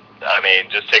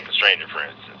 just take The Stranger, for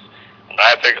instance.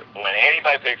 When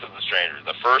anybody picks up The Stranger,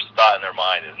 the first thought in their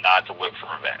mind is not to look for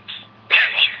events.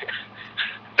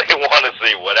 They want to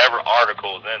see whatever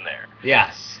article is in there.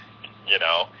 Yes. And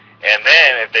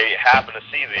then if they happen to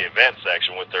see the event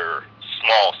section with their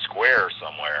small square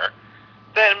somewhere,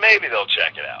 then maybe they'll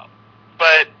check it out.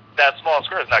 But that small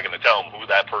square is not going to tell them who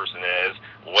that person is,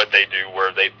 what they do,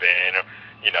 where they've been,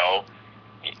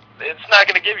 It's not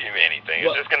going to give you anything.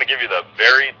 It's just going to give you the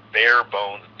very bare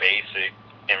bones, basic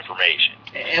information.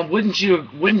 And wouldn't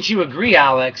you agree,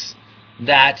 Alex,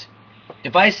 that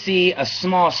if I see a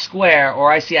small square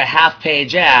or I see a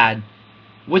half-page ad,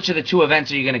 which of the two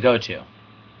events are you going to go to?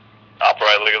 I'll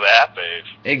probably look at the half page.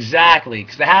 Exactly,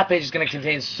 because the half page is going to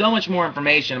contain so much more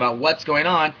information about what's going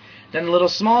on than the little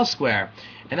small square.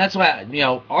 And that's why,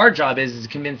 our job is to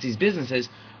convince these businesses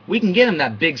we can get them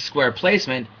that big square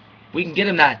placement. We can get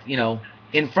them that,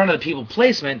 in front of the people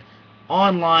placement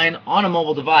online on a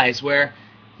mobile device where,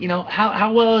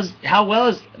 how well is,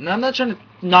 and I'm not trying to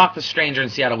knock The Stranger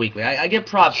and Seattle Weekly. I give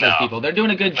props to those people. They're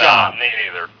doing a good job. Me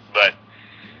neither.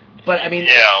 But I mean,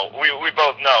 we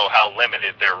both know how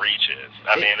limited their reach is.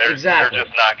 They're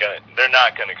just not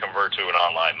gonna convert to an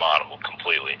online model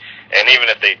completely. And even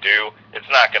if they do, it's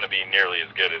not gonna be nearly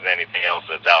as good as anything else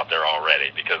that's out there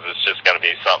already, because it's just gonna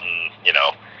be something,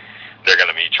 they're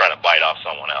gonna be trying to bite off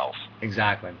someone else.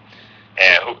 Exactly.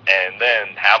 And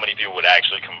then how many people would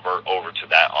actually convert over to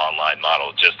that online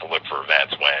model just to look for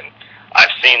events when I've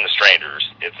seen The Strangers,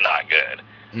 it's not good.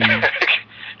 Mm.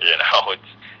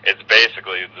 It's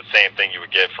basically the same thing you would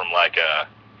get from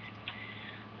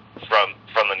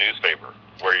from the newspaper,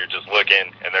 where you're just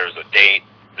looking and there's a date,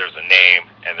 there's a name,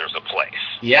 and there's a place.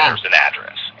 Yeah. There's an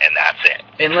address, and that's it.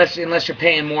 Unless you're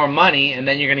paying more money, and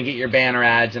then you're going to get your banner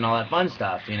ads and all that fun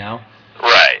stuff,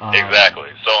 Right, exactly.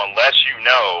 So unless you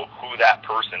know who that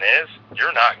person is,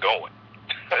 you're not going.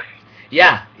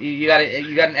 Yeah, you got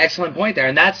an excellent point there,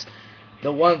 and that's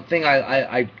the one thing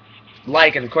I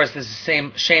like, and of course this is the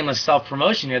same shameless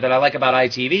self-promotion here that I like about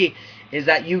ITV, is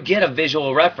that you get a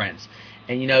visual reference.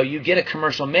 And you get a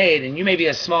commercial made, and you may be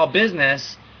a small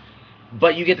business,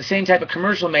 but you get the same type of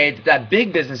commercial made that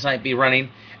big business might be running,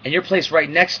 and you're placed right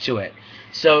next to it.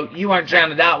 So you aren't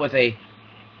drowned out with a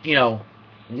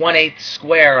 1/8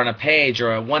 square on a page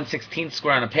or a 1/16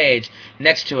 square on a page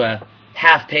next to a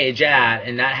half-page ad,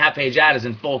 and that half-page ad is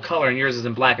in full color and yours is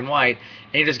in black and white,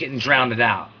 and you're just getting drowned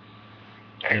out.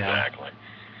 Exactly.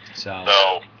 So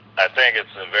I think it's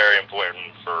very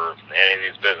important for any of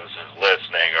these businesses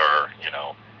listening, or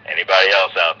anybody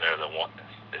else out there that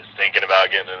is thinking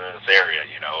about getting into this area.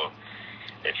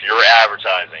 If you're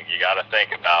advertising, you got to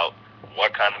think about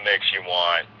what kind of mix you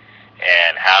want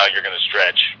and how you're going to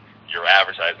stretch your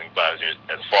advertising budget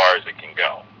as far as it can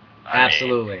go.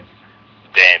 Absolutely.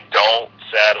 Then don't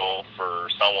settle for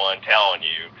someone telling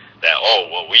you that,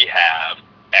 we have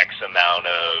X amount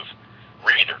of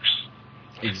readers.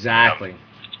 Exactly.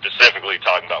 Specifically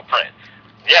talking about print.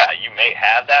 Yeah, you may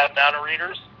have that amount of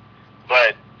readers,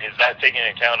 but is that taking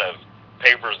into account of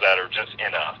papers that are just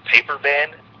in a paper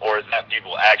bin, or is that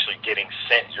people actually getting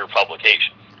sent your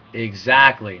publication?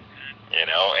 Exactly. And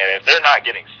if they're not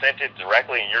getting sent it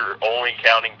directly and you're only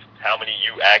counting how many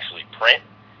you actually print,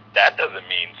 that doesn't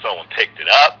mean someone picked it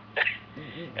up.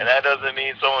 And that doesn't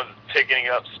mean someone's picking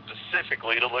it up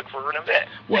specifically to look for an event.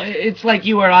 Well, it's like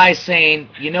you or I saying,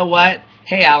 you know what?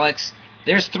 Hey, Alex,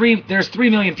 there's 3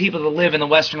 million people that live in the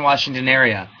Western Washington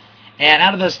area, and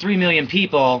out of those 3 million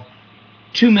people,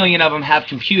 2 million of them have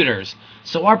computers.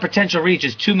 So our potential reach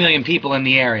is 2 million people in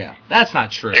the area. That's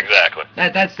not true. Exactly.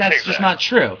 That's just not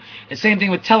true. The same thing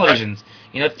with televisions.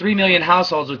 Right. 3 million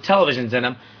households with televisions in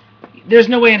them. There's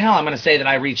no way in hell I'm going to say that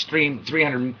I reach 3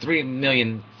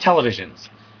 million televisions.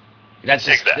 That's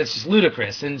just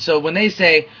ludicrous. And so when they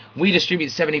say we distribute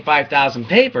 75,000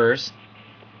 papers,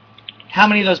 how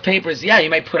many of those papers? Yeah, you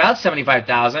might put out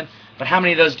 75,000, but how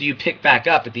many of those do you pick back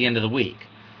up at the end of the week?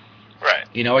 Right.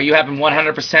 Are you having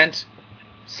 100%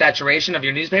 saturation of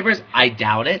your newspapers? I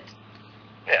doubt it.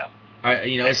 Yeah.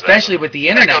 Exactly. Especially with the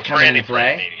internet coming into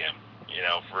play. Medium,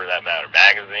 for that matter,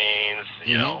 magazines,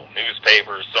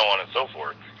 newspapers, so on and so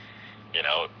forth.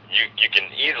 You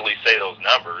can easily say those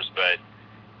numbers, but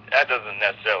that doesn't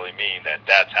necessarily mean that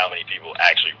that's how many people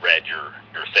actually read your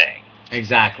thing.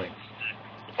 Exactly.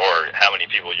 Or how many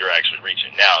people you're actually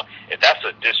reaching. Now, if that's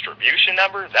a distribution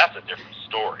number, that's a different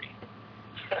story.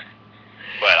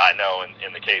 But I know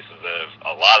in the cases of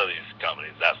a lot of these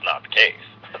companies, that's not the case.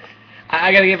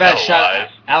 I got to give a shout out.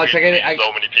 Alex, so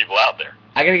many people out there.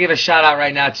 I got to give a shout out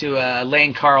right now to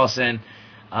Elaine Carlson.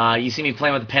 You see me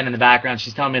playing with the pen in the background.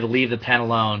 She's telling me to leave the pen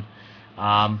alone.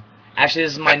 Actually,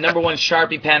 this is my number 1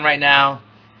 Sharpie pen right now,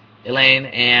 Elaine,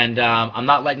 and I'm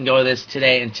not letting go of this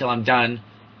today until I'm done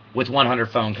with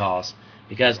 100 phone calls,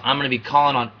 because I'm going to be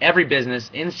calling on every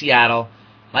business in Seattle.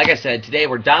 Like I said, today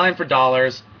we're dialing for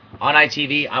dollars on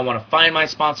ITV. I want to find my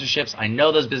sponsorships. I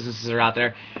know those businesses are out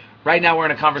there. Right now we're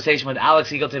in a conversation with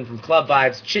Alex Eagleton from Club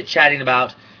Vibes, chit-chatting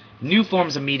about new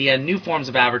forms of media, new forms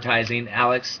of advertising.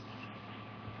 Alex,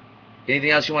 anything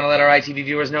else you want to let our ITV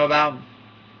viewers know about?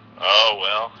 Oh,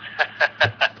 well.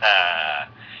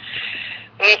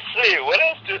 Let's see. What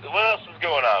else is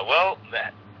going on? Well,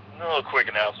 a little quick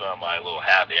announcement on my little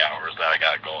happy hours that I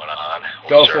got going on.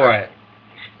 Go for it.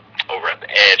 Over at the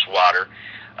Edgewater.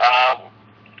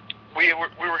 We were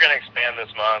going to expand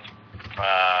this month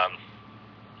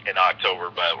in October,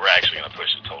 but we're actually going to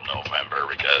push it till November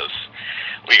because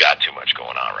we got too much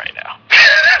going on right now.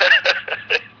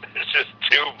 It's just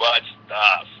too much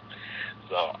stuff.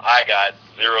 So I got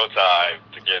zero time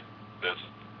to get this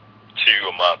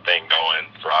 2-a-month thing going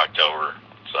for October.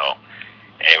 So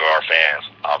any of our fans,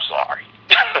 I'm sorry.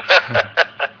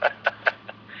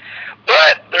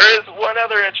 But there is one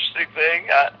other interesting thing.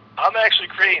 I'm actually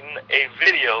creating a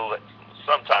video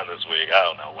sometime this week. I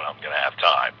don't know when I'm going to have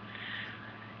time.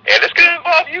 And it's going to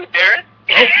involve you, Darren.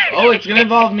 Oh, it's going to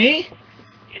involve me?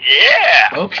 Yeah.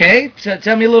 Okay.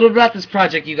 Tell me a little about this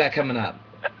project you got coming up.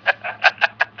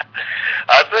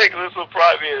 I think this will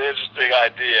probably be an interesting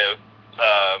idea.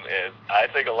 And I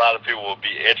think a lot of people will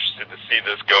be interested to see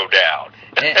this go down.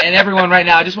 And everyone right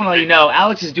now, I just want to let you know,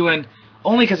 Alex is doing,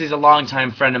 only because he's a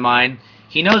longtime friend of mine,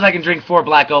 he knows I can drink 4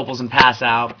 Black Opals and pass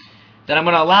out, that I'm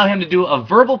going to allow him to do a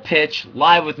verbal pitch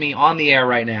live with me on the air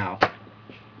right now.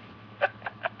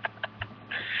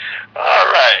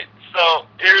 All right. So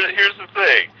here's the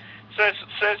thing. Since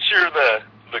you're the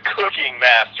cooking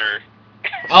master.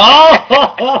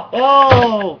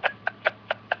 Oh!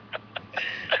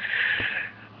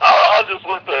 I'll just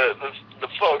let the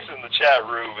folks in the chat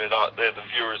room and the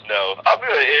viewers know. I'm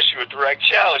going to issue a direct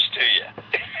challenge to you.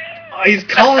 Oh, he's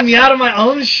calling me out of my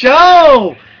own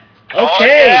show.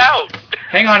 Okay.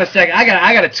 Hang on a second.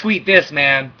 I gotta tweet this,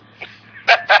 man.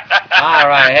 All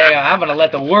right, hang on. I'm gonna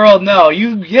let the world know.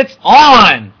 It's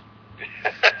on.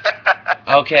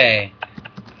 Okay.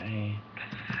 I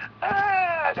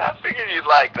figured you'd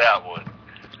like that one.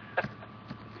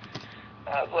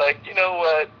 I was like, you know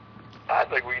what? I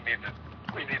think we need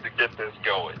to get this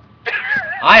going.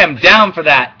 I am down for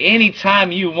that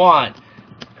anytime you want.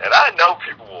 And I know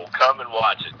people will come and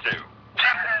watch it too.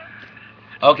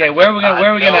 Okay, where are we gonna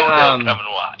come and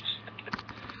watch.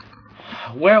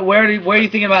 Where are you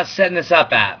thinking about setting this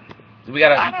up at? I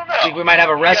don't know. Think we might have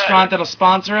a restaurant that'll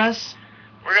sponsor us?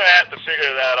 We're gonna have to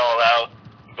figure that all out,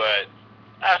 but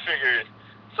I figured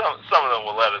some of them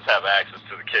will let us have access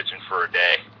to the kitchen for a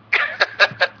day.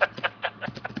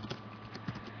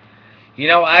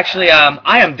 Actually,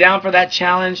 I am down for that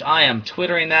challenge. I am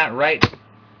twittering that right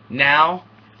now.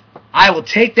 I will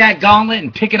take that gauntlet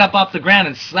and pick it up off the ground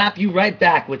and slap you right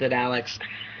back with it, Alex.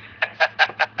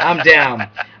 I'm down.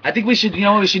 I think we should,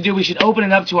 what we should do? We should open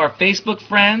it up to our Facebook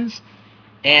friends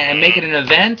and make it an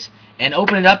event and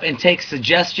open it up and take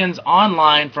suggestions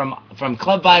online from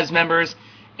Club Vibes members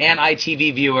and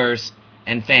ITV viewers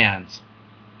and fans.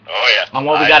 Oh, yeah. On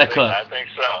what we got to cook. I think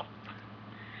so.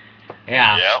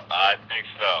 Yeah. Yep, I think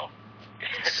so.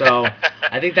 So,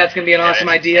 I think that's going to be an awesome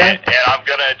idea. And I'm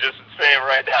going to just, saying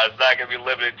right now, it's not going to be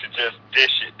limited to just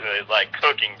dishes, like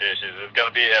cooking dishes. There's going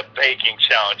to be a baking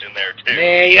challenge in there, too.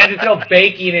 Man, you had to throw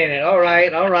baking in it. All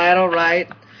right, all right, all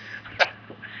right.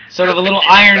 Sort of a little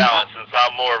keep iron... balance, since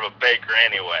I'm more of a baker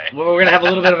anyway. Well, we're going to have a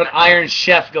little bit of an Iron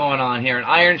Chef going on here. An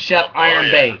Iron Chef, Iron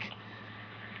Bake.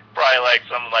 Probably like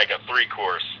something like a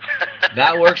 3-course.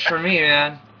 That works for me,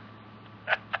 man.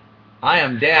 I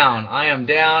am down. I am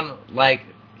down like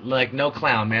no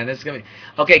clown, man. This is gonna be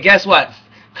okay. Guess what?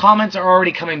 Comments are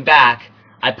already coming back.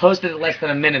 I posted it less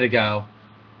than a minute ago.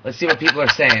 Let's see what people are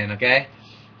saying. Okay,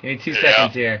 give me 2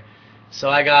 seconds here. So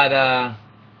I got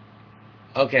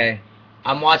okay.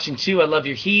 I'm watching too. I love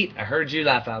your heat. I heard you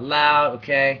laugh out loud.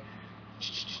 Okay.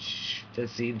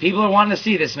 Let's see. People are wanting to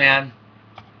see this, man.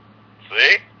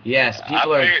 See? Yes,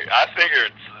 people are. I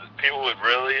figured people would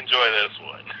really enjoy this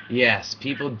one. Yes,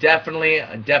 people definitely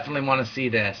want to see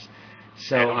this.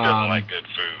 So who doesn't like good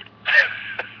food?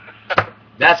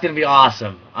 That's gonna be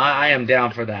awesome. I am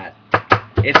down for that.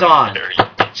 It's on.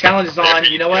 Challenge is on.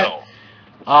 You know what?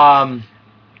 I'm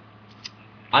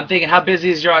thinking, how busy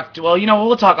is your? Well, you know,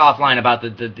 we'll talk offline about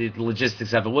the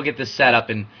logistics of it. We'll get this set up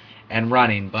and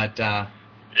running. But yeah.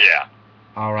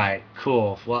 All right.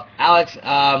 Cool. Well, Alex.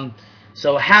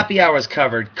 So happy hour is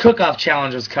covered. Cook-off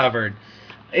challenge was covered.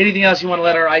 Anything else you want to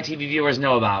let our ITV viewers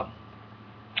know about?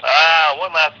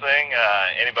 One last thing.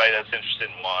 Anybody that's interested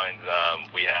in wines,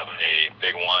 we have a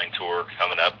big wine tour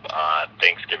coming up on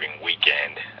Thanksgiving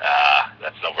weekend.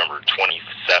 That's November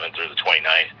 27th or the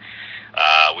 29th.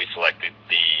 We selected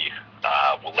the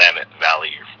Willamette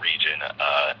Valley region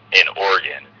in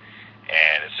Oregon,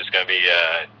 and it's just going to be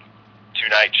a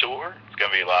 2-night tour. It's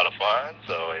going to be a lot of fun,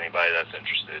 so anybody that's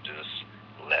interested, just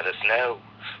let us know.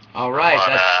 All right.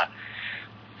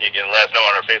 You can let us know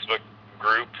on our Facebook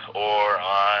group or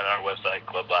on our website,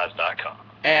 clubvibes.com.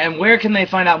 And where can they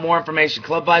find out more information?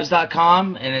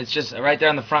 Clubvibes.com, and it's just right there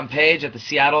on the front page at the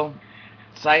Seattle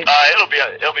site?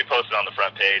 It'll be posted on the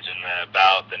front page in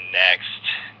about the next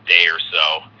day or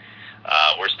so.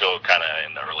 We're still kind of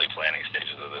in the early planning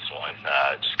stages of this one.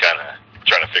 Just kind of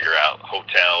trying to figure out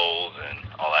hotels and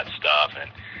all that stuff. And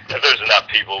if there's enough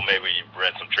people, maybe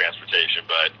rent some transportation.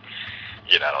 But,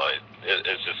 you know,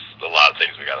 it's just a lot of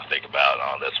things we got to think about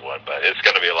on this one. But it's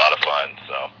going to be a lot of fun.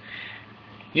 So,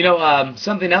 you know,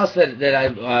 something else that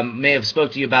I may have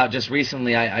spoke to you about just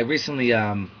recently. I recently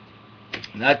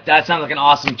that sounds like an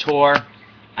awesome tour.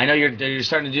 I know you're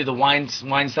starting to do the wine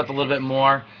stuff a little bit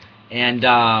more, and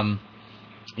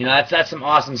you know, that's some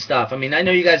awesome stuff. I mean, I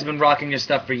know you guys have been rocking your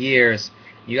stuff for years.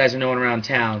 You guys are known around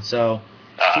town, so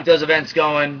keep those events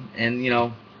going, and, you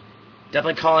know,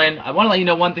 definitely call in. I want to let you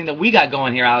know one thing that we got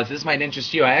going here, Alex. This might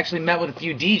interest you. I actually met with a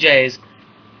few DJs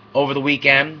over the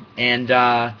weekend and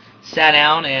sat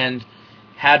down and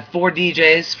had 4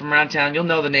 DJs from around town. You'll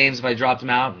know the names if I dropped them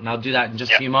out, and I'll do that in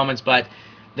just a few moments. But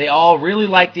they all really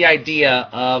like the idea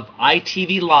of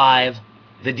ITV Live,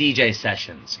 the DJ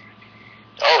sessions.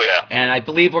 Oh, yeah. And I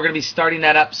believe we're going to be starting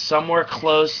that up somewhere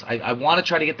close. I want to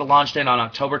try to get the launch date on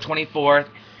October 24th.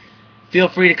 Feel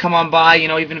free to come on by, you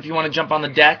know, even if you want to jump on the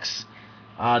decks.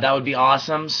 That would be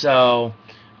awesome. So,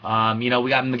 you know, we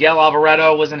got Miguel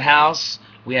Alvaredo was in house.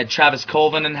 We had Travis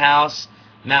Colvin in house,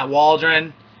 Matt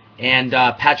Waldron, and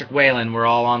Patrick Whalen were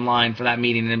all online for that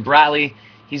meeting. And then Bradley,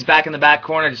 he's back in the back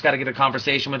corner. Just got to get a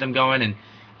conversation with him going, and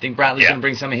I think Bradley's going to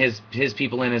bring some of his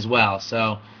people in as well.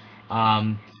 So,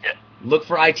 look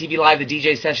for ITV Live, the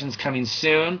DJ sessions coming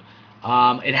soon.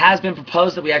 It has been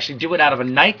proposed that we actually do it out of a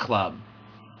nightclub,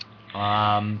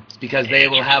 because they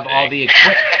will have all the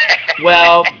equipment.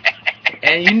 Well,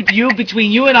 and you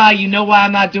between you and I, you know why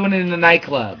I'm not doing it in the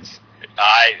nightclubs.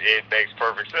 It makes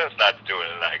perfect sense not to do it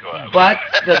in a nightclub. But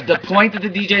the point that the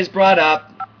DJs brought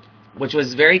up, which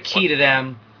was very key to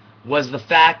them, was the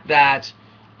fact that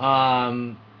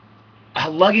lugging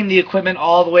the equipment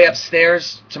all the way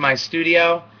upstairs to my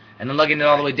studio and then lugging it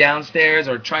all the way downstairs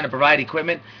or trying to provide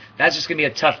equipment, that's just going to be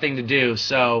a tough thing to do.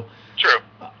 So, true.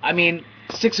 I mean,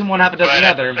 6 and 1, half a dozen but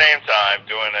other. At the same time,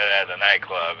 doing it at a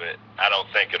nightclub, I don't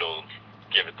think it'll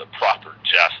give it the proper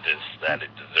justice that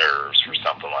it deserves for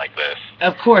something like this.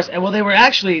 Of course. And well, they were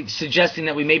actually suggesting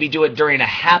that we maybe do it during a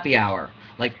happy hour,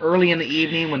 like early in the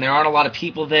evening when there aren't a lot of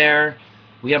people there.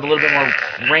 We have a little bit more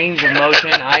range of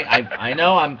motion. I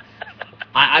know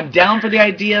I'm down for the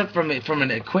idea from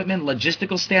an equipment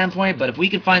logistical standpoint, but if we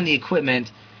can find the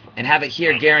equipment and have it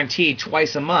here guaranteed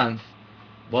twice a month,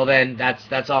 well then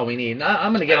that's all we need.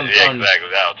 I'm gonna get on the phone. Exactly,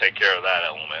 that'll take care of that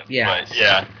element. Yeah. But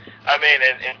yeah, I mean,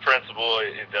 in principle,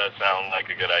 it does sound like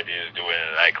a good idea to do it in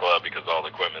a nightclub because all the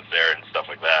equipment's there and stuff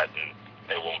like that, and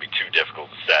it won't be too difficult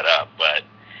to set up. But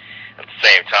at the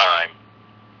same time,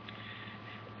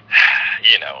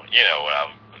 you know, You know where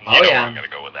I'm going to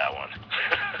go with that one.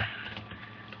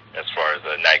 As far as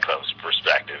the nightclub's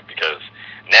perspective, because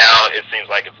now it seems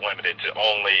like it's limited to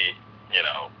only,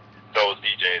 those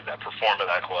DJs that perform at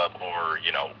that club, or,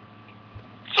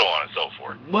 so on and so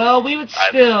forth. Well, we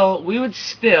would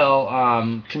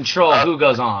still control who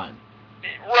goes on.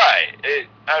 Right.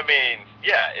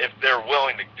 If they're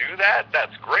willing to do that,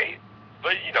 that's great.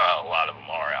 But you know how a lot of them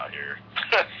are out here.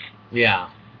 Yeah.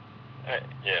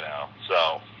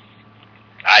 So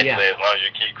I'd say as long as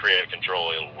you keep creative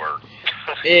control, it'll work.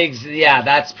 Yeah,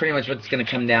 that's pretty much what it's going to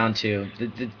come down to.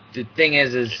 The thing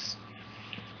is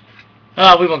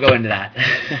oh, we won't go into that.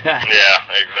 Yeah,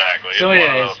 exactly. So it's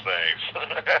one of those things.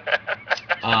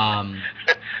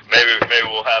 Maybe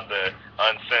we'll have the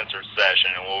uncensored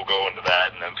session and we'll go into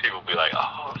that, and then people will be like,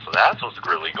 oh, so that's what's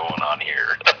really going on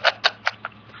here.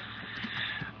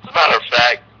 As a matter of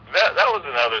fact, that was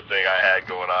another thing I had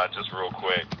going on, just real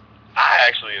quick. I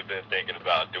actually have been thinking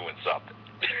about doing something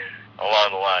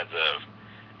along the lines of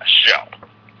a show.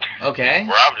 Okay.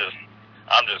 Where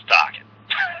I'm just talking.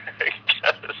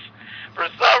 Because for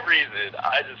some reason,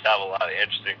 I just have a lot of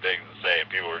interesting things to say, and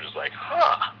people are just like,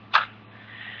 huh.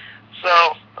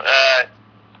 So,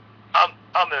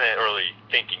 I'm in the early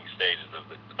thinking stages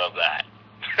of that.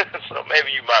 So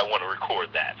maybe you might want to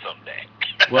record that someday.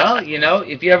 Well,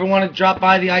 if you ever want to drop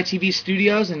by the ITV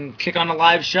studios and kick on a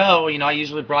live show, I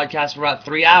usually broadcast for about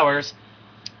 3 hours.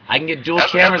 I can get dual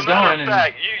cameras going. As a matter of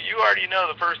fact, you already know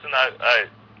the person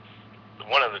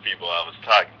one of the people I was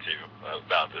talking to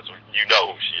about this. You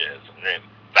know who she is. Her name's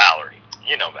Valerie.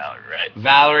 You know Valerie, right?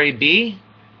 Valerie B?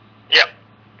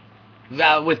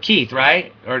 Yep. With Keith,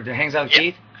 right? Or hangs out with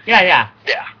Keith? Yeah.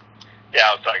 Yeah,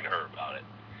 I was talking to her about it.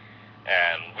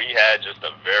 And we had just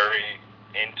a very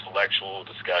intellectual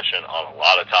discussion on a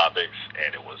lot of topics,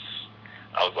 and I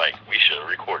was like, we should have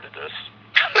recorded this.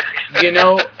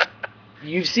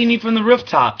 You've seen me from the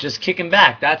rooftop just kicking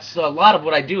back. That's a lot of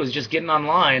what I do, is just getting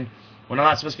online when I'm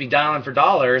not supposed to be dialing for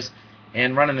dollars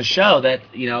and running a show that,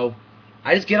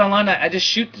 I just get online, I just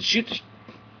shoot the shit,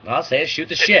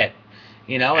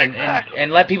 Exactly.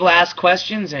 and let people ask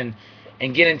questions and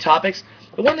get in topics.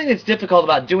 The one thing that's difficult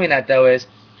about doing that, though, is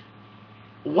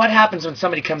what happens when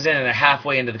somebody comes in and they're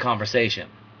halfway into the conversation?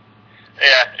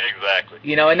 Yeah, exactly.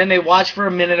 And then they watch for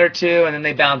a minute or two, and then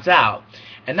they bounce out.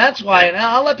 And that's why, and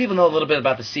I'll let people know a little bit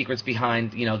about the secrets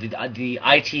behind, the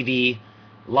ITV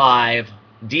live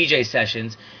DJ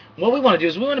sessions. What we want to do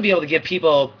is we want to be able to give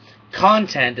people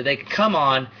content that they can come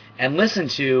on and listen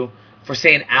to for,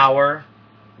 say, an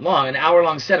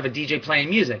hour-long set of a DJ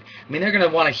playing music. I mean, they're going to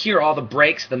want to hear all the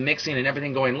breaks, the mixing, and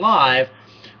everything going live.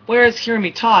 Whereas hearing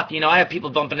me talk, I have people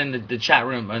bumping into the chat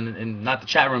room, and not the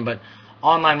chat room, but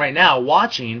online right now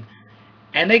watching,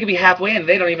 and they could be halfway in.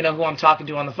 They don't even know who I'm talking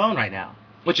to on the phone right now,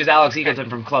 which is Alex Eagleton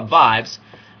from Club Vibes,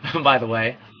 by the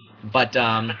way. But,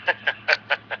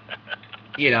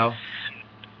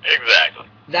 Exactly.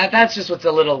 That's just what's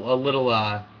a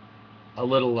little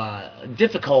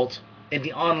difficult in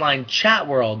the online chat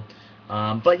world.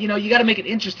 But, you got to make it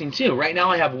interesting, too. Right now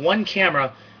I have one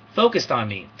camera focused on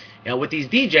me. With these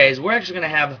DJs, we're actually going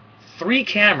to have 3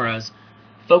 cameras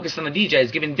focused on the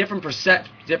DJs, giving different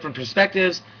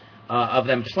perspectives of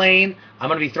them playing. I'm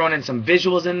going to be throwing in some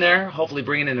visuals in there, hopefully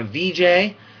bringing in a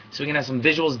VJ, so we can have some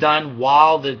visuals done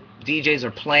while the DJs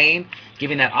are playing,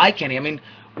 giving that eye candy. I mean,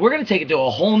 we're going to take it to a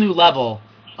whole new level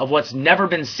of what's never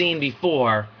been seen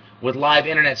before with live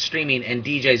internet streaming and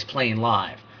DJs playing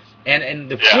live. And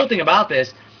the cool thing about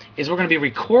this is we're going to be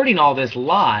recording all this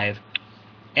live,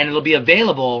 and it'll be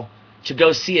available to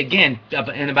go see again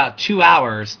in about 2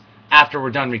 hours after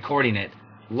we're done recording it,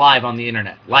 live on the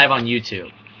internet, live on YouTube.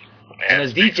 And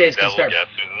those DJs can start... in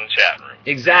the chat room.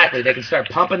 Exactly. They can start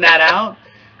pumping that out.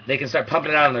 They can start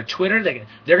pumping it out on their Twitter. They're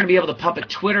going to be able to pump a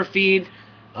Twitter feed.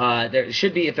 There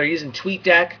should be, if they're using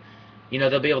TweetDeck,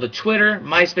 they'll be able to Twitter,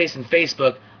 MySpace, and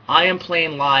Facebook. I am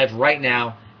playing live right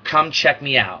now. Come check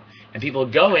me out. And people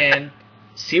go in,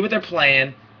 see what they're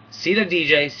playing, see their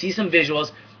DJ, see some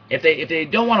visuals. If they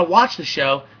don't want to watch the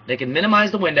show, they can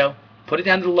minimize the window, put it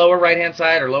down to the lower right-hand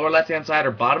side or lower left-hand side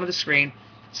or bottom of the screen,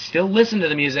 still listen to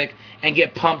the music, and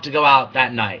get pumped to go out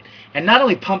that night. And not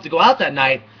only pumped to go out that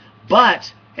night,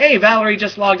 but, hey, Valerie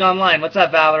just logged online. What's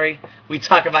up, Valerie? We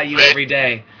talk about you every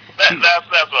day. That's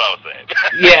what I was saying.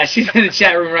 Yeah, she's in the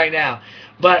chat room right now.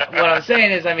 But what I'm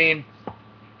saying is, I mean,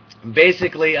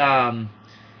 basically, that's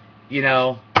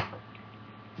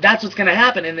what's going to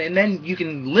happen. And then you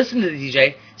can listen to the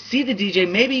DJ, see the DJ,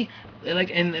 maybe,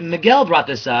 and Miguel brought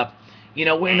this up,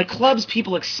 in the clubs,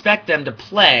 people expect them to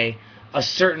play a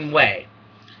certain way.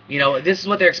 This is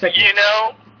what they're expecting.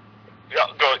 Go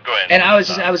Go ahead. And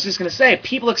I was just gonna say,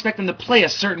 people expect them to play a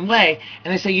certain way,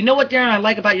 and they say, you know what, Darren, I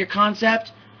like about your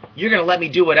concept? You're gonna let me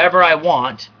do whatever I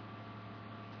want,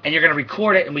 and you're gonna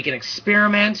record it, and we can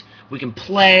experiment, we can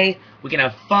play, we can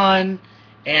have fun,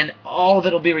 and all of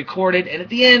it will be recorded. And at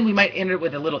the end, we might end it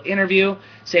with a little interview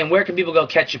saying, where can people go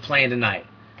catch you playing tonight?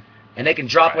 And they can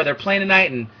drop where they're playing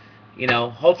tonight, and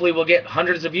hopefully we'll get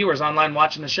hundreds of viewers online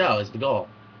watching the show. Is the goal.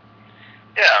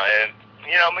 Yeah, and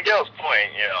Miguel's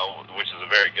point, which is a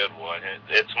very good one.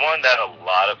 It's one that a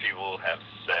lot of people have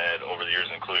said over the years,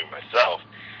 including myself,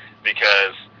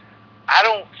 because I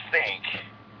don't think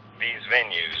these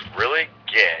venues really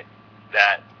get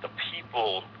that the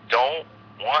people don't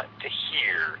want to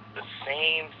hear the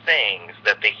same things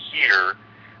that they hear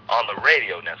on the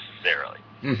radio necessarily.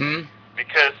 Mm-hmm.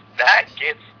 Because that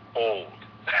gets old.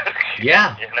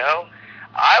 Yeah.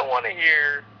 I want to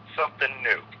hear something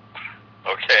new.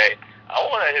 Okay? I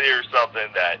want to hear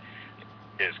something that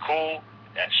is cool,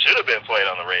 that should have been played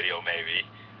on the radio maybe,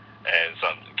 and in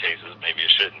some cases maybe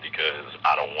it shouldn't because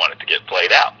I don't want it to get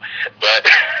played out. But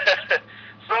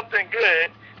something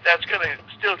good that's going to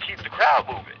still keep the crowd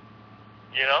moving.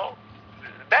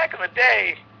 Back in the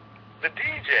day, the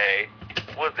DJ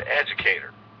was the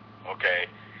educator. Okay?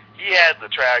 He had the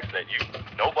tracks that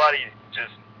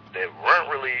they weren't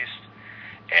released,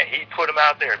 and he put them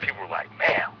out there, and people were like,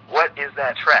 man, what is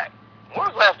that track? When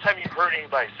was the last time you heard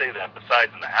anybody say that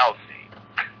besides in the house scene?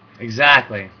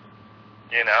 Exactly.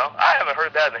 I haven't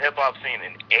heard that in the hip-hop scene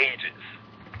in ages.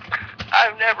 I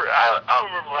don't remember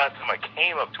the last time I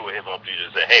came up to a hip-hop DJ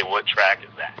and said, hey, what track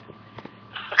is that?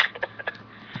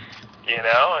 And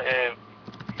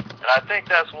I think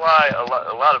that's why a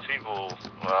lot of people,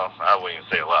 well, I wouldn't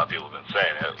even say a lot of people have been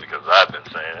saying it, because I've been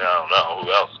saying it. I don't know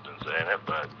who else has been saying it,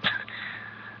 but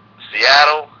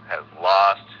Seattle has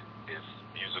lost its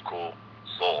musical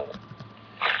soul.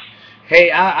 Hey,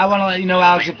 I want to let you know,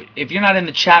 Alex, if you're not in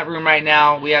the chat room right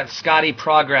now, we got Scotty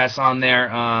Progress on there,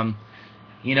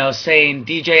 saying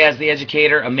DJ as the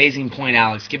educator. Amazing point,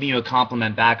 Alex. Giving you a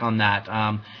compliment back on that.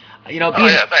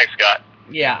 Yeah, thanks, Scott.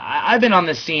 Yeah, I've been on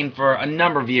this scene for a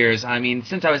number of years. I mean,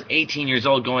 since I was 18 years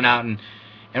old, going out and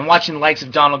watching the likes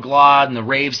of Donald Glaude and the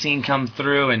rave scene come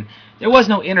through. And there was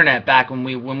no internet back when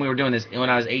we were doing this, when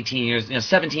I was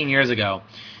 17 years ago.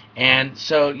 And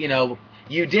so, you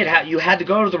had to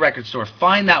go to the record store,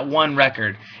 find that one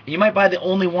record, and you might buy the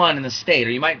only one in the state,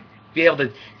 or you might be able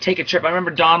to take a trip. I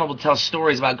remember Donald would tell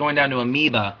stories about going down to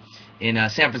Amoeba in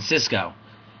San Francisco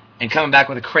and coming back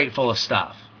with a crate full of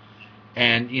stuff.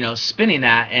 And, spinning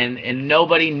that, and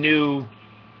nobody knew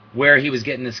where he was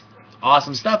getting this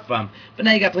awesome stuff from. But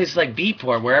now you got places like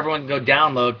Beatport where everyone can go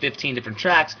download 15 different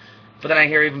tracks, but then I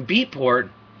hear even Beatport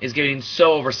is getting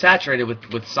so oversaturated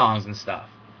with songs and stuff.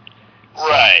 So.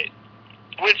 Right.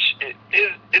 Which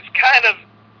it's kind of,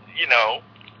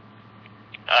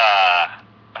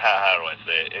 how do I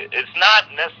say it? It's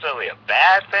not necessarily a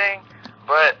bad thing,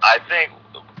 but I think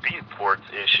Beatport's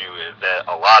issue is that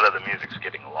a lot of the music's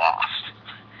getting lost.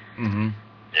 Mm-hmm.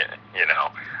 Yeah,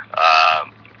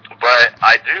 but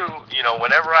I do,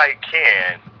 whenever I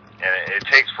can, and it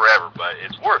takes forever, but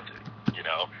it's worth it,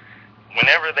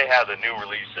 Whenever they have the new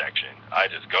release section, I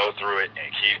just go through it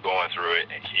and keep going through it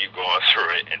and keep going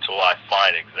through it until I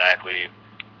find exactly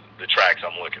the tracks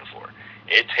I'm looking for.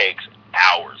 It takes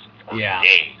hours or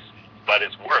days, but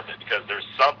it's worth it because there's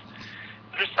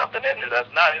something in there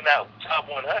that's not in that top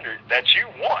 100 that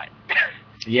you want.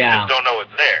 Yeah. You just don't know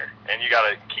it's there, and you got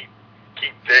to keep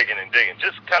digging and digging,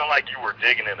 just kind of like you were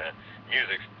digging in a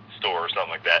music store or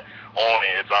something like that, only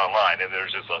it's online, and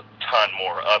there's just a ton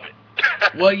more of it.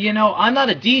 Well, I'm not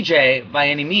a DJ by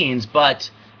any means, but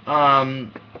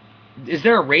is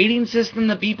there a rating system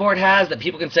that Beatport has that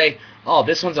people can say, oh,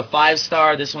 this one's a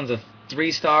 5-star, this one's a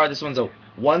 3-star, this one's a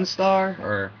 1-star,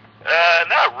 or?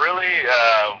 Not really.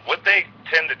 What they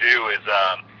tend to do is,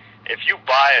 if you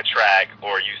buy a track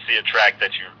or you see a track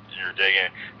that you're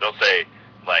digging, they'll say,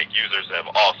 like, users have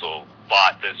also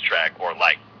bought this track or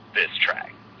like this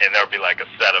track, and there'll be like a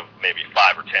set of maybe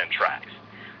 5 or 10 tracks,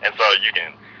 and so you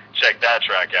can check that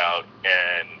track out,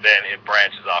 and then it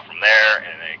branches off from there,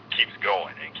 and it keeps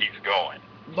going and keeps going.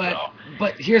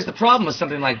 But here's the problem with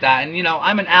something like that, and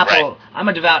I'm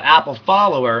a devout Apple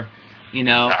follower,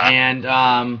 and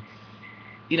I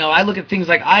look at things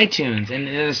like iTunes and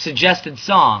the suggested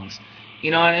songs,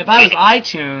 and if I was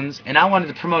iTunes and I wanted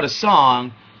to promote a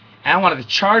song, and I wanted to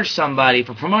charge somebody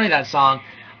for promoting that song,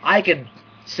 I could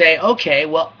say, okay,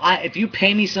 well, if you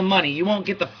pay me some money, you won't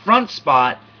get the front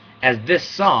spot as this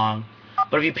song,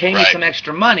 but if you pay me some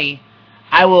extra money,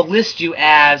 I will list you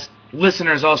as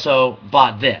listeners also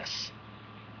bought this.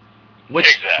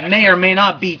 which exactly. may or may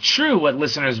not be true what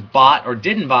listeners bought or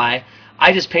didn't buy.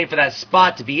 I just paid for that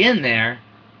spot to be in there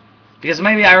because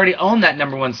maybe I already own that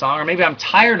number one song, or maybe I'm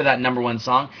tired of that number one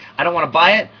song. I don't want to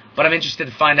buy it, but I'm interested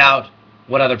to find out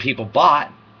what other people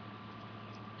bought.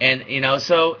 And,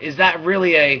 so is that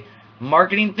really a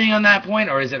marketing thing on that point,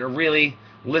 or is it a really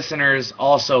listeners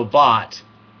also bought?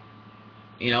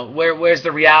 Where's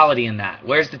the reality in that?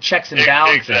 Where's the checks and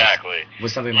balances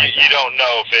with something like that? You don't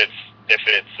know if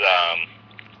it's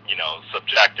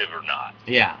subjective or not.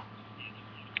 Yeah.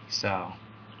 So.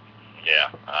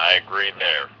 Yeah, I agree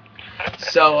there.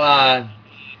 So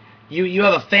you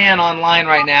have a fan online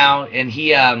right now, and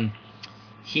he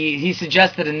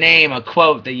suggested a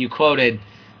quote that you quoted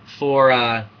for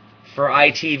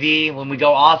ITV when we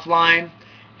go offline,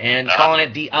 and calling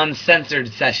it the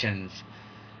uncensored sessions.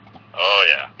 Oh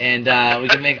yeah. And we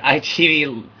can make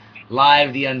ITV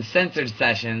live the uncensored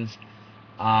sessions,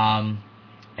 and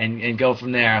go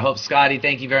from there. I hope, Scotty,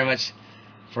 thank you very much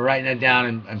for writing that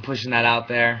down and pushing that out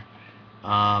there.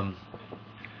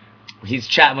 He's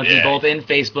chatting with me both in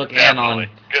Facebook and on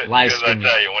live streaming.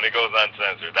 Because I tell you, when it goes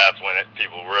uncensored, that's when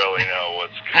people really know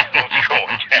what's going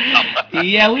down.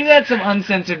 Yeah, we've had some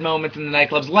uncensored moments in the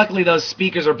nightclubs. Luckily, those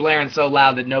speakers are blaring so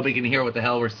loud that nobody can hear what the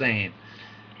hell we're saying.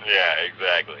 Yeah,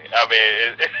 exactly. I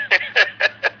mean,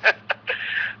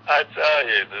 I tell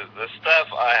you, the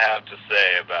stuff I have to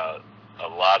say about a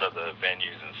lot of the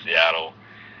venues in Seattle,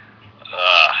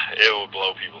 it will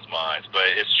blow people's minds, but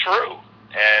it's true.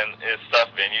 And it's stuff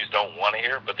venues don't want to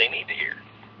hear, but they need to hear.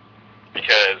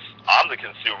 Because I'm the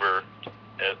consumer,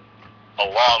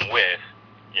 along with,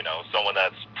 someone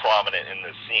that's prominent in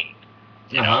this scene,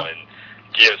 and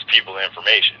gives people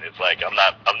information. It's like, I'm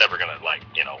never going to,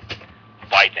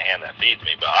 bite the hand that feeds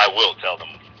me, but I will tell them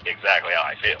exactly how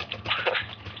I feel.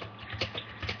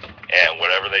 And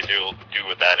whatever they do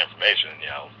with that information,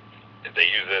 if they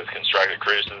use it as constructive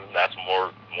criticism, that's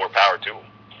more power to them.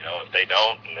 If they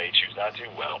don't and they choose not to,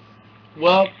 well,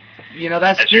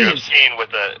 that's the thing. As you have seen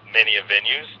with many of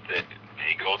venues, they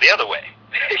go the other way.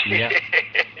 Yeah.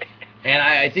 And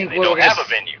I think they don't have a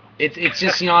venue. It's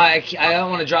just I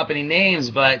don't want to drop any names,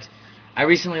 but I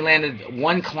recently landed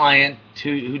one client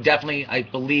who definitely, I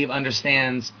believe,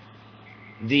 understands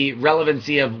the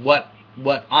relevancy of what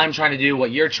I'm trying to do,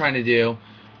 what you're trying to do,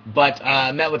 but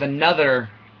met with another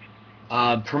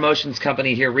promotions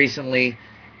company here recently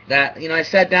that, I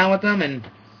sat down with them and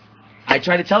I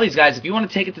tried to tell these guys, if you want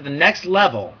to take it to the next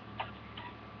level,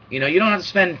 you don't have to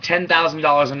spend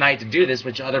 $10,000 a night to do this,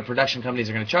 which other production companies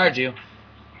are going to charge you.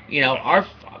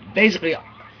 Basically,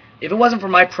 if it wasn't for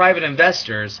my private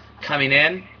investors coming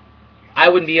in, I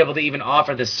wouldn't be able to even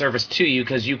offer this service to you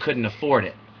because you couldn't afford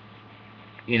it.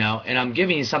 And I'm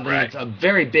giving you something that's a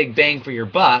very big bang for your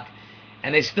buck,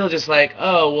 and they still just like,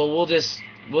 oh, well, we'll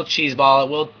cheeseball it.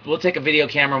 We'll take a video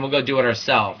camera and we'll go do it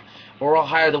ourselves, or we'll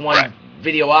hire the one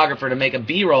videographer to make a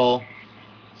B-roll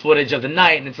footage of the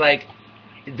night. And it's like,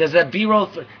 does that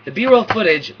the B-roll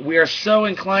footage? We are so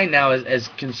inclined now as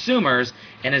consumers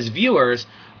and as viewers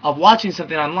of watching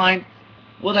something online.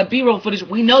 Well, that B-roll footage,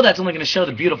 we know that's only going to show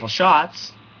the beautiful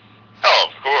shots. Oh,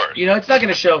 of course. It's not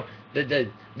going to show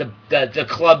the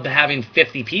club having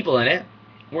 50 people in it.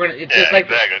 It's just like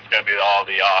exactly. It's going to be all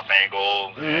the off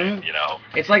angles.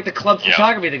 Mm-hmm. It's like the club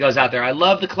photography that goes out there. I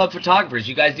love the club photographers.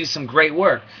 You guys do some great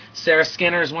work. Sarah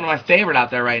Skinner is one of my favorite out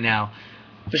there right now.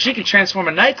 But she can transform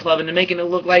a nightclub into making it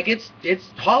look like it's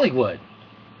Hollywood.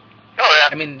 Oh yeah.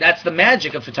 I mean, that's the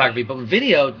magic of photography. But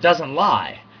video doesn't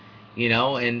lie.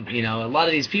 And a lot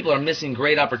of these people are missing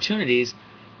great opportunities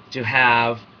to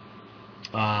have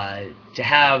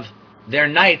their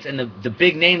nights and the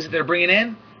big names that they're bringing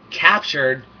in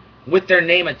captured with their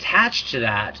name attached to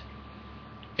that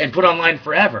and put online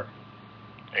forever.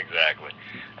 Exactly.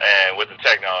 And with the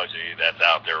technology that's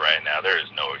out there right now, there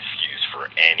is no excuse for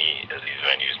any of these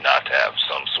venues not to have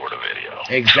some sort of video.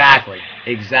 Exactly.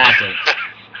 This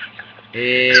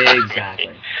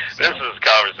is a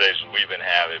conversation we've been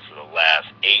having for the last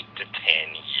 8 to 10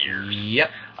 years. Yep.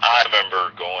 I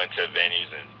remember going to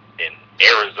venues in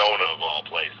Arizona, of all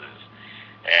places,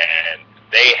 and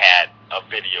they had a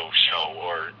video show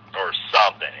or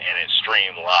something, and it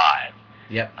streamed live.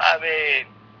 Yep. I mean...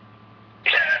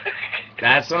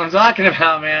 That's what I'm talking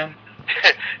about, man.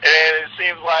 And it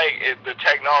seems like the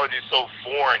technology is so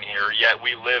foreign here, yet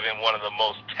we live in one of the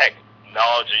most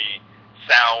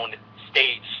technology-sound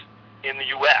states in the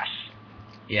U.S.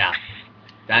 Yeah.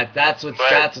 That's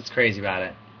what's crazy about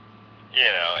it.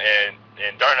 And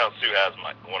Darnell Sue has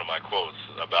one of my quotes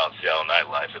about Seattle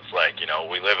nightlife. It's like,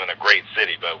 we live in a great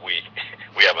city, but we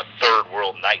have a third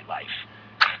world nightlife.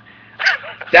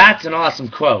 That's an awesome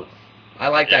quote. I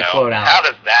like that quote, Alex. How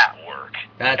does that work?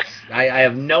 I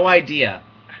have no idea.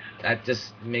 That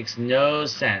just makes no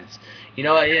sense.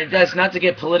 That's not to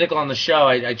get political on the show.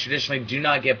 I traditionally do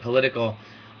not get political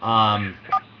on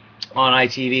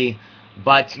ITV.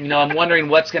 But, I'm wondering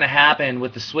what's going to happen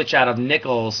with the switch out of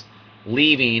Nichols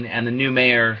leaving and the new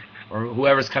mayor or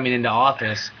whoever's coming into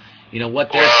office,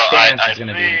 what their stance is going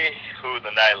to be. I see who the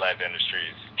nightlife industry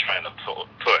is trying to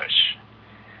push.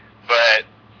 But,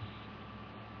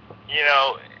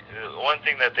 one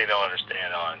thing that they don't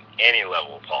understand on any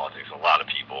level of politics, a lot of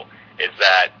people, is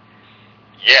that,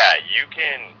 yeah, you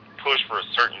can push for a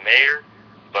certain mayor,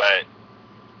 but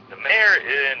the mayor,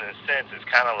 in a sense, is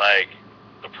kind of like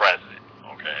the president,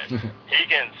 okay? He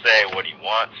can say what he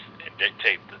wants and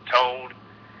dictate the tone,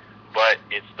 but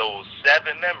it's those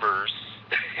 7 members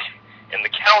in the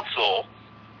council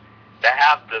that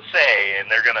have the say, and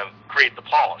they're going to create the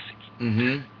policy.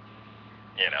 Mm-hmm.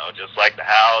 Just like the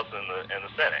House and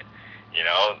the Senate.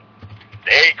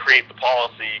 They create the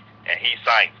policy, and he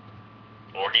signs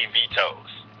it, or he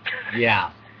vetoes.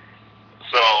 Yeah.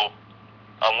 So,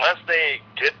 unless they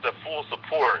get the full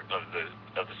support of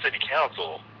the city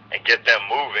council and get them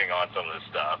moving on some of this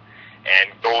stuff,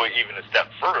 and go even a step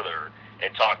further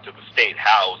and talk to the state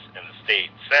house and the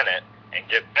state senate and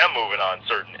get them moving on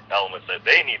certain elements that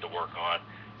they need to work on,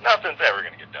 nothing's ever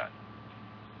going to get done.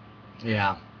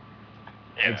 Yeah.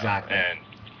 Exactly. And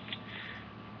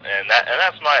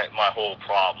that's my whole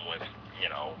problem with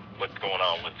what's going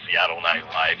on with Seattle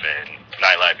nightlife and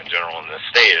nightlife in general in the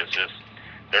state is just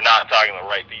they're not talking to the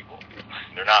right people.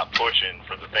 They're not pushing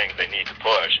for the things they need to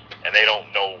push, and they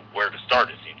don't know where to start.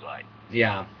 It seems like.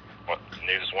 Yeah.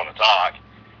 They just want to talk,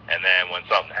 and then when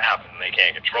something happens and they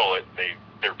can't control it,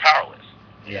 they're powerless.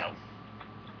 Yeah.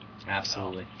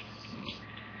 Absolutely.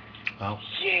 Well.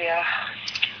 Yeah.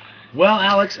 Well,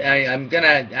 Alex, I'm going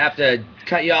to have to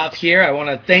cut you off here. I want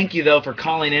to thank you, though, for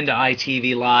calling into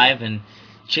ITV Live and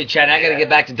chit-chat. I got to get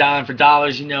back to Dialing for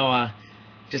Dollars.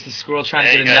 Just a squirrel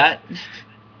trying to get a nut.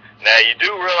 Now, you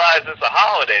do realize it's a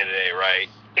holiday today, right?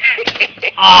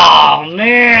 Oh,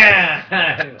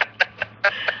 man.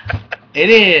 It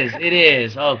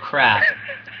is. Oh, crap.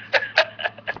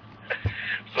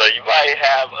 So you might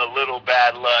have a little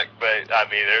bad luck, but,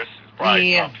 there's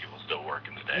probably some people still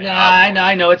working today. No,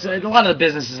 I know. It's a lot of the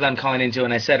businesses that I'm calling into,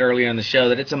 and I said earlier in the show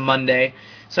that it's a Monday,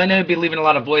 so I know I'd be leaving a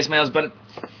lot of voicemails, but,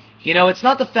 it's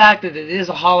not the fact that it is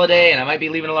a holiday and I might be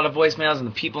leaving a lot of voicemails and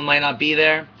the people might not be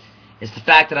there. It's the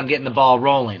fact that I'm getting the ball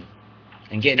rolling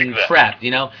and getting prepped,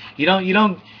 You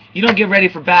don't get ready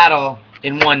for battle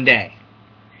in one day.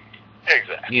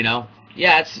 Exactly.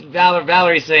 Yeah, it's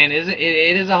Valerie's saying, it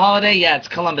is a holiday? Yeah, it's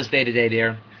Columbus Day today,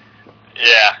 dear.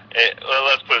 Yeah, well,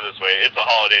 let's put it this way. It's a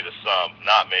holiday to some,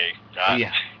 not me.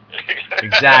 Yeah,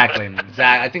 exactly.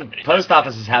 I think post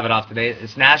offices have it off today.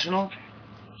 It's national?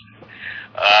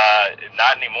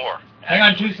 Not anymore. Hang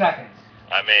on 2 seconds.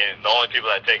 The only people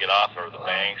that take it off are the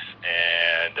banks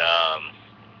and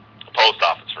post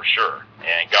office for sure,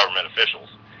 and government officials.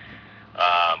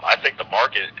 I think the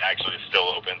market actually is still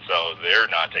open, so they're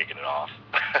not taking it off.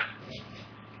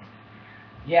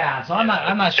 Yeah, so I'm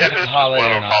not sure if it's a holiday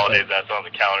one or of not. those holidays that's on the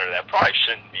calendar that probably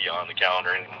shouldn't be on the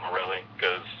calendar anymore, really,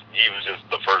 because he was just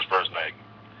the first person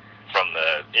from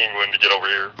the England to get over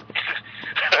here.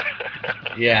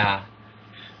 Yeah.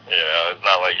 Yeah, it's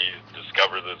not like he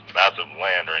discovered this massive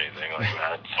land or anything like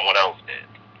that. Someone else did.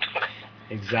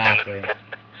 Exactly.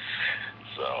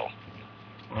 So.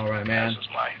 All right, man. This is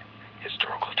my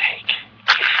historical take.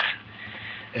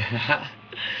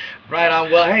 Right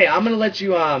on. Well, hey, I'm gonna let you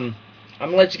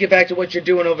get back to what you're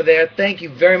doing over there. Thank you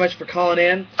very much for calling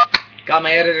in. Got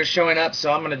my editor showing up,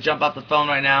 so I'm gonna jump off the phone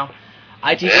right now.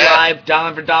 ITV Live,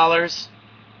 Dialing for Dollars.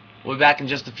 We'll be back in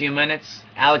just a few minutes.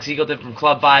 Alex Eagleton from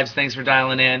Club Vibes. Thanks for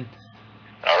dialing in.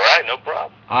 All right, no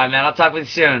problem. All right, man. I'll talk with you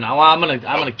soon. I'm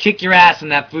gonna kick your ass in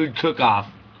that food cook-off.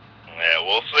 Yeah,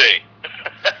 we'll see.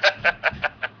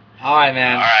 All right,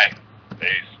 man. All right. Peace.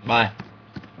 Bye.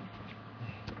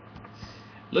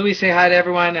 Louis, say hi to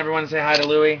everyone. Everyone say hi to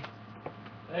Louis.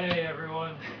 Hey,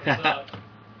 everyone. What's up?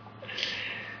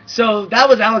 So that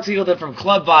was Alex Eagleton from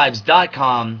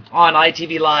ClubVibes.com on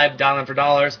ITV Live, Dialing for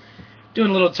Dollars, doing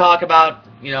a little talk about,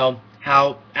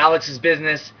 how Alex's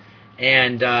business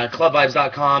and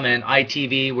ClubVibes.com and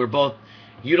ITV were both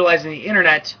utilizing the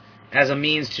internet as a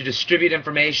means to distribute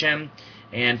information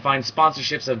and find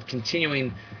sponsorships of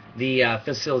continuing the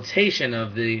facilitation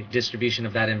of the distribution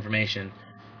of that information.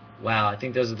 Wow, I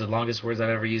think those are the longest words I've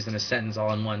ever used in a sentence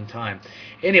all in one time.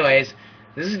 Anyways,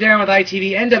 this is Darren with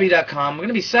ITVNW.com. We're going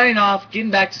to be signing off,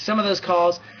 getting back to some of those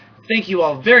calls. Thank you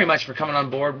all very much for coming on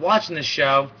board, watching this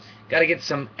show. Got to get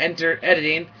some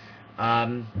editing.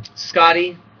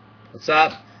 Scotty, what's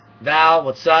up? Val,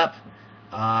 what's up?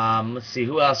 Let's see,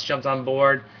 who else jumped on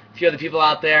board? A few other people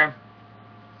out there.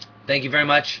 Thank you very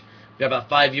much. We got about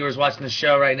 5 viewers watching the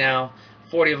show right now.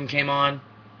 40 of them came on.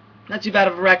 Not too bad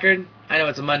of a record. I know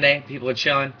it's a Monday. People are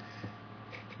chilling.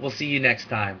 We'll see you next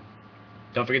time.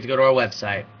 Don't forget to go to our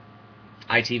website,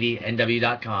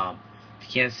 itvnw.com. If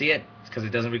you can't see it, it's because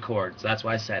it doesn't record. So that's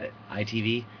why I said it.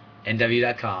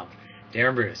 itvnw.com.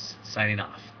 Darren Bruce, signing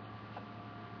off.